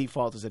 Everybody's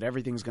default is that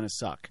everything's gonna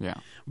suck. Yeah,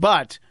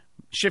 but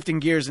shifting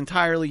gears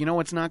entirely, you know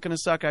what's not gonna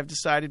suck? I've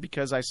decided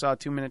because I saw a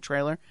 2-minute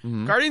trailer.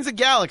 Guardians of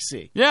the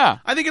Galaxy. Yeah,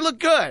 I think it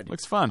looked good.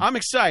 Looks fun. I'm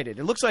excited.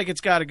 It looks like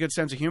it's got a good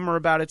sense of humor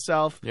about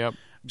itself. Yep.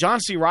 John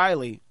C.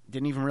 Reilly.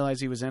 Didn't even realize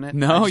he was in it.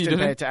 No, you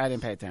didn't? I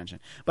didn't pay attention.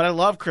 But I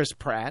love Chris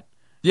Pratt.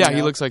 Yeah,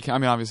 he looks like. I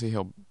mean, obviously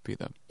he'll be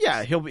the.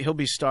 Yeah, he'll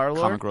be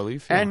Star-Lord. Comic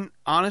relief. Yeah. And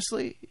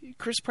honestly,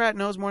 Chris Pratt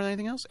knows more than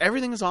anything else.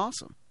 Everything is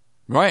awesome.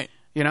 Right.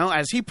 You know,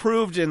 as he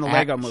proved in the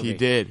Lego movie. He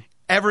did.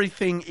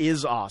 Everything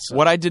is awesome.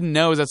 What I didn't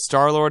know is that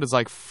Star-Lord is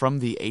like from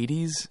the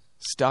 80s,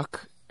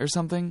 stuck or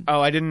something.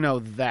 Oh, I didn't know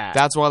that.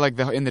 That's why, like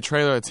in the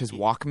trailer, it's his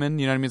Walkman.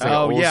 You know what I mean? It's like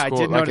old school. I did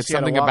like notice it's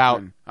something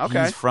about.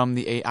 Okay. He's from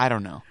the 80s. I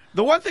don't know.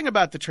 The one thing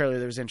about the trailer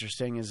that was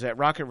interesting is that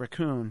Rocket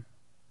Raccoon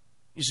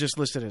is just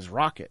listed as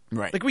Rocket.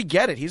 Right. Like, we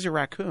get it. He's a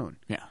raccoon.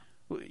 Yeah.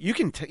 You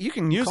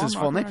can use his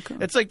full name.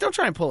 Raccoon. It's like, don't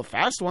try and pull a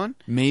fast one.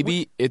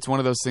 Maybe it's one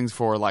of those things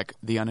for, like,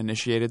 the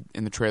uninitiated.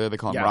 In the trailer, they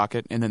call him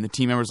Rocket. And then the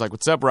team member's like,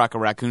 what's up, Rocket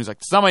Raccoon? He's like,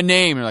 it's not my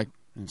name. And you're like,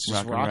 It's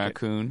just Rocket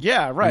Raccoon.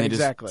 Yeah, right, and they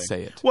exactly. Just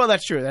say it. Well,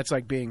 that's true. That's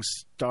like being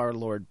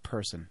Star-Lord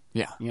person.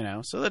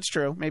 Yeah. So that's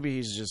true. Maybe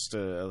he's just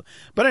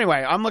But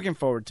anyway, I'm looking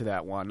forward to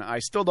that one. I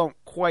still don't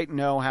quite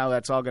know how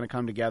that's all going to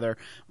come together,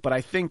 but I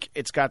think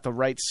it's got the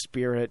right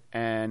spirit,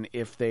 and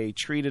if they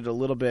treat it a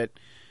little bit,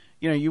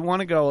 you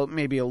want to go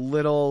maybe a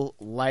little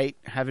light,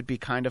 have it be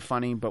kind of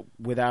funny, but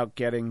without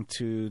getting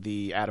to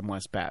the Adam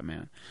West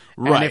Batman.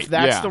 Right. And if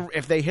that's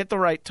if they hit the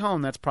right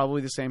tone, that's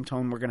probably the same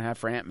tone we're going to have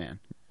for Ant-Man.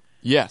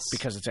 Yes.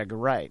 Because it's Edgar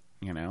Wright,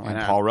 And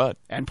Paul Rudd.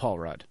 And Paul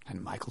Rudd.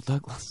 And Michael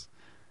Douglas.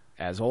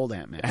 As old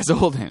Ant-Man.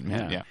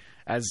 Yeah.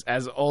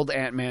 As old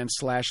Ant-Man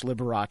 /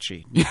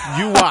 Liberace.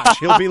 You watch.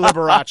 He'll be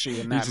Liberace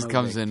in that He just movie.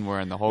 comes in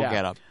wearing the whole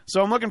getup.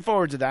 So I'm looking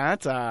forward to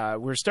that.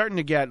 We're starting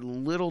to get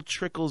little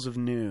trickles of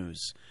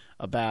news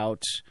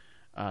about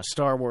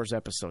Star Wars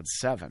Episode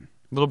 7.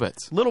 Little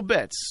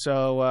bits.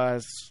 So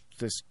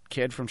this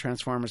kid from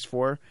Transformers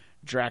 4...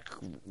 Jack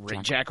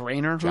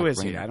Rayner? Who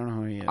is he? I don't know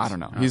who he is. I don't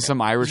know. He's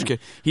some Irish kid.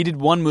 He did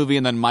one movie,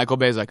 and then Michael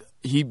Bay's like,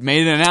 he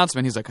made an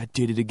announcement. He's like, I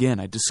did it again.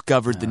 I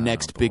discovered the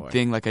next big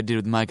thing like I did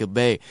with Michael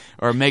Bay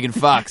or Megan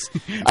Fox.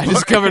 I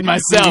discovered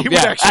myself. He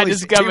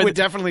would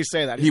definitely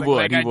say that. He's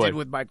like I did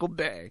with Michael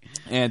Bay.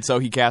 And so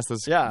he cast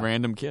this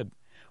random kid.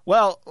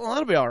 Well,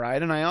 that'll be all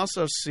right. And I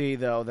also see,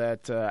 though,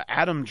 that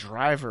Adam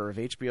Driver of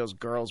HBO's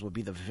Girls will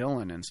be the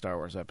villain in Star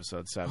Wars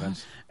Episode 7.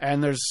 What?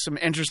 And there's some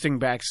interesting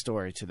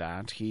backstory to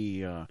that.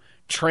 He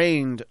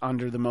trained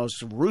under the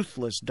most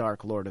ruthless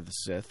Dark Lord of the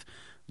Sith.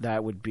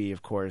 That would be,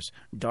 of course,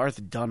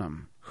 Darth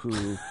Dunham,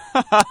 who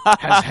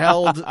has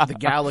held the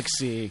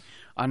galaxy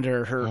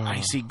under her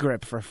icy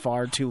grip for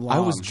far too long. I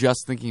was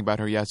just thinking about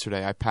her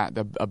yesterday.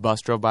 A bus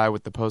drove by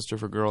with the poster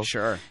for Girls.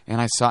 Sure.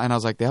 And I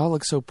was like, they all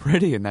look so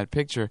pretty in that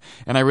picture.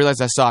 And I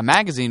realized I saw a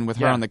magazine with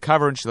her on the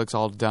cover, and she looks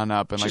all done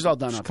up. And she's all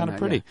done up. She's kind of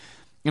pretty. Yeah.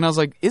 And I was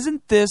like,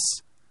 isn't this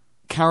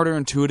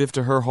counterintuitive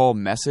to her whole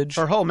message?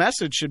 Her whole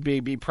message should be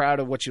proud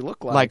of what you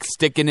look like. Like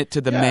sticking it to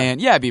the man.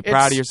 Yeah, be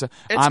proud of yourself.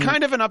 It's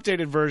kind of an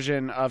updated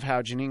version of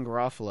how Janine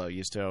Garofalo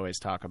used to always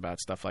talk about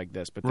stuff like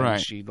this, but then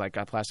she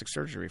got plastic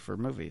surgery for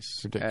movies.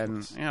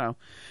 Ridiculous. And,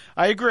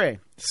 I agree.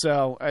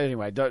 So,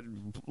 anyway,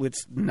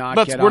 let's not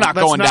get on. We're not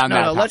going down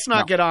that. Let's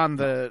not get on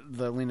the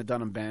Lena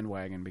Dunham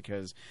bandwagon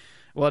because...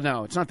 Well,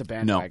 no, it's not the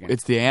bandwagon. No,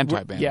 it's the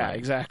anti-bandwagon. Yeah,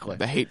 exactly.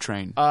 The hate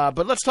train.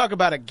 But let's talk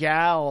about a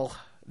gal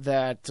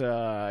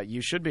that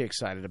you should be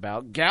excited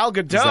about. Gal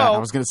Gadot. I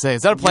was going to say,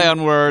 is that a play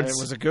on words?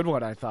 It was a good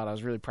one, I thought. I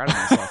was really proud of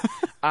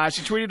myself.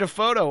 She tweeted a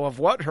photo of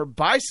her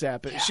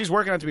bicep. Yeah. She's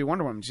working out to be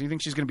Wonder Woman. Do you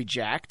think she's going to be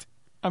jacked?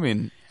 I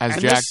mean,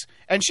 jacked.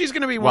 And she's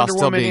going to be Wonder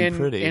Woman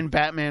in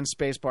Batman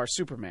Spacebar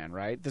Superman,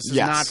 right? This is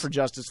not for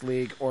Justice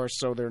League, or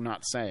so they're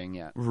not saying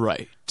yet.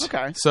 Right.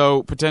 Okay.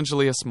 So,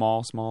 potentially a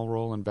small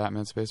role in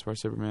Batman Spacebar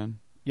Superman.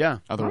 Yeah.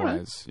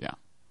 Otherwise, yeah.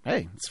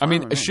 Hey, I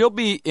mean, she'll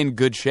be in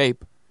good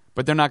shape.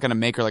 But they're not going to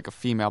make her like a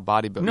female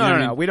bodybuilder.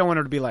 No. We don't want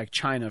her to be like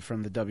China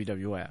from the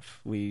WWF.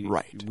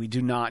 We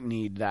do not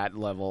need that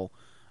level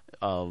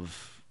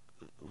of...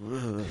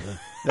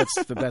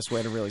 That's the best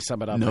way to really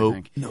sum it up, I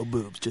think. No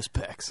boobs, just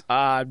pecs.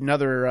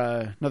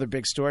 Another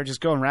big story,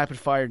 just going rapid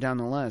fire down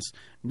the list.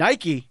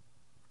 Nike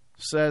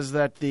says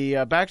that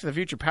the Back to the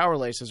Future Power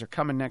Laces are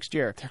coming next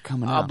year. They're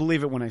coming out. I'll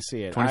believe it when I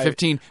see it.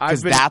 2015,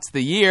 because that's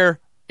the year.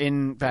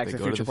 In Back to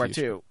the Future Part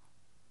 2.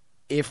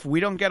 If we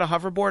don't get a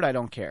hoverboard, I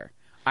don't care.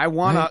 I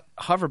want a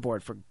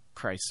hoverboard, for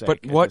Christ's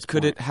sake.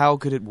 But how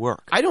could it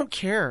work? I don't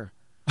care.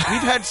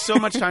 We've had so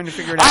much time to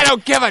figure it out. I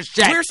don't give a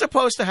shit. We're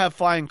supposed to have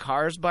flying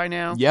cars by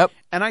now. Yep.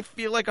 And I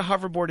feel like a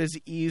hoverboard is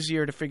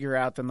easier to figure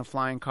out than the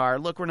flying car.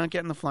 Look, we're not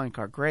getting the flying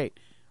car. Great.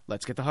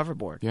 Let's get the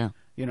hoverboard. Yeah.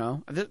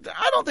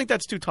 I don't think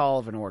that's too tall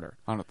of an order.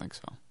 I don't think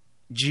so.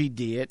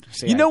 GD it.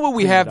 You know what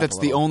we have that's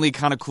the only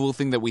kind of cool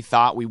thing that we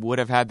thought we would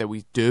have had that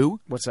we do?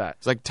 What's that?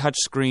 It's like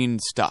touchscreen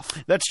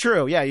stuff. That's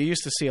true. Yeah, you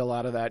used to see a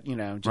lot of that,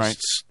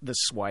 just the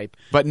swipe.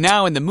 But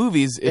now in the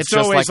movies, it's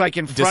just always like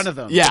in front of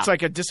them. Yeah. It's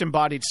like a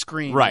disembodied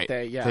screen. Right.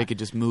 They could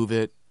just move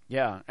it.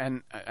 Yeah,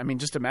 and I mean,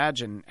 just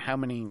imagine how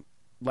many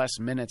less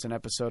minutes an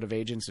episode of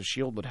Agents of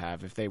S.H.I.E.L.D. would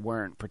have if they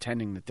weren't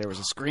pretending that there was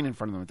a screen in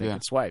front of them that they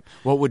could swipe.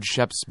 What would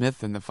Shep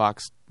Smith and the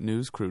Fox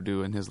News crew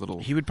do in his little...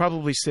 He would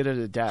probably sit at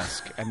a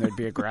desk and there'd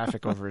be a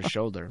graphic over his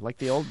shoulder, like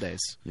the old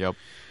days. Yep.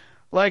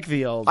 Like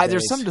the old days.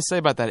 There's something to say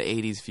about that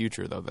 80s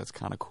future, though, that's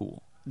kind of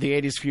cool. The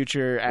 80s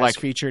future as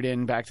featured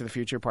in Back to the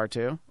Future Part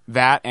 2?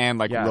 That and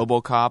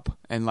RoboCop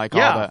and all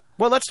the...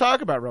 Well, let's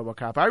talk about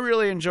RoboCop. I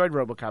really enjoyed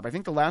RoboCop. I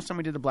think the last time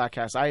we did the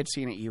Bladtcast, I had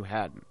seen it, you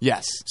hadn't.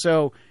 Yes.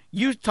 So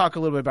you talk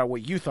a little bit about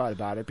what you thought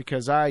about it,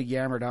 because I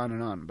yammered on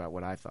and on about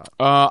what I thought.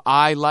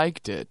 I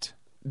liked it.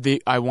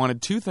 I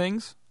wanted two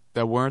things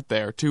that weren't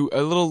there.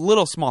 A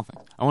little small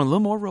thing. I want a little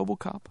more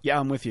RoboCop. Yeah,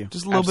 I'm with you.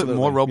 Just a little bit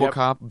more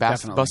RoboCop,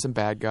 busting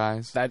bad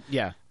guys.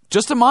 Yeah.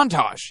 Just a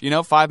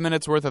montage, 5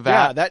 minutes worth of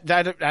that.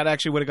 Yeah, that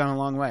actually would have gone a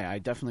long way. I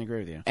definitely agree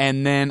with you.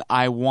 And then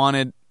I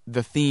wanted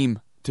the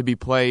theme to be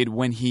played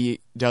when he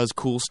does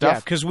cool stuff. Yeah,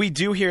 because we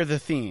do hear the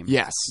theme.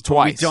 Yes,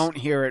 twice. We don't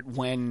hear it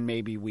when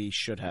maybe we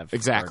should have.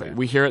 Exactly. heard it.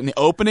 We hear it in the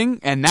opening,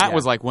 and that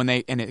was like when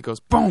and it goes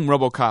boom,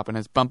 RoboCop, and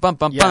it's bum bum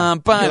bum bum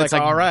bum. Like, it's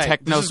like all right,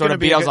 techno sort of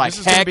beat. I was like,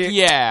 heck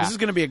yeah, this is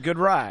going to be a good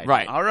ride.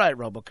 Right. All right,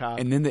 RoboCop.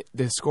 And then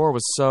the score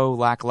was so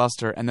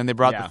lackluster, and then they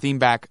brought the theme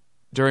back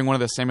during one of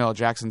the Samuel L.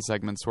 Jackson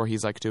segments where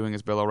he's like doing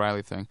his Bill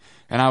O'Reilly thing,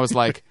 and I was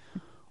like,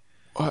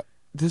 what?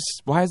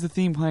 Why is the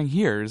theme playing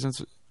here?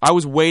 I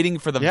was waiting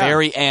for the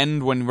very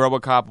end when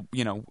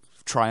RoboCop,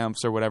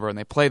 triumphs or whatever, and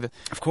they play the.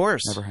 Of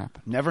course,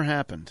 never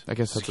happened. I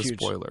guess that's a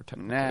spoiler.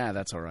 Nah,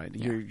 that's all right.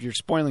 Yeah. You're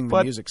spoiling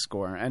the music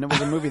score, and it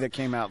was a movie that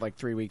came out like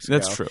 3 weeks ago.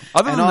 That's true.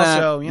 Other than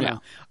that,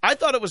 I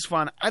thought it was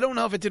fun. I don't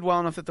know if it did well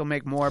enough that they'll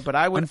make more, but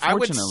I would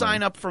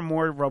sign up for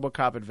more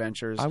RoboCop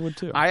adventures. I would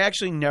too. I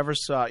actually never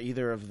saw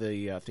either of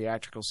the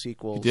theatrical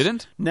sequels. You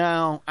didn't?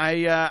 No,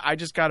 I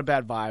just got a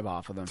bad vibe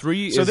off of them.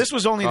 So this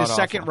was only the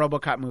second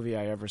RoboCop movie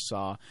I ever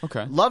saw.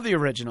 Okay, love the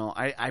original.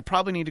 I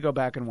probably need to go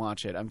back and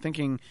watch it. I'm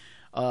thinking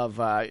of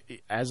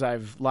as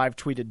I've live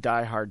tweeted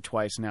Die Hard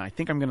twice now. I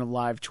think I'm going to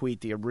live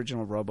tweet the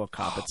original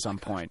RoboCop at some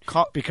point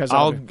because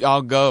I'll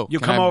go.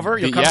 You come over.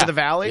 You'll come to the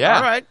Valley. Yeah.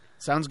 All right,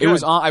 sounds good. It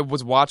was I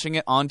was watching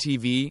it on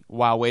TV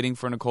while waiting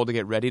for Nicole to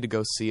get ready to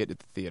go see it at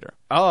the theater.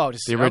 Oh,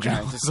 the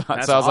original. Okay. So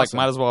I was like,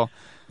 might as well.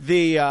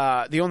 The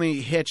only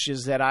hitch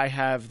is that I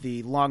have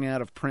the long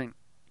out of print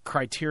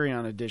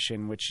Criterion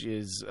edition, which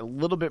is a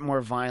little bit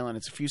more violent.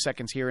 It's a few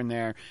seconds here and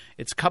there.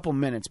 It's a couple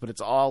minutes, but it's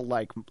all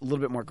like a little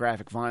bit more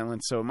graphic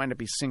violence, so it might not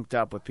be synced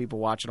up with people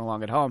watching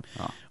along at home.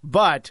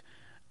 But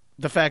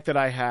the fact that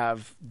I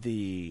have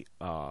the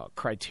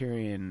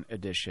Criterion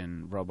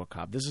edition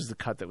RoboCop, this is the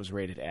cut that was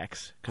rated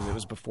X because it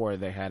was before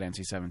they had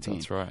NC-17.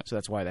 That's right. So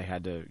that's why they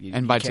had to.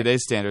 And by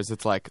today's standards,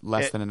 it's like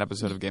less than an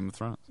episode of Game of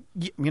Thrones.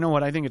 You know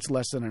what? I think it's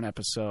less than an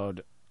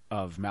episode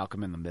of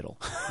Malcolm in the Middle.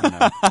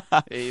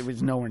 It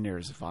was nowhere near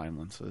as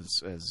violent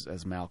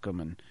as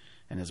Malcolm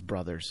and his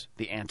brothers,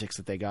 the antics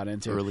that they got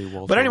into. Early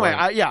Walter But anyway,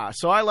 White.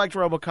 so I liked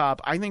RoboCop.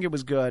 I think it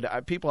was good.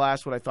 People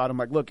asked what I thought. I'm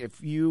like, look,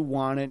 if you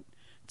want it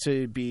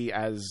to be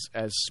as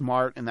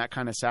smart and that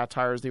kind of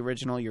satire as the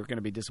original, you're going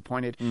to be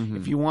disappointed. Mm-hmm.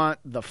 If you want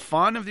the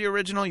fun of the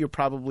original, you're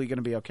probably going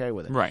to be okay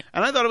with it. Right.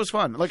 And I thought it was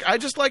fun. Like, I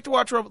just like to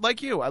watch,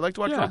 like you, I like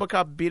to watch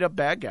RoboCop beat up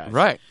bad guys.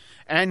 Right.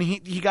 And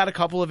he got a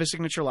couple of his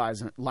signature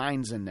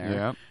lines in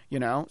there,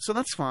 so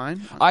that's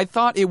fine. I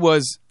thought it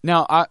was,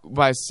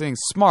 by saying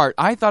smart,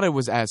 I thought it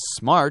was as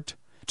smart,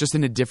 just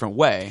in a different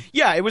way.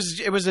 Yeah, it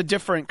was a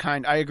different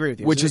kind. I agree with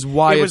you. Which is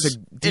why it's a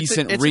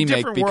decent remake, it's a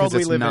different because world we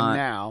it's live not in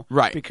now,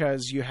 right?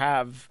 Because you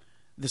have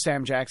the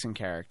Sam Jackson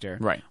character,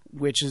 right?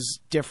 Which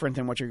is different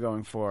than what you're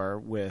going for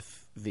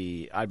with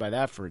the I'd buy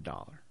that for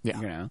 $1.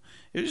 Yeah,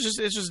 it's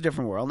just a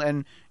different world,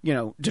 and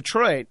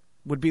Detroit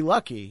would be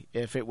lucky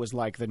if it was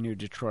like the new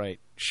Detroit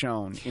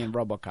shown in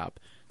RoboCop.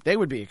 They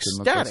would be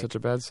ecstatic like such a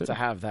bad city to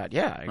have that.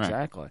 Yeah,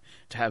 exactly. Right.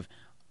 To have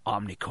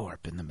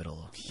Omnicorp in the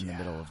middle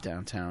of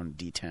downtown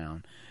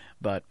D-town.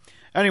 But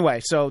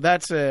anyway, so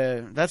that's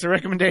a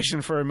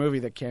recommendation for a movie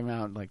that came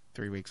out like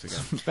 3 weeks ago.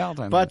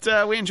 Valentine's Day.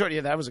 But we enjoyed it.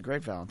 Yeah, that was a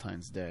great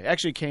Valentine's Day.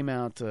 Actually came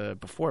out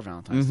before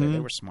Valentine's Day. They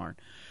were smart.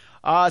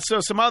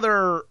 So some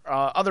other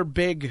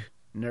big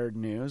nerd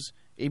news.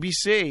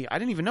 ABC, I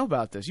didn't even know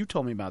about this. You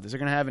told me about this. They're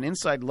going to have an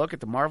inside look at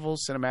the Marvel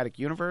Cinematic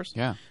Universe.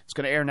 Yeah. It's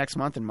going to air next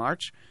month in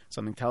March.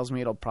 Something tells me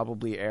it'll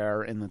probably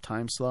air in the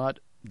time slot,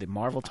 the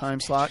Marvel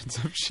time slot.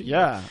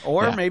 Yeah.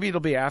 Or maybe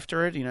it'll be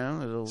after it,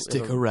 It'll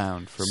Stick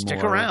around for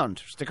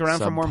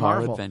more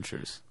Marvel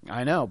adventures.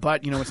 I know,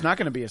 but it's not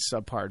going to be a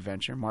subpar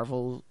adventure.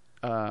 Marvel's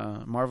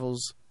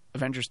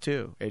Avengers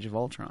 2, Age of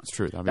Ultron. It's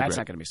true. That's great.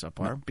 not going to be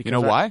subpar. No. Because you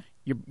know why?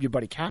 Your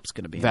buddy Cap's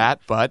going to be that,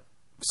 but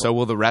so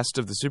will the rest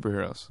of the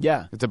superheroes.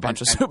 Yeah. It's a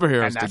bunch of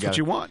superheroes and that's together. What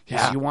you want.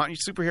 Yeah. You want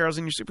your superheroes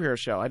in your superhero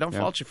show. I don't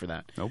fault you for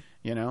that. Nope.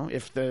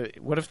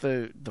 What if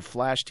the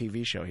Flash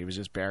TV show, he was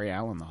just Barry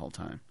Allen the whole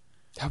time?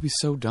 That would be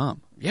so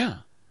dumb. Yeah.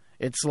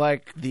 It's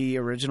like the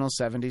original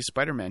 70s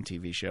Spider-Man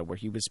TV show where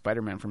he was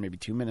Spider-Man for maybe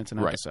 2 minutes an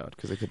episode.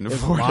 Because they couldn't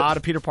afford it. A lot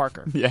of Peter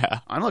Parker.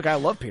 Yeah. I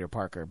love Peter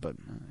Parker, but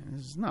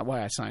it's not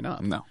why I sign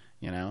up. No.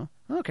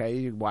 Okay,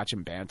 you watch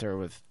him banter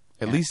with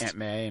at least Aunt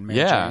May and Mary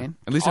Jane.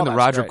 At least in the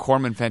Roger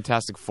Corman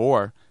Fantastic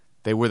Four,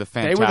 they were the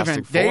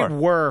Fantastic Four. They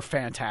were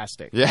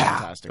fantastic. Yeah,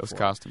 Fantastic those Four.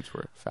 costumes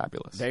were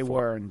fabulous. They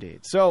were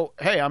indeed. So,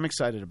 hey, I'm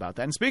excited about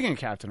that. And speaking of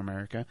Captain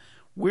America,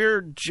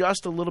 we're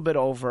just a little bit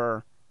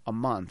over a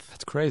month.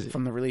 That's crazy.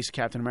 From the release of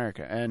Captain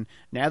America. And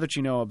now that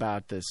you know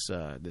about this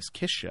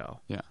Kiss show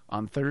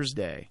on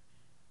Thursday,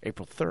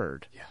 April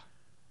 3rd,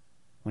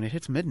 when it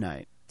hits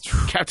midnight,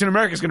 Captain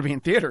America is going to be in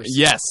theaters.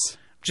 Yes.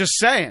 Just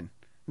saying.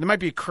 It might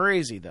be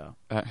crazy, though.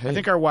 Hey. I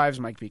think our wives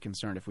might be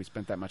concerned if we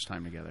spent that much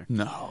time together.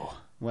 No.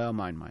 Well,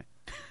 mine might.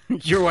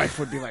 Your wife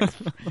would be like,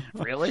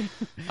 really?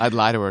 I'd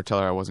lie to her, tell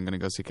her I wasn't going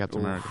to go see Captain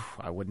America.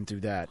 I wouldn't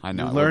do that. I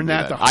know. You learned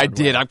that the hard I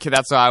did. way.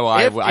 That's why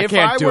I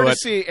can't do it.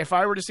 If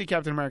I were to see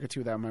Captain America 2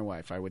 without my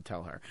wife, I would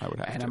tell her. I would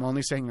have and to. I'm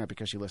only saying that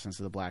because she listens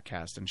to the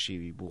Bladtcast, and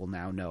she will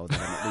now know that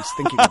I'm at least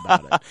thinking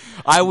about it.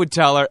 I would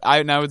tell her.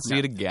 I would see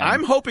it again.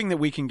 I'm hoping that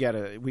we can get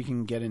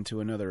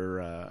into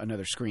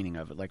another screening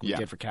of it, like we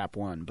did for Cap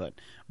 1. But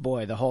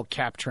boy, the whole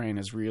Cap train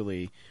has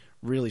really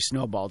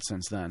snowballed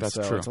since then. That's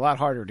so true. It's a lot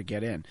harder to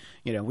get in.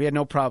 We had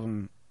no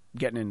problem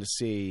getting in to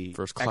see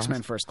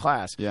X-Men First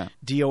Class. Yeah.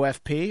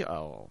 DOFP?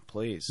 Oh,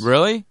 please.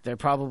 Really? They're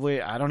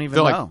probably, I don't even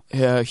know.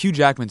 Like, Hugh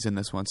Jackman's in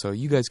this one, so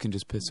you guys can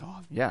just piss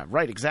off. Yeah,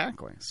 right,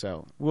 exactly.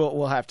 So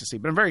we'll have to see.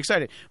 But I'm very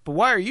excited. But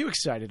why are you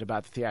excited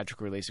about the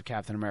theatrical release of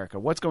Captain America?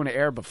 What's going to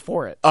air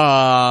before it?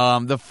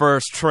 The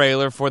first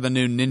trailer for the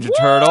new Ninja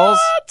Turtles.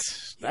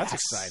 That's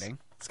exciting.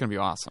 It's going to be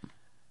awesome.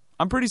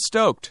 I'm pretty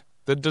stoked.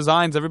 The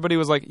designs, everybody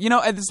was like,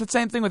 it's the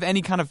same thing with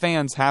any kind of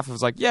fans. Half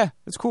was like, yeah,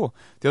 it's cool.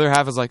 The other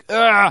half is like,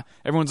 ugh.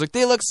 Everyone's like,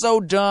 they look so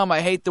dumb.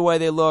 I hate the way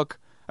they look.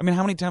 I mean,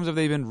 how many times have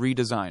they been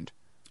redesigned?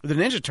 The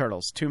Ninja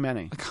Turtles, too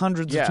many. Like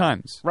hundreds of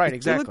times. Right,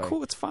 exactly. They look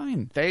cool. It's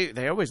fine.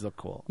 They always look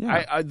cool.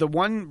 Yeah. The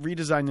one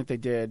redesign that they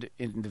did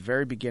in the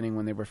very beginning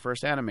when they were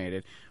first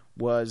animated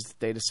was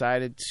they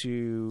decided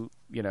to,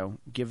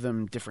 give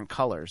them different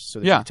colors so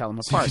that you could tell them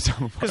apart.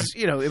 Because,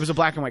 it was a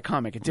black and white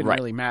comic. It didn't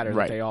really matter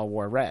that they all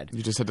wore red.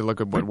 You just had to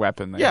look at what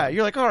weapon they had.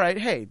 You're like, all right,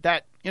 hey,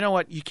 you know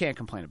what? You can't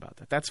complain about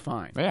that. That's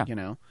fine.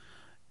 Yeah.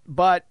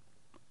 But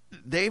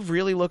they've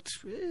really looked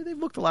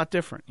a lot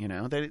different,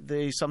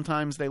 They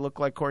sometimes they look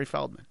like Corey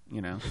Feldman,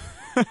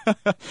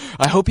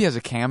 I hope he has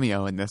a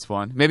cameo in this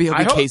one. Maybe he'll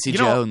be Casey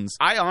Jones.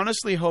 I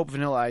honestly hope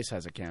Vanilla Ice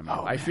has a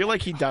cameo. I feel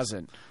like he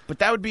doesn't, but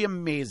that would be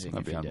amazing.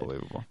 That'd be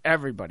unbelievable.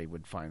 Everybody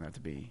would find that to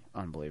be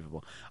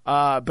unbelievable.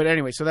 But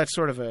anyway, so that's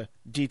sort of a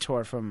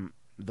detour from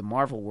the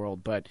Marvel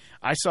world, but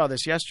I saw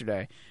this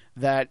yesterday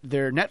that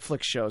their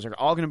Netflix shows are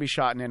all going to be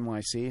shot in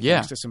NYC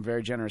thanks to some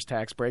very generous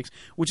tax breaks,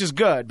 which is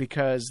good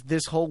because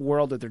this whole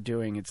world that they're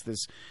doing, it's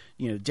this,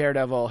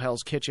 Daredevil,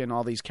 Hell's Kitchen,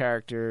 all these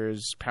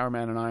characters, Power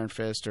Man and Iron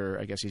Fist, or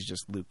I guess he's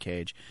just Luke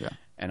Cage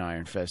and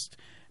Iron Fist.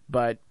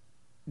 But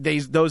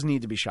those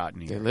need to be shot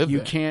in here. They live you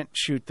there. Can't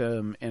shoot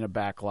them in a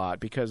back lot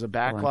because a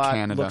back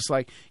lot looks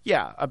like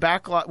a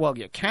back lot. Well,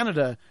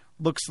 Canada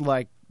looks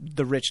like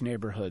the rich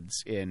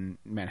neighborhoods in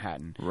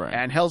Manhattan, right?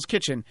 And Hell's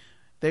Kitchen,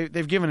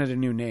 they've given it a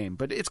new name,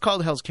 but it's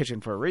called Hell's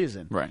Kitchen for a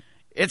reason, right?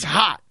 It's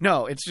hot.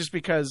 No, it's just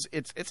because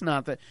it's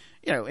not the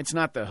it's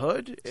not the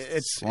hood.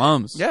 It's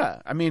slums.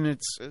 Yeah, I mean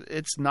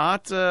it's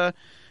not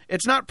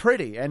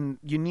pretty, and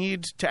you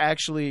need to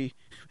actually.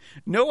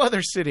 No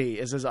other city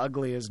is as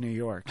ugly as New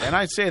York, and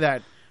I say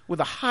that with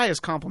the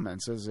highest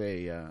compliments as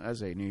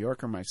a New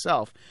Yorker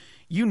myself.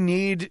 You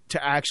need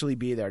to actually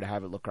be there to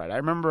have it look right. I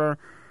remember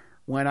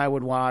when I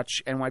would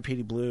watch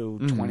NYPD Blue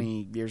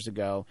 20 years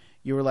ago,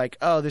 you were like,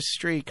 oh, this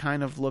street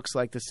kind of looks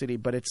like the city,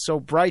 but it's so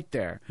bright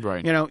there.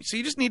 Right. So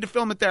you just need to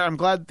film it there. I'm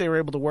glad that they were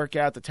able to work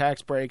out the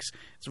tax breaks.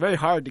 It's very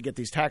hard to get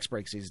these tax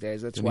breaks these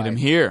days. That's why. Need them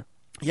here.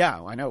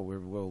 Yeah, I know.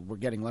 We're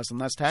getting less and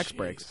less tax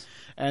breaks.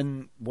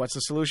 And what's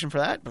the solution for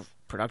that?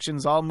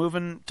 Production's all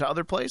moving to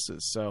other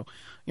places. So,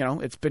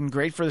 it's been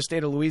great for the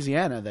state of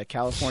Louisiana that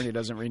California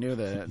doesn't renew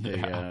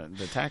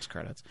the tax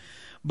credits.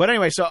 But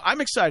anyway, so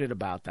I'm excited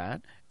about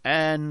that.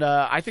 And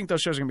I think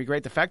those shows are going to be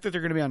great. The fact that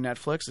they're going to be on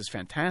Netflix is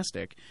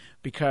fantastic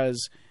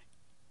because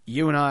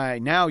you and I,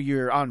 now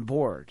you're on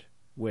board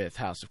with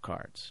House of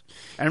Cards.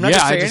 And I'm not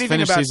going to say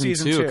anything about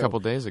season 2 a couple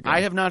days ago.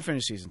 I have not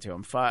finished season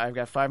 2. I've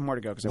got 5 more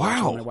to go because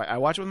I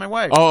watch it with my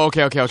wife. Oh,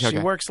 okay. She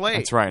works late.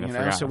 That's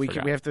right. So we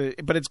have to.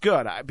 But it's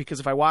good because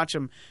if I watch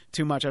them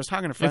too much, I was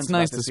talking to friends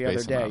about this the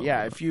other day.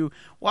 Yeah, if you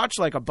watch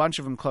like a bunch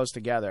of them close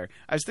together,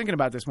 I was thinking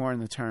about this more in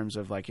the terms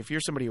of like if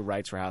you're somebody who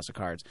writes for House of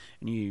Cards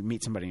and you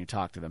meet somebody and you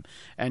talk to them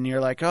and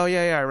you're like, oh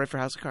yeah, I write for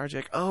House of Cards.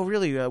 You're like, oh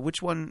really?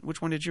 Which one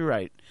did you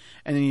write?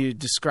 And then you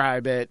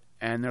describe it.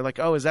 And they're like,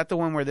 oh, is that the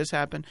one where this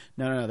happened?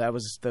 No, that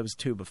was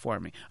 2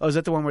 before me. Oh, is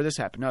that the one where this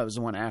happened? No, it was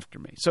the one after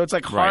me. So it's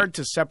like hard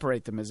to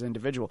separate them as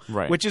individual,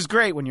 which is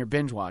great when you're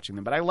binge watching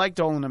them. But I like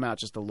doling them out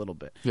just a little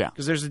bit. Yeah.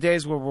 Because there's the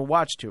days where we'll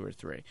watch 2 or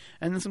 3.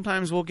 And then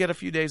sometimes we'll get a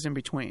few days in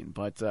between.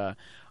 But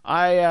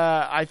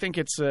I think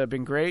it's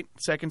been great,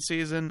 second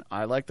season.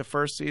 I like the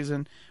first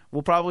season.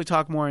 We'll probably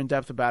talk more in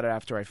depth about it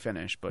after I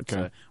finish, but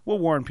we'll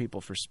warn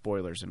people for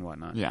spoilers and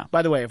whatnot. Yeah.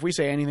 By the way, if we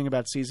say anything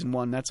about season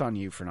 1, that's on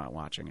you for not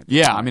watching it.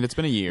 Yeah, I mean, it's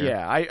been a year.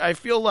 Yeah, I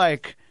feel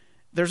like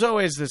there's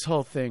always this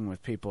whole thing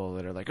with people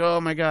that are like,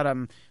 oh my God,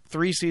 I'm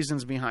 3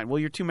 seasons behind. Well,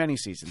 you're too many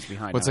seasons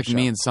behind. Well, it's like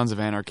me and Sons of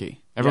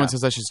Anarchy. Everyone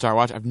says I should start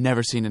watching. I've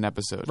never seen an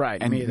episode.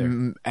 Right, me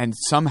either. And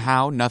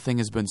somehow nothing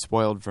has been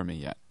spoiled for me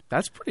yet.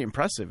 That's pretty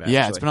impressive, actually.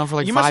 Yeah, it's been on for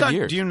like 5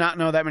 years. Do you not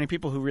know that many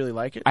people who really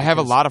like it? I have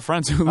a lot of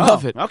friends who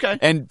love it. Okay.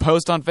 And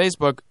post on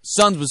Facebook,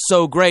 Sons was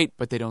so great,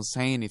 but they don't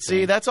say anything.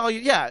 See, that's all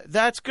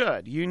that's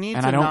good. You need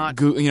to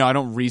not... I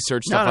don't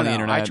research stuff on the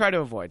internet. I try to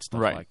avoid stuff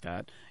like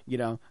that.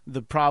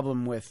 The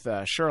problem with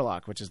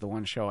Sherlock, which is the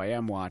one show I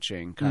am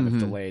watching, kind of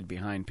delayed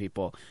behind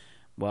people,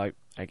 well,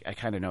 I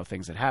kind of know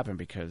things that happen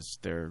because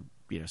they're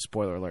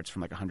spoiler alerts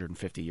from like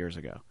 150 years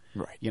ago.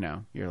 Right.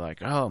 You're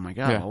like, oh my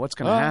God, well, what's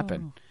going to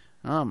happen?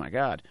 Oh my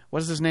God, what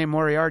does his name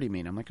Moriarty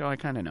mean? I'm like, oh, I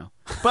kind of know,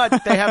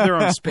 but they have their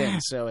own spin,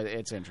 so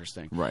it's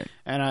interesting. Right.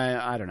 And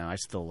I don't know, I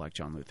still like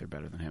John Luther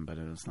better than him, but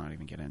let's not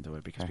even get into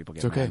it because people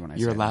get it's okay. mad when I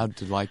You're say allowed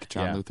that. to like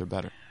John Luther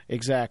better.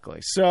 Exactly.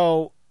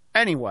 So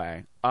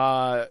anyway,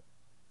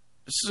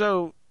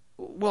 so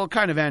we'll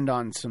kind of end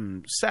on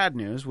some sad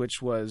news,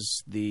 which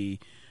was the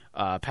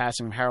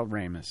passing of Harold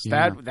Ramis.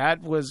 Yeah.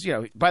 That was,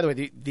 by the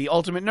way, the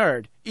ultimate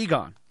nerd,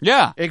 Egon.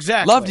 Yeah.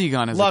 Exactly. Loved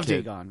Egon as a kid.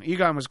 Egon.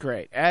 Egon was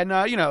great. And,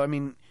 I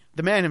mean,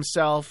 the man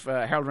himself,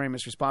 Harold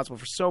Ramis, responsible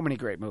for so many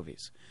great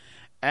movies.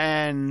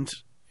 And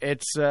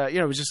it's,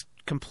 it was just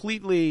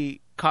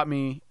completely caught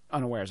me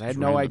unawares. I had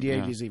no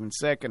idea he was even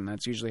sick, and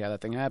that's usually how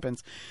that thing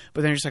happens.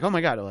 But then you're just like, oh my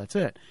God, well, that's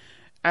it.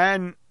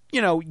 And,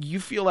 you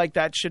feel like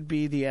that should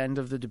be the end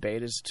of the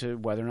debate as to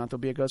whether or not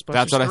there'll be a Ghostbusters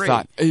That's what 3. I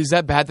thought. Is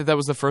that bad that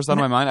was the first thought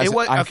on my mind?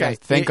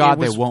 Thank God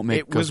they won't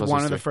make Ghostbusters 3. It was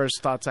one of the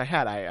first thoughts I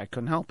had. I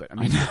couldn't help it. I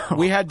mean,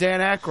 we had Dan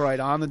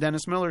Aykroyd on the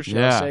Dennis Miller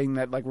show saying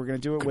that we're going to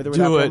do it with or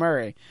without Bill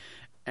Murray.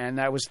 And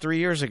that was 3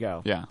 years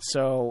ago. Yeah.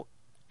 So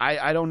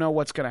I don't know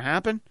what's going to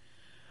happen.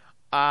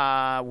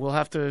 We'll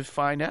have to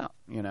find out,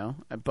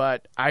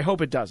 But I hope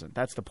it doesn't.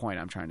 That's the point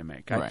I'm trying to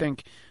make. Right. I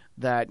think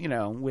that,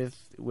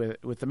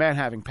 with the man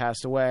having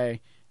passed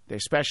away, they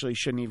especially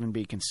shouldn't even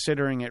be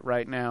considering it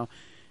right now.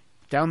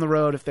 Down the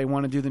road, if they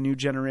want to do the new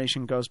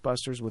generation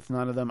Ghostbusters with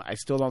none of them, I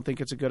still don't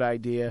think it's a good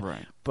idea.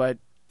 Right. But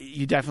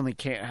you definitely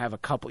can't have a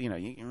couple, you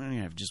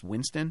have just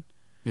Winston.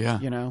 Yeah.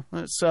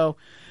 So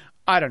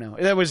I don't know.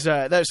 That was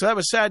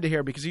sad to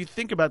hear because you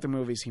think about the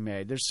movies he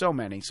made. There's so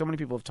many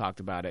people have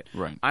talked about it.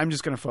 Right. I'm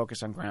just going to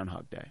focus on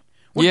Groundhog Day.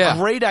 What a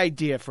great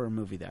idea for a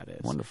movie that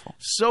is. Wonderful.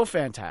 So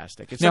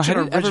fantastic. It's now, such had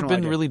an it ever original been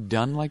idea. really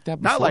done like that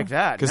before? Not like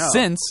that, Because no.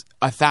 since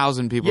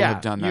 1,000 people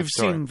have done that you've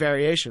story. seen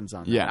variations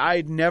on that. Yeah.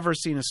 I'd never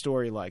seen a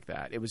story like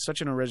that. It was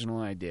such an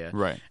original idea.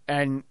 Right.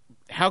 And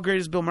how great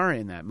is Bill Murray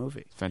in that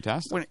movie?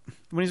 Fantastic.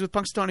 When he's with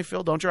Punxsutawney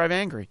Phil, Don't Drive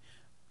Angry.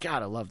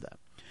 God, I love that.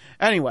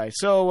 Anyway,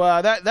 so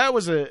that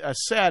was a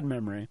sad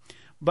memory.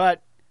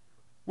 But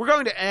we're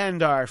going to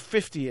end our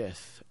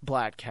 50th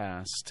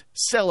Bladtcast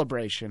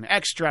celebration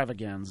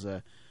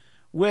extravaganza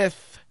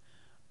with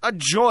a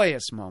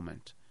joyous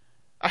moment,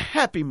 a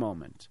happy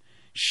moment,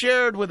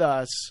 shared with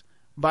us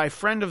by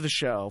friend of the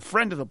show,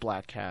 friend of the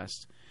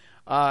Bladtcast,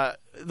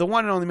 the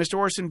one and only Mr.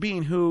 Orson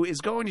Bean, who is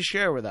going to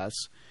share with us.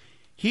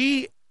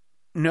 He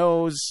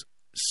knows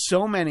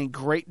so many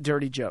great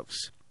dirty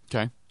jokes.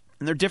 Okay.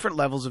 And they're different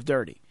levels of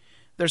dirty.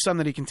 There's some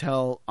that he can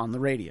tell on the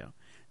radio.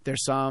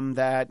 There's some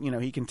that,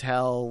 he can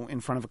tell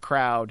in front of a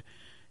crowd.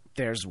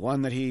 There's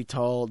one that he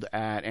told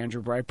at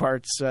Andrew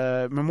Breitbart's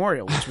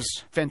memorial, which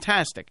was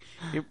fantastic.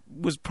 It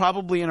was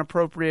probably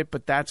inappropriate,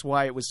 but that's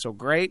why it was so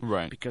great.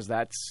 Right. Because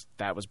that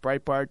was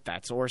Breitbart,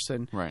 that's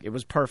Orson. Right. It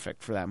was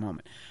perfect for that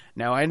moment.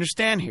 Now, I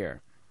understand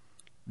here,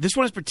 this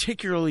one is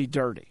particularly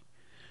dirty.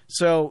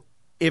 So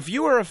if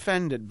you are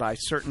offended by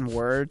certain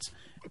words,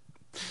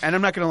 and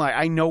I'm not going to lie,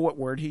 I know what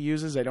word he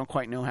uses. I don't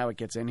quite know how it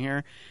gets in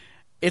here.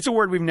 It's a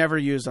word we've never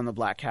used on the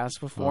Bladtcast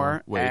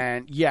before. Wait.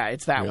 And yeah,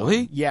 it's that Really?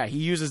 one. Yeah, he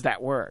uses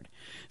that word.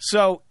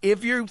 So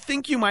if you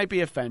think you might be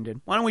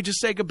offended, why don't we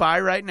just say goodbye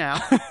right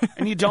now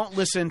and you don't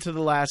listen to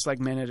the last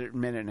minute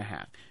and a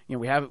half.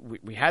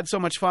 We had so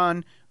much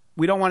fun.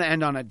 We don't want to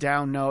end on a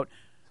down note.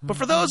 But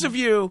for those of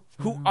you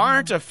who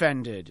aren't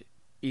offended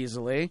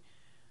easily,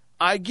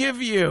 I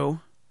give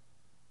you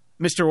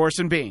Mr.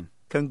 Orson Bean.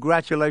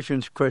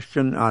 Congratulations,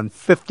 Christian, on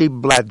 50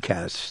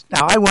 Bladtcasts.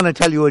 Now, I want to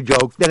tell you a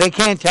joke that I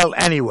can't tell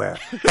anywhere,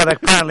 but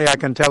apparently I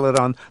can tell it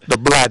on the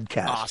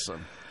Bladtcast.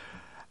 Awesome.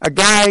 A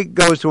guy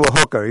goes to a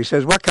hooker. He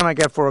says, what can I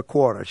get for a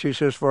quarter? She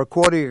says, for a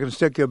quarter, you can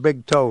stick your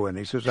big toe in.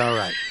 He says, all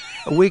right.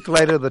 A week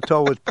later, the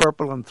toe is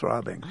purple and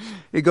throbbing.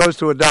 He goes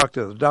to a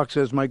doctor. The doctor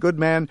says, my good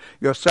man,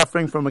 you're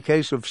suffering from a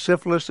case of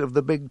syphilis of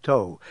the big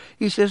toe.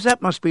 He says,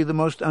 that must be the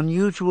most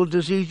unusual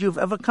disease you've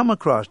ever come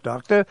across,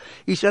 doctor.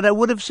 He said, I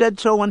would have said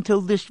so until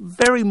this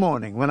very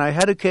morning when I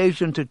had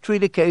occasion to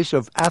treat a case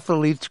of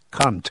athlete's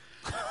cunt.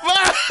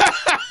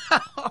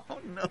 Oh,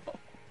 no.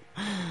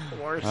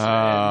 Orson.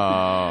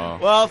 Oh.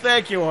 Well,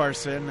 thank you,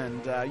 Orson.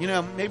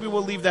 And, maybe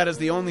we'll leave that as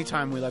the only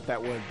time we let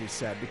that word be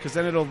said, because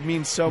then it'll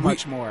mean so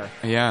much more.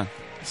 Yeah.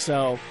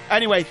 So,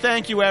 anyway,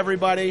 thank you,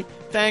 everybody.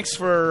 Thanks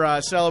for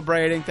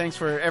celebrating. Thanks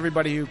for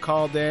everybody who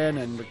called in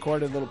and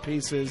recorded little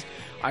pieces.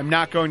 I'm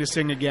not going to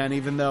sing again,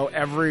 even though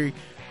every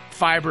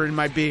fiber in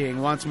my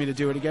being wants me to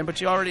do it again, but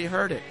you already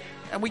heard it.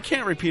 And we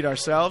can't repeat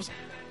ourselves.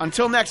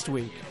 Until next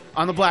week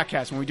on the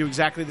Bladtcast, when we do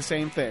exactly the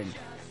same thing.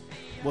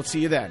 We'll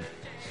see you then.